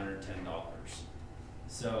 it'd be $110.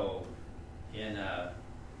 So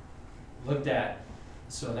looked at,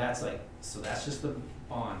 so that's just the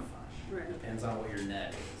bond fund. Right. Depends on what your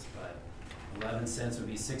net is, but 11 cents would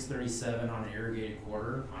be $6.37 on an irrigated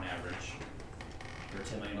quarter on average for a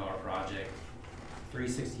 $10 million project,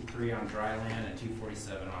 $3.63 on dry land, and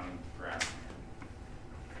 $2.47 on grassland,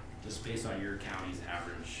 just based on your county's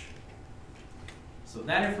average. So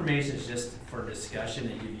that information is just for discussion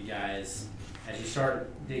to give you guys, as you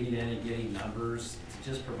start digging in and getting numbers, to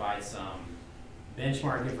just provide some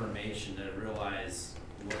benchmark information to realize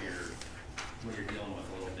what you're dealing with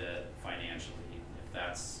a little bit financially, if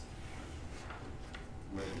that's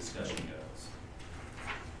where the discussion goes.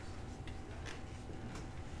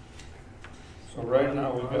 So right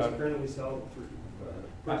now we've got currently sold for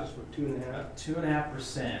purchase for 2.5%.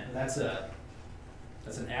 2.5%. That's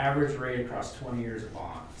an average rate across 20 years of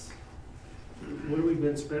bonds. What have we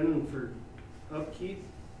been spending for upkeep?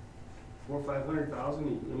 400,000 or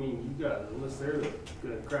 500,000. I mean, you got a list there that's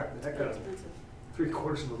gonna crack the heck out of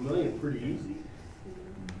 $750,000 pretty easy.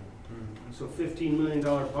 So $15 million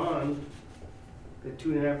bond at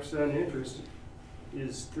 2.5% interest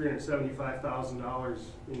is $375,000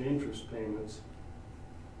 in interest payments,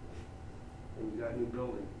 and you got a new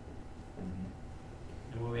building.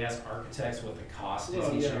 And when we ask architects what the cost is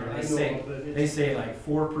Well, each yeah, year, I know, they say like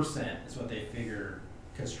 4% is what they figure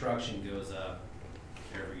construction goes up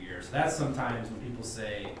every year. So that's sometimes when people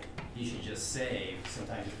say you should just save,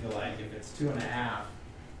 sometimes you feel like if it's 2.5 and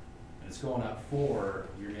it's going up 4,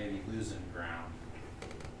 you're maybe losing ground.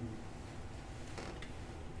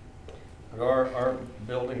 But our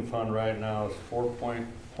building fund right now is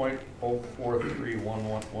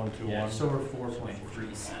 4.04311121. Yeah, just over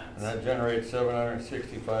 4.3 cents. And that generates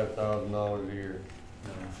 $765,000 a year. I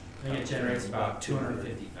think it generates about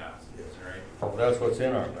 250,000, right? Oh, that's what's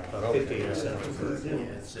in our bank. About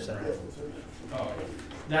 58%. Oh,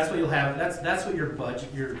 that's what you'll have. That's what your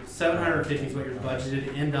budget. Your 750 is what you're budgeted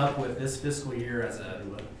to end up with this fiscal year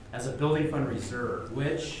as a building fund reserve,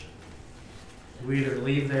 which you either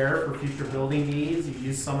leave there for future building needs, you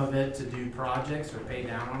use some of it to do projects or pay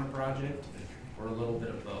down on a project, or a little bit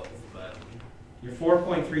of both. But your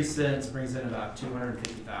 4.3 cents brings in about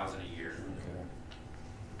 250,000 a year.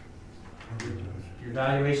 Your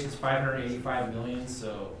valuation is 585 million,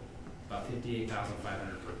 so about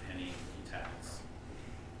 58,500 per penny you tax.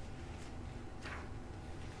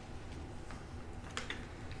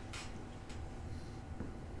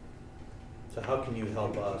 So how can you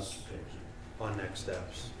help us on next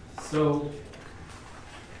steps? So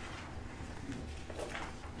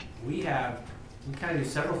we kind of do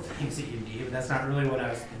several things that you need, but that's not really what I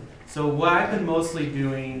was. So what I've been mostly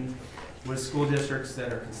doing with school districts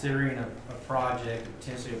that are considering a project,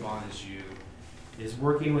 potentially a bond issue, is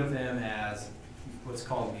working with them as what's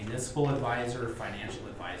called municipal advisor, financial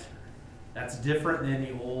advisor. That's different than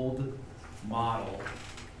the old model,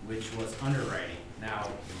 which was underwriting.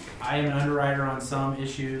 Now, I am an underwriter on some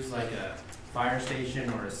issues like a fire station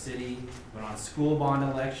or a city, but on school bond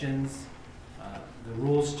elections, the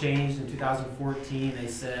rules changed in 2014. They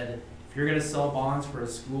said if you're going to sell bonds for a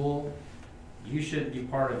school, You shouldn't be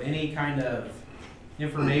part of any kind of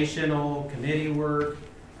informational committee work.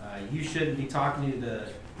 You shouldn't be talking to the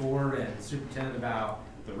board and superintendent about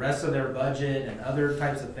the rest of their budget and other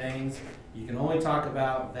types of things. You can only talk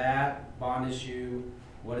about that bond issue,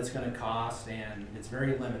 what it's going to cost, and it's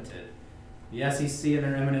very limited. The SEC in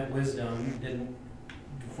their eminent wisdom didn't,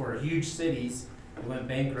 for huge cities that went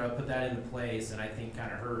bankrupt, put that into place, and I think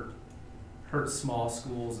kind of hurt small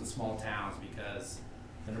schools and small towns, because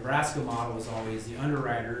the Nebraska model was always the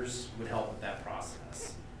underwriters would help with that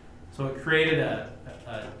process. So it created a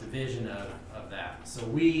division of that. So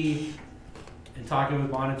we, in talking with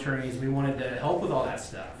bond attorneys, we wanted to help with all that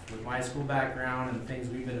stuff. With my school background and things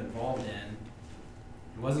we've been involved in,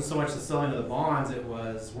 it wasn't so much the selling of the bonds, it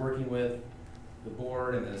was working with the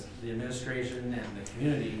board and the administration and the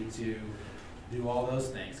community to do all those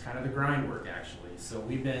things, kind of the grind work actually. So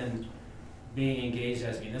we've been being engaged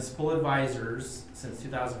as municipal advisors since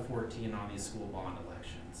 2014 on these school bond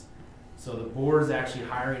elections. So the board is actually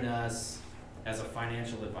hiring us as a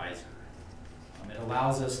financial advisor. It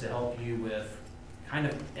allows us to help you with kind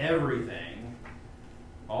of everything,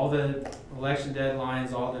 all the election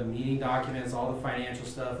deadlines, all the meeting documents, all the financial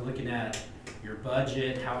stuff, looking at your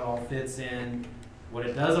budget, how it all fits in. What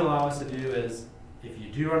it doesn't allow us to do is, if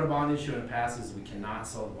you do run a bond issue and it passes, we cannot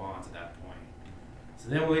sell the bonds at that point. So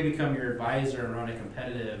then we become your advisor and run a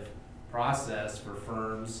competitive process for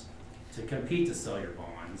firms to compete to sell your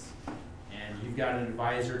bonds. And you've got an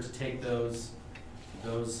advisor to take those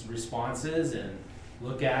responses and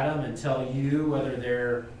look at them and tell you whether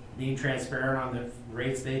they're being transparent on the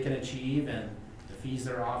rates they can achieve and the fees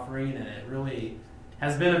they're offering. And it really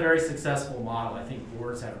has been a very successful model. I think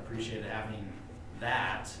boards have appreciated having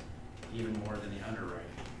that even more than the underwriting.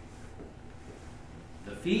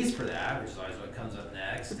 The fees for that, which is always what comes up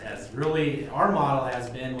next, has really, our model has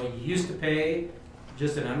been what you used to pay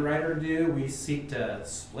just an underwriter to do, we seek to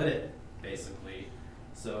split it, basically.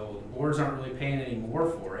 So the boards aren't really paying any more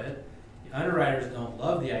for it. The underwriters don't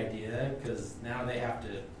love the idea because now they have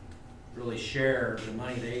to really share the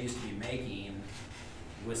money they used to be making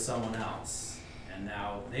with someone else. And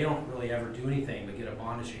now they don't really ever do anything but get a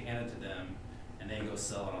bond issue handed to them and they go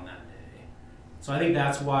sell it on that day. So I think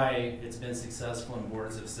that's why it's been successful, and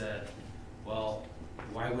boards have said, well,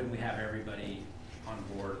 why wouldn't we have everybody on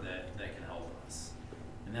board that can help us?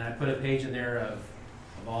 And then I put a page in there of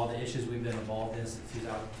all the issues we've been involved in since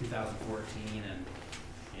 2014, and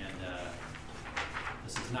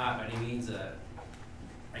this is not by any means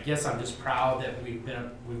I guess I'm just proud that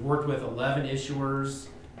we've worked with 11 issuers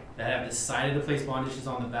that have decided to place bond issues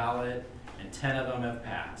on the ballot, and 10 of them have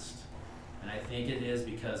passed. And I think it is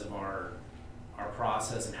because of our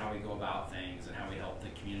process and how we go about things and how we help the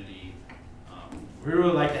community. We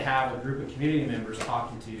really like to have a group of community members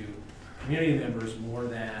talking to community members more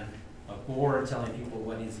than a board telling people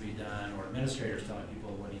what needs to be done or administrators telling people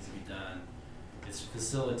what needs to be done. It's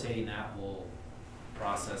facilitating that whole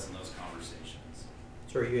process and those conversations.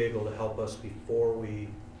 So are you able to help us before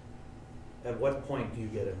at what point do you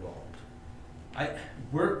get involved?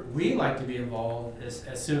 We like to be involved as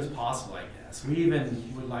soon as possible, I guess. We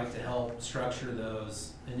even would like to help structure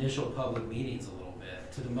those initial public meetings a little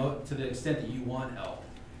bit to the extent that you want help.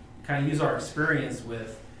 Kind of use our experience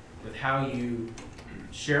with how you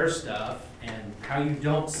share stuff and how you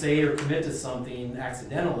don't say or commit to something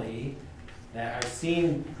accidentally. That I've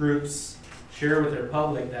seen groups share with their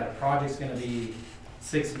public that a project's going to be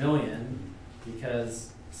 $6 million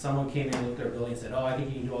because someone came in and looked at their building and said, oh, I think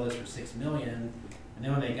you can do all this for $6 million. And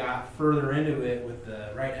then when they got further into it with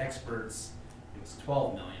the right experts, it was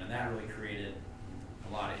 $12 million, and that really created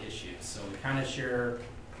a lot of issues. So we kind of share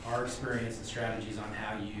our experience and strategies on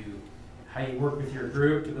how you work with your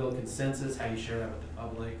group to build consensus, how you share that with the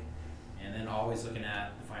public, and then always looking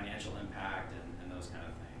at the financial impact and those kind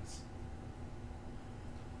of things.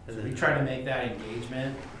 So we try to make that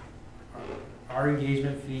engagement, our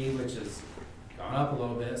engagement fee, which has gone up a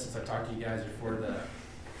little bit since I talked to you guys before,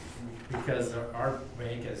 because our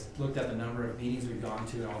bank has looked at the number of meetings we've gone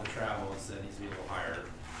to and all the travel and said it needs to be a little higher.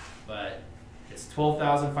 But it's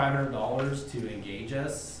 $12,500 to engage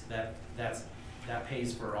us. That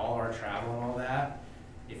pays for all our travel and all that.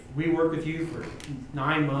 If we work with you for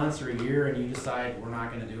 9 months or a year and you decide we're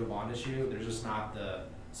not going to do a bond issue, there's just not the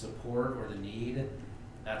support or the need,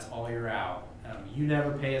 that's all you're out. You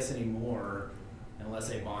never pay us any more unless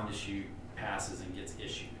a bond issue passes and gets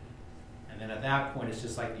issued. And then at that point, it's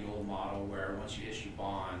just like the old model where once you issue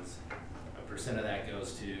bonds, a percent of that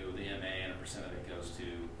goes to the MA and a percent of it goes to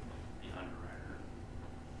the underwriter.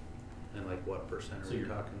 And like what percent are you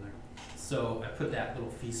talking there? So I put that little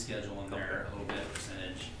fee schedule in there, a little bit of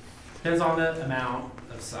percentage. Depends on the amount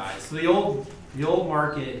of size. So the old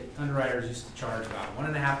market underwriters used to charge about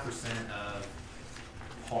 1.5% of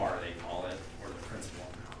par, they call it, or the principal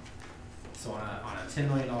amount. So on a $10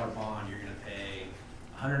 million bond, you're going to pay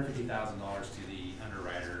 $150,000 to the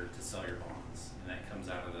underwriter to sell your bonds, and that comes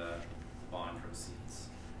out of the bond proceeds.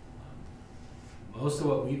 Most of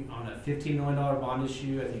what we, on a $15 million bond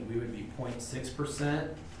issue, I think we would be 0.6%.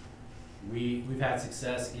 We've had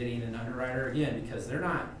success getting an underwriter, again, because they're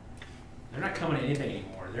not coming to anything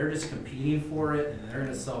anymore. They're just competing for it, and they're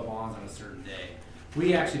going to sell bonds on a certain day.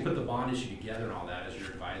 We actually put the bond issue together and all that as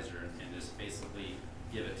your advisor, and just basically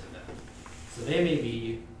give it to them. So they may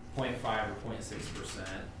be 0.5 or 0.6%,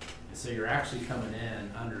 and so you're actually coming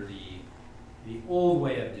in under the old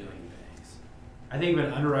way of doing things. I think if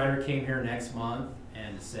an underwriter came here next month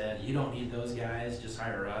and said, you don't need those guys, just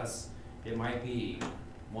hire us, it might be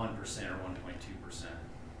 1% or 1.2%.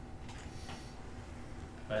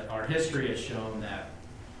 But our history has shown that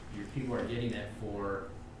your people are getting it for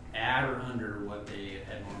at or under what they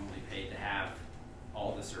had normally paid to have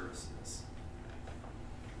all the services.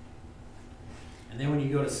 And then when you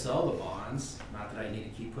go to sell the bonds, not that I need to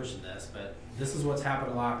keep pushing this, but this is what's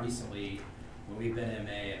happened a lot recently when we've been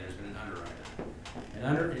MA and there's been an underwriter.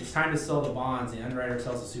 And it's time to sell the bonds, the underwriter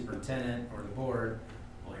tells the superintendent or the board,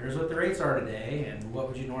 well, here's what the rates are today, and what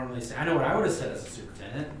would you normally say? I know what I would have said as a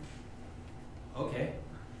superintendent. Okay.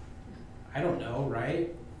 I don't know,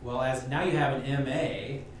 right? Well, as now you have an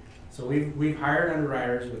MA, so we've hired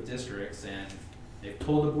underwriters with districts, and they've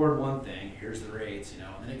told the board one thing, here's the rates, and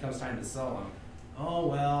then it comes time to sell them. Oh,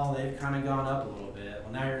 well, they've kind of gone up a little bit.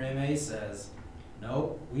 Well, now your MA says,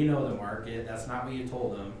 nope, we know the market, that's not what you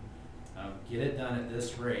told them. Get it done at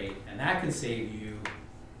this rate, and that can save you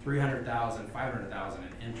 $300,000, $500,000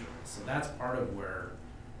 in interest. So that's part of where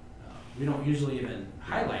we don't usually even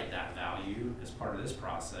highlight that value as part of this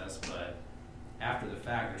process, but after the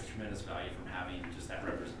fact, there's tremendous value from having just that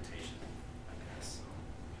representation, I guess.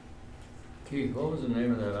 Keith, what was the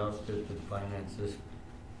name of that outfit that financed this?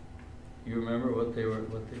 You remember who they were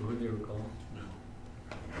called? No.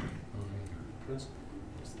 Okay. It's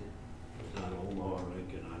not Omaha or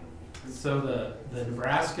Lincoln, I don't know. So the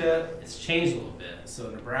Nebraska, it's changed a little bit. So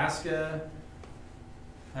Nebraska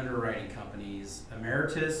underwriting companies,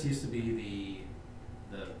 Emeritus used to be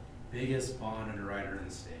the biggest bond underwriter in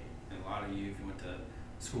the state. And a lot of you, if you went to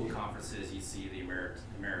school conferences, you see the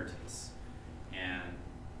Emeritus. And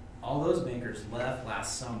all those bankers left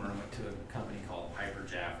last summer and went to a company called Piper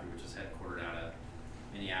Jaffray, which is headquartered out of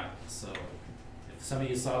Minneapolis. So if some of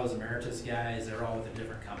you saw those Emeritus guys, they're all with a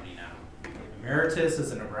different company now. Emeritus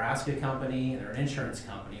is a Nebraska company. They're an insurance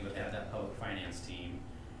company, but they have that public finance team.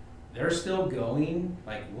 They're still going.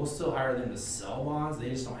 Like, we'll still hire them to sell bonds. They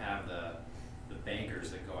just don't have the bankers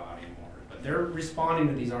that go out anymore. But they're responding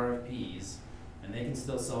to these RFPs, and they can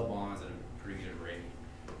still sell bonds at a pretty good rate.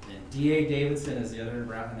 And D.A. Davidson is another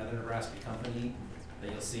Nebraska company that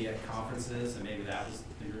you'll see at conferences, and maybe that was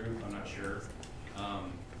the group, I'm not sure.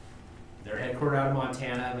 They're headquartered out of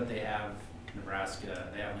Montana, but they have Nebraska,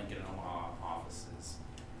 they have Lincoln and Omaha offices.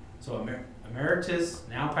 So Emeritus,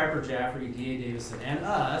 now Piper Jaffray, D.A. Davidson, and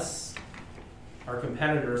us are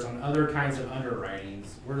competitors on other kinds of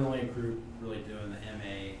underwritings. We're the only group really doing the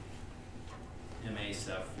MA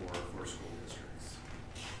stuff for school districts.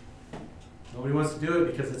 Nobody wants to do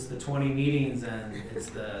it because it's the 20 meetings and it's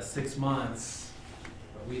the 6 months,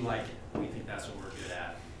 but we like it. We think that's what we're good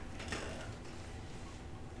at.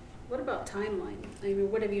 What about timeline? I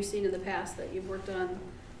mean, what have you seen in the past that you've worked on,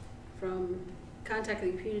 from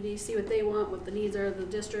contacting the community, see what they want, what the needs are of the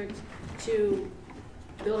district, to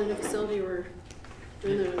building a facility or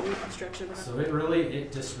doing the reconstruction? So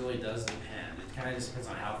it just really does depend. It kind of just depends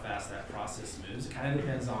on how fast that process moves. It kind of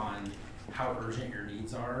depends on how urgent your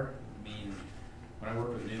needs are. I mean, when I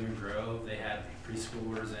worked with Newman Grove, they had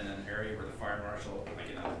preschoolers in an area where the fire marshal, like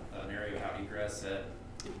in an area without egress, said,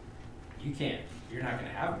 you're not going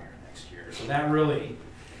to have them here next year. So that really,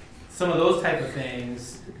 some of those type of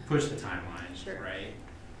things push the timeline, sure. Right?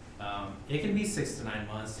 It can be 6 to 9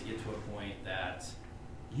 months to get to a point that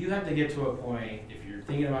you have to get to a point, if you're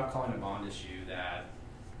thinking about calling a bond issue, that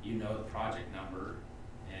you know the project number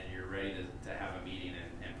and you're ready to have a meeting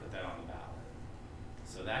and put that on the ballot.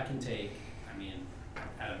 So that can take, I mean,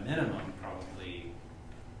 at a minimum, probably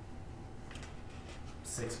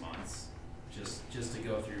 6 months. Just to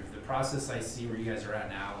go through the process I see where you guys are at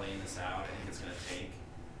now, laying this out. I think it's going to take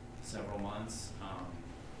several months.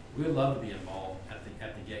 We would love to be involved at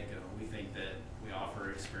the get-go. We think that we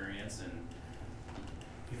offer experience, and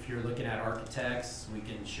if you're looking at architects, we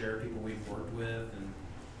can share people we've worked with and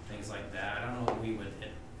things like that. I don't know if we would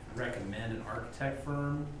recommend an architect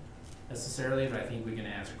firm, necessarily, but I think we can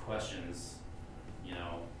answer questions, you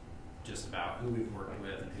know, just about who we've worked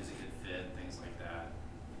with and who's a good fit, things like that.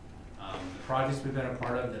 The projects we've been a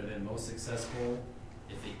part of that have been most successful,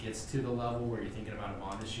 if it gets to the level where you're thinking about a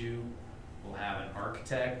bond issue, we'll have an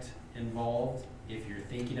architect involved. If you're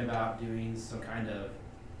thinking about doing some kind of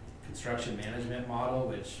construction management model,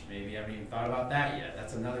 which maybe you haven't even thought about that yet,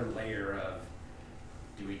 that's another layer of,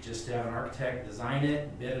 do we just have an architect design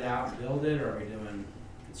it, bid it out, and build it, or are we doing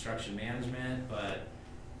construction management? But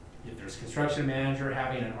if there's construction manager,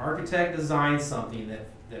 having an architect design something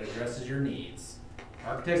that addresses your needs,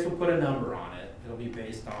 architects will put a number on it. It'll be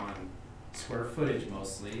based on square footage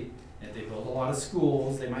mostly. And if they build a lot of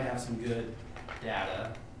schools, they might have some good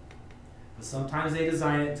data. But sometimes they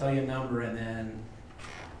design it, tell you a number, and then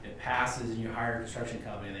it passes and you hire a construction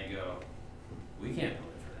company and they go, we can't build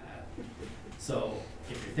it for that. So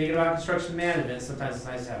if you're thinking about construction management, sometimes it's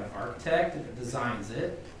nice to have an architect that designs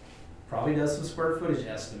it, probably does some square footage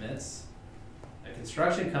estimates, a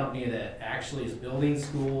construction company that actually is building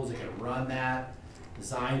schools, that can run that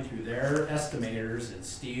design through their estimators and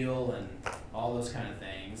steel and all those kind of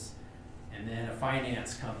things, and then a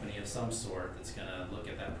finance company of some sort that's gonna look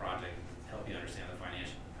at that project, help you understand the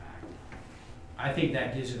financial impact. I think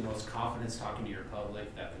that gives you the most confidence talking to your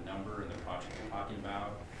public that the number and the project you're talking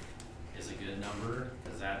about is a good number,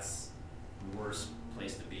 because that's the worst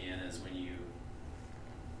place to be in is when you,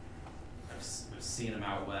 I've seen them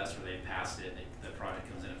out west where they passed it, the project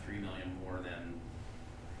comes in at $3 million more than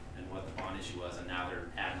what the bond issue was, and now they're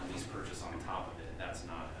adding a lease purchase on top of it. That's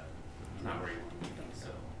not where you want to be. So,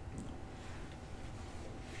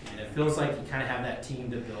 and it feels like you kind of have that team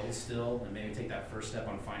to build still, and maybe take that first step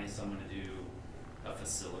on finding someone to do a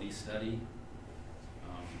facility study.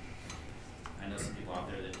 I know some people out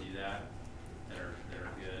there that do that are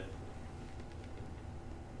good.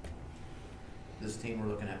 This team we're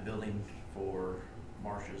looking at building for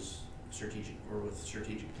Marsh's strategic, or with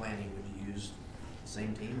strategic planning, would you use the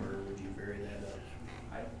same team, or would you vary that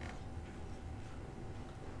up?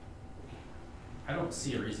 I don't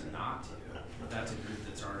see a reason not to, but that's a group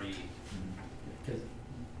that's already,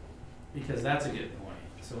 because that's a good point.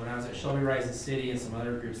 So when I was at Shelby Rising City and some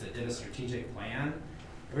other groups that did a strategic plan,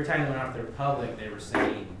 every time they went out to their public, they were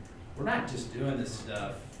saying, we're not just doing this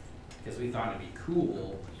stuff because we thought it'd be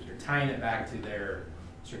cool. They're tying it back to their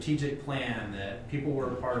strategic plan that people were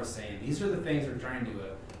a part of, saying, these are the things we're trying to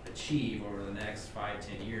achieve over the next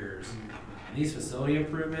 5-10 years. And these facility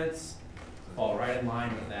improvements fall right in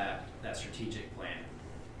line with that strategic plan.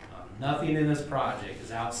 Nothing in this project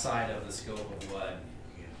is outside of the scope of what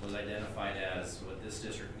was identified as what this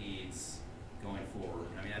district needs going forward.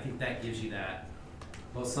 I mean, I think that gives you that,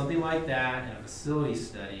 both something like that and a facility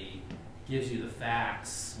study gives you the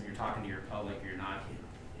facts when you're talking to your public. You're not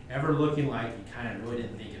ever looking like you kind of really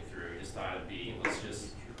didn't think it through. You just thought it'd be, let's just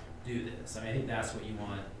do this. I mean, I think that's what you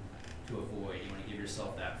want to avoid. You want to give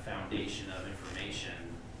yourself that foundation of information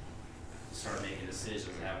to start making decisions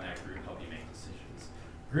and having that group help you make decisions.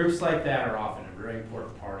 Groups like that are often a very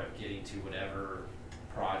important part of getting to whatever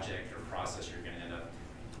project or process you're going to end up,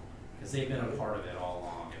 because they've been a part of it all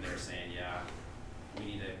along, and they're saying, yeah, we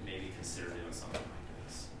need to maybe consider doing something like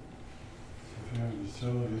this. If you have a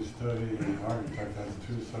facility study and architect, that's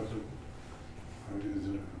two separate, or is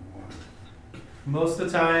it one? Most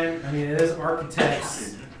of the time, I mean, it is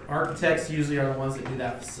architects. Architects usually are the ones that do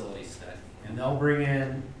that facility study, and they'll bring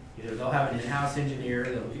in, either they'll have an in-house engineer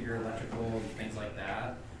that'll look at your electrical and things like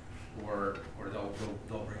that, or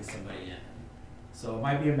they'll bring somebody in. So it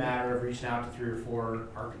might be a matter of reaching out to 3 or 4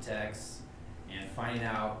 architects and finding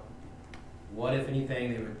out what, if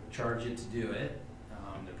anything, they would charge you to do it.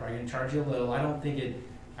 They're probably going to charge you a little. I don't think it,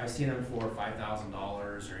 I've seen them for $5,000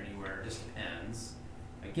 or anywhere, it just depends.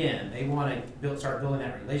 Again, they want to start building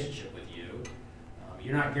that relationship with you.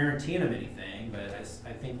 You're not guaranteeing them anything, but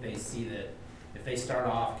I think they see that if they start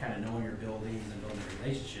off kind of knowing your buildings and building a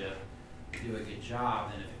relationship, do a good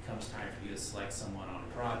job, then if it comes time for you to select someone on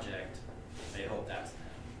a project, they hope that's them.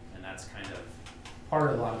 And that's kind of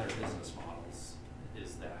part of a lot of their business models,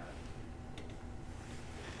 is that.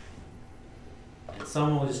 And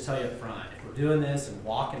someone will just tell you up front, if we're doing this and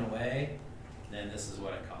walking away, then this is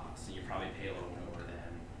what it costs. And you probably pay a little more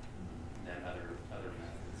than other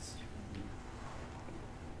methods.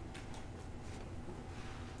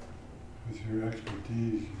 With your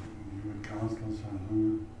expertise, you would counsel us on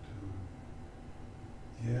who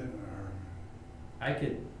to get, or?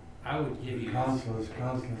 I would give you counsel us to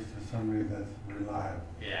somebody that's reliable.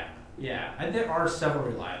 Yeah, and there are several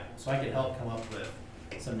reliable, so I could help come up with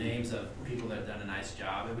some names of people that have done a nice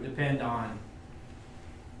job. It would depend on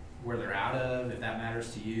where they're out of, if that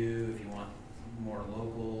matters to you, if you want more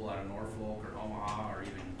local, out of Norfolk or Omaha, or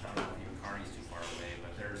even, I don't know if even Kearney's too far away,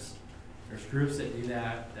 but there's groups that do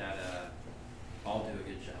that all do a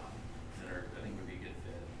good job, that are, I think would be a good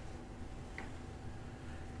fit.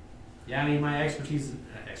 Yeah, I mean, my expertise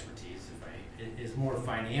is more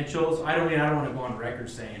financials. I don't want to go on record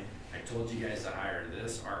saying, I told you guys to hire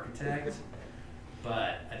this architect,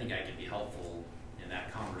 but I think I could be helpful in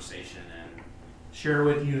that conversation and share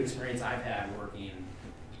with you experience I've had working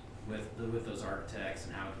with those architects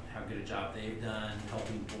and how good a job they've done,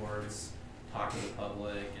 helping boards, talk to the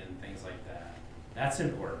public and things like that. That's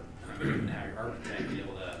important. I mean, have your architect be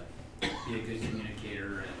able to be a good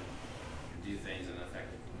communicator and do things in an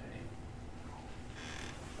effective way.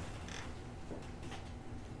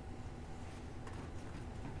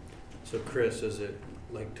 So Chris, is it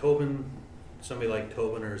like Tobin, somebody like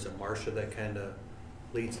Tobin, or is it Marcia that kind of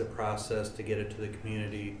leads the process to get it to the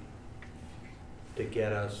community, to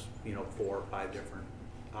get us, 4 or 5 different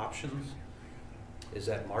options? Is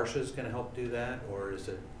that Marcia's going to help do that, or is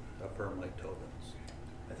it a firm like Tobin's?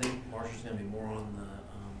 I think Marcia's going to be more on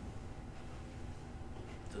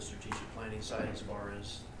the strategic planning side as far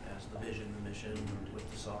as the vision, the mission with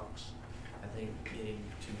the SOCs. I think getting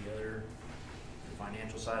together the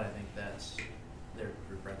financial side, I think that's their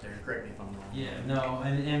group right there. Correct me if I'm wrong. Yeah, no,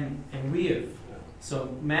 and we have,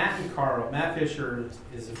 so Matt Fisher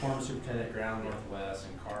is a former superintendent at Ground Northwest,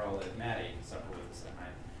 and Matt Aiken's up with us that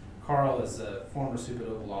night. Carl is a former super at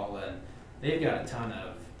Oglala, and they've got a ton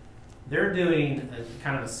of, they're doing a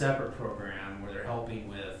kind of a separate program where they're helping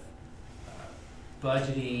with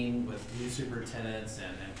budgeting with new superintendents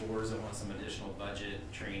and boards that want some additional budget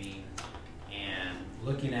training, and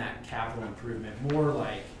looking at capital improvement, more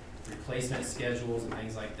like replacement schedules and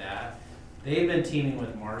things like that. They've been teaming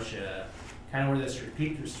with Marcia, kind of where the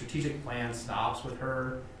strategic plan stops with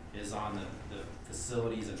her is on the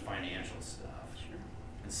facilities and financial stuff. Sure.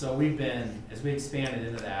 And so we've been, as we expanded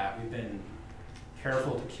into that, we've been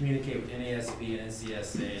careful to communicate with NASB and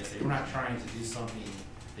NCSA and say, we're not trying to do something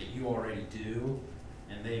that you already do.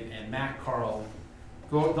 And Matt Carl,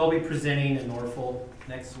 they'll be presenting in Norfolk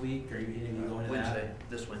next week. Are you going to Wednesday, that?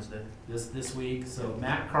 this Wednesday. This week. So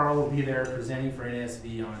Matt Carl will be there presenting for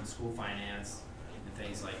NASB on school finance and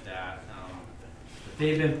things like that. But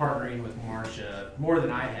they've been partnering with Marcia more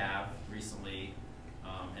than I have recently.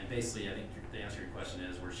 And basically, I think the answer to your question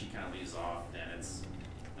is where she kind of leaves off, then it's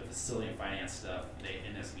the facility and finance stuff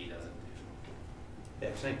NSB doesn't do. Yeah,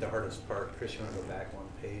 I think the hardest part, Chris, you want to go back one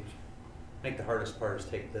page? I think the hardest part is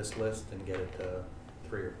take this list and get it to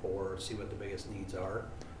 3 or 4, see what the biggest needs are,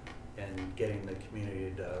 and getting the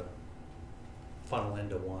community to funnel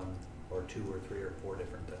into 1 or 2 or 3 or 4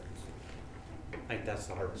 different things. I think that's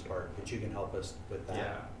the hardest part, but you can help us with that.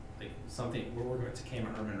 Yeah, like something, we're working with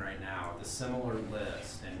Takema Herman right now, the similar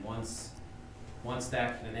list, and once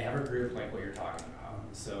that, and they have a group like what you're talking about.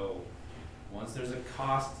 So once there's a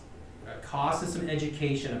cost and some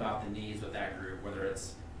education about the needs with that group, whether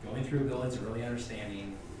it's going through buildings and really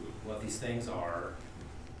understanding what these things are,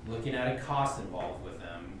 looking at a cost involved with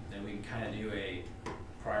them, then we can kind of do a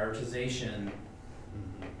prioritization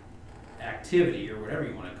activity or whatever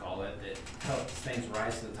you want to call it that helps things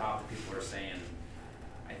rise to the top that people are saying,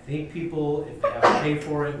 I think people, if they have to pay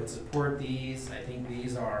for it, would support these. I think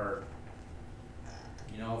these are,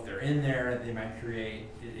 if they're in there, they might create,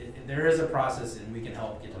 there is a process and we can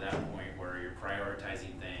help get to that point where you're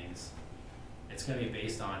prioritizing things. It's going to be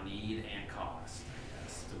based on need and cost, I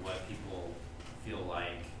guess, to what people feel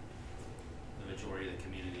like the majority of the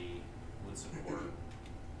community would support.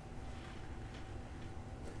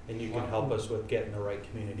 And you can help us with getting the right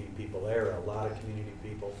community people there, a lot of community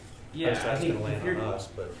people. Yeah, I think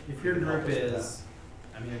if your group is,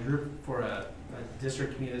 a group for a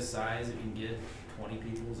district community this size, if you can get 20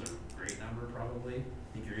 people is a great number probably. I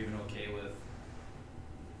think you're even okay with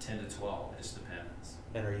 10 to 12, it just depends.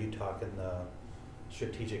 And are you talking the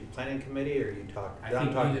strategic planning committee, or are you talking? I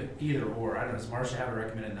think either or. I don't know, does Marcia have a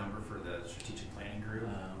recommended number for the strategic planning group?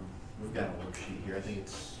 We've got a worksheet here, I think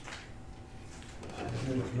it's I've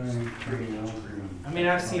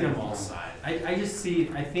seen them all sides. I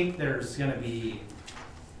think there's going to be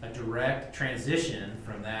a direct transition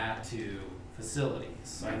from that to facilities.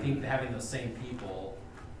 So I think having those same people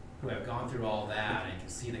who have gone through all that and can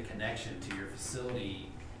see the connection to your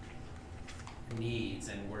facility needs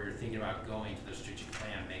and where you're thinking about going to the strategic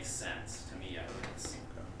plan makes sense to me.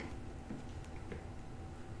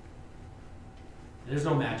 There's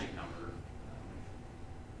no magic number.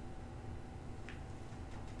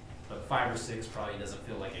 But 5 or 6 probably doesn't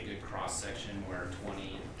feel like a good cross section where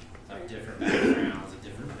 20 of different backgrounds and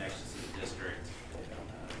different connections to the district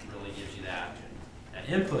really gives you that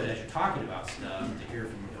input as you're talking talking about stuff to hear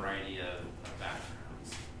from a variety of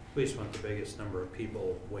backgrounds. We just want the biggest number of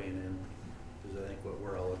people weighing in, is I think what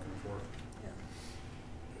we're all looking for.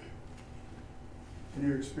 In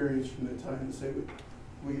your experience from that time, to say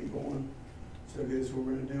we get going, so okay, this is what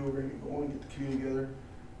we're gonna do, we're gonna get going, get the community together.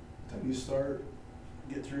 Time you start,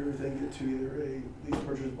 get through everything, get to either a lease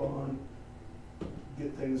purchase bond,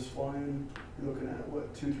 get things flying, you're looking at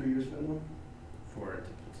what, 2-3 years minimum? For it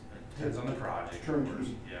depends on the project. Of Turnkey. course.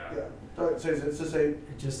 Yeah. Yeah. So it's to say,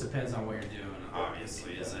 It just depends on what you're doing.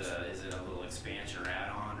 Obviously, is it a little expansion or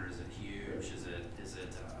add-on, or is it huge? Is it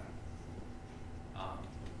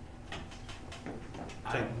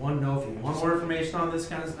I want to know if you want more information on this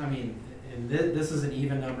kind of. I mean, this is an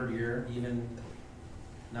even numbered year,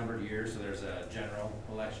 so there's a general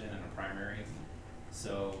election and a primary.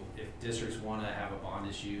 So if districts want to have a bond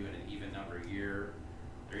issue in an even numbered year,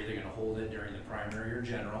 they're either going to hold it during the primary or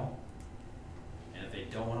general. And if they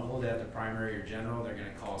don't want to hold it at the primary or general, they're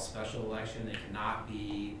going to call a special election. It cannot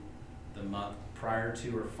be the month prior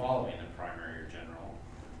to or following the primary or general.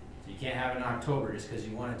 So you can't have it in October just because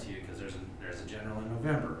you want it to, because there's a general in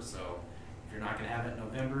November. So if you're not going to have it in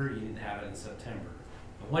November, you need to have it in September.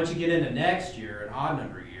 But once you get into next year, an odd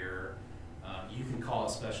number year, you can call a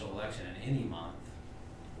special election in any month.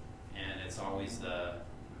 And it's always the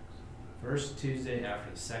first Tuesday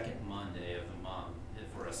after the second Monday of the month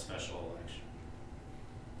for a special election.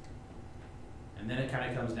 And then it kind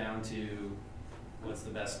of comes down to what's the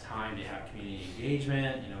best time to have community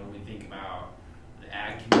engagement. You know, when we think about the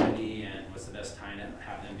ag community and what's the best time to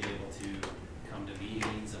have them be able to come to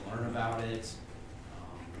meetings and learn about it.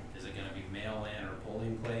 Is it going to be mail-in or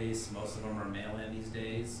polling place? Most of them are mail-in these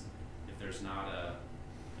days if there's not a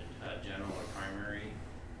general or primary.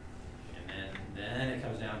 And then it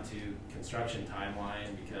comes down to construction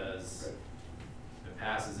timeline, because if it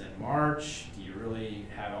passes in March, do you really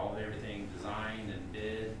have everything designed and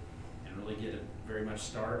bid and really get it very much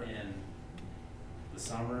start in the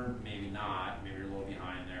summer? Maybe not. Maybe you're a little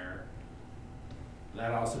behind there.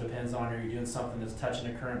 That also depends on, are you doing something that's touching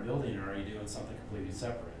a current building, or are you doing something completely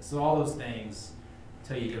separate? So all those things,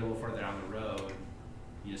 until you get a little further down the road,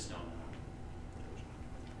 you just don't know.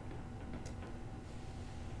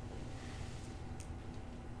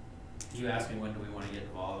 You asked me when do we want to get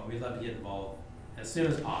involved, and we'd love to get involved as soon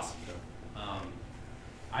as possible.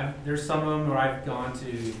 There's some of them where I've gone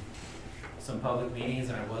to some public meetings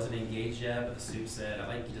and I wasn't engaged yet, but the soup said, I'd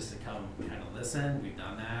like you just to come kind of listen. We've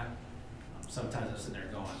done that. Sometimes I'm sitting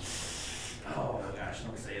there going, oh gosh,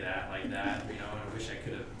 don't say that like that, you know, and I wish I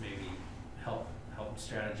could have maybe helped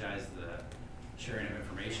strategize the sharing of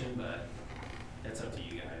information, but that's up to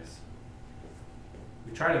you guys.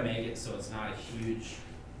 We try to make it so it's not a huge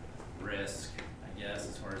risk, I guess,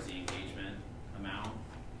 as far as the engagement amount.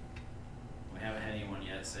 We haven't had anyone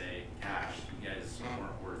yet say, gosh, you guys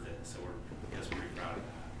weren't worth it, so I guess we're pretty proud of that.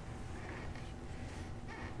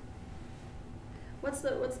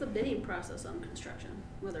 What's the bidding process on construction?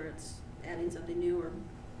 Whether it's adding something new or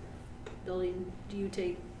building,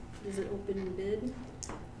 is it open bid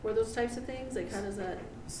for those types of things? Like, how does that?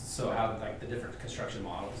 So how, like, the different construction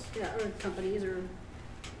models? Yeah, or companies or.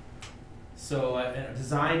 So a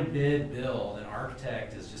design, bid, build, an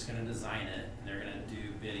architect is just gonna design it, and they're gonna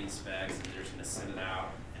do bidding specs, and they're just gonna send it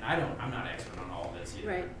out. And I'm not expert on all of this either.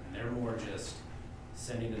 Right. And they're more just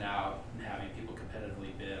sending it out and having people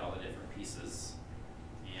competitively bid all the different pieces.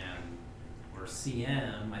 And or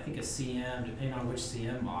CM, I think a CM, depending on which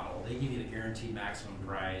CM model, they give you the guaranteed maximum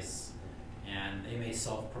price, and they may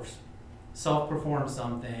self-perform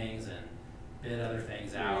some things and bid other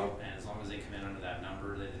things out, and as long as they come in under that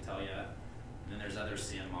number, they tell you. And then there's other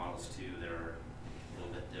CM models too that are a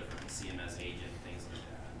little bit different, CMS agent, things like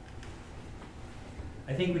that.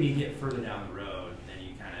 I think when you get further down the road, then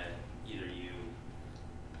you kind of either you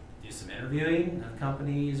do some interviewing of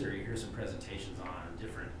companies, or you hear some presentations on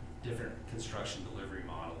different construction delivery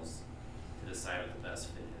models to decide what the best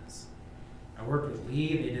fit is. I worked with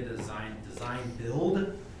Lee. They did a design build,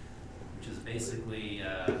 which is basically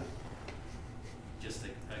just a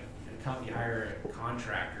company hire a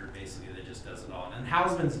contractor basically that just does it all. And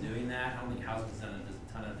Hausman's doing that. I don't think Hausman's done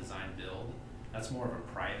a ton of design build. That's more of a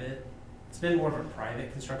private. It's been more of a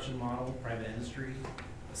private construction model, private industry.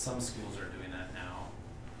 But some schools are doing that now.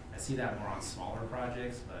 I see that more on smaller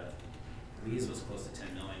projects, but Lee's was close to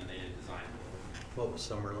 10 million and they did design build. What was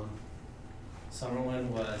Summerlin? Summerlin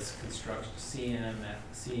was construction CM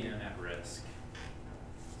at risk.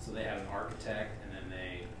 So they had an architect, and then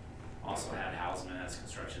they also had Hausman as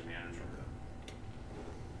construction manager.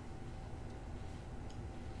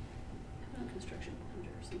 Having a construction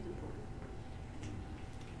manager seems important.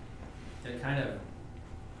 It kind of,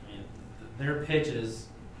 I mean, their pitches,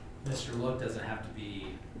 Mr. Look doesn't have to be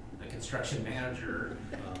a construction manager.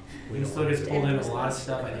 He still gets pulled into a lot of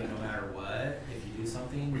stuff, I think, no matter what, if you do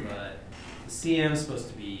something, but the CM's supposed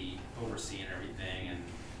to be overseeing everything and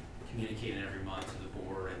communicating every month to the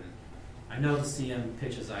board. And I know the CM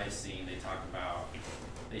pitches I've seen, they talk about,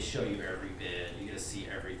 they show you every bid, you get to see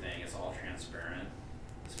everything, it's all transparent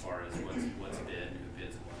as far as what's bid and who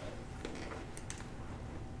bids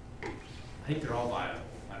what. I think they're all viable.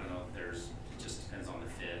 I don't know if there's, it just depends on the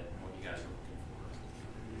fit and what you guys are looking for.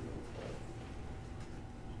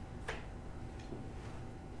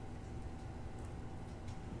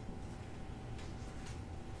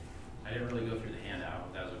 I didn't really go through the handout,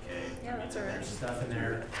 but that was okay. Yeah, that's all right. There's stuff in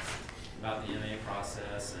there about the MA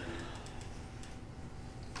process, and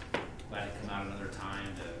glad to come out another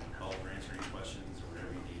time to help or answer any questions or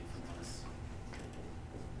whatever you need from us.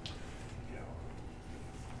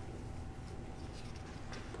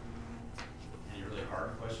 Any really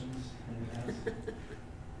hard questions? Anyone has?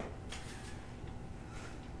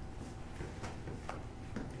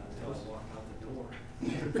 Tell us to walk out the door.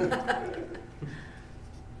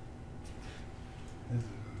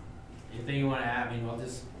 Anything you want to add? I mean, I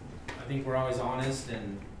think we're always honest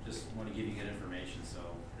and just want to give you good information. So,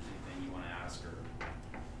 if there's anything you want to ask or.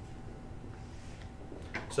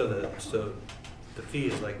 So the fee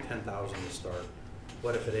is like 10,000 to start.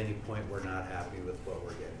 What if at any point we're not happy with what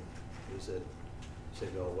we're getting? Does it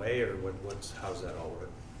go away, or how's that all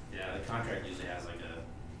work? Yeah, the contract usually has like a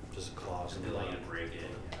just a clause in the ability bottom. to break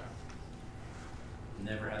it. Yeah.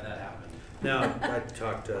 Never had that happen. Now, I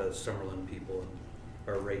talked to Summerlin people,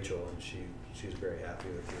 or Rachel, and she's very happy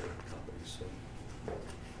with your company. So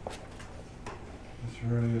This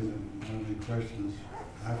really isn't one of the questions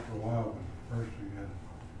after a while, but first we gotta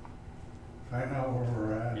find out where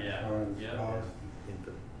we're at as far as cost.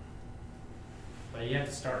 But you have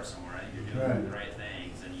to start somewhere, right? You're doing the right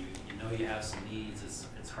things, and you know you have some needs.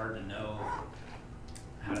 It's hard to know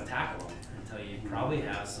how to tackle them until you probably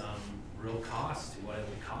have some real cost to what it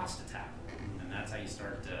would cost to tackle them. And that's how you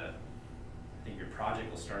start to, I think your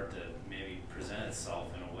project will start to maybe present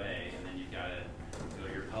itself in a way, and then you've got to go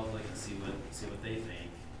to your public and see what they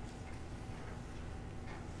think.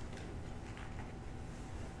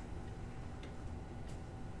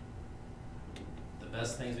 The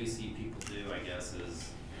best things we see people do, I guess,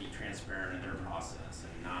 is be transparent in their process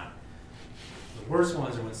and not. The worst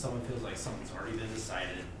ones are when someone feels like something's already been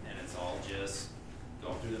decided and it's all just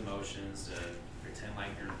go through the motions to pretend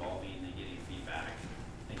like you're involving and getting feedback. I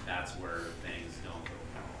think that's where things don't go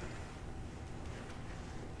well.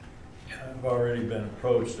 I've already been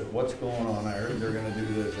approached at what's going on. I heard they're gonna do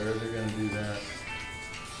this, I heard they're gonna do that.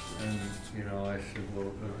 And, you know, I said,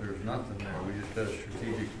 well, there's nothing there. We just had a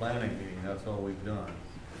strategic planning meeting, that's all we've done.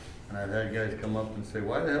 And I've had guys come up and say,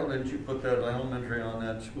 why the hell didn't you put that elementary on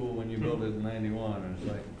that school when you built it in '91? And it's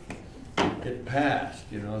like, it passed,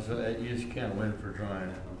 you know, so you just can't win for trying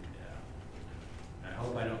it. Yeah. I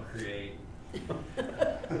hope I don't create.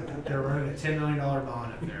 They're running a $10 million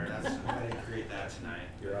bond up there. I didn't create that tonight.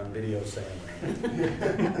 You're on video saying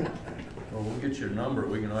that. Well, we'll get your number.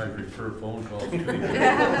 We can always refer phone calls to you.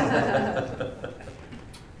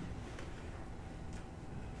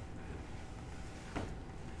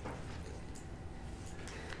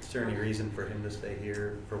 Is there any reason for him to stay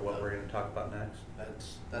here for what we're going to talk about next?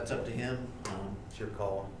 That's up to him. It's your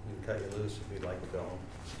call. You can cut you loose if you'd like to go.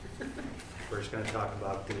 We're just going to talk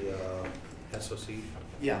about the SOC.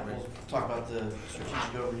 Yeah, we'll talk about the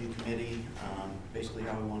strategic overview committee, basically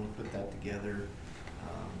how we want to put that together,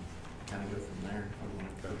 kind of go from there. How we want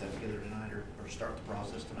to put that together tonight, or start the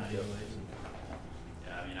process tonight anyways.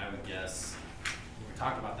 Yeah, I mean, I would guess, when we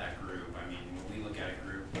talk about that group, I mean, when we look at a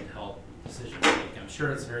group and help decision making, I'm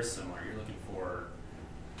sure it's very similar. You're looking for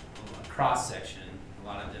a cross-section, a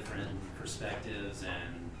lot of different perspectives,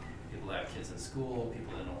 and people that have kids in school,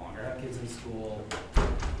 people that no longer have kids in school,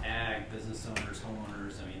 ag, business owners,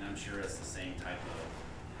 homeowners. I mean, I'm sure it's the same type of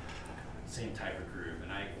group.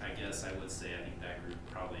 And I guess I would say I think that group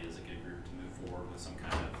probably is a good group to move forward with some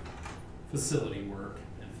kind of facility work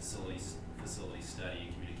and facility study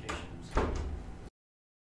and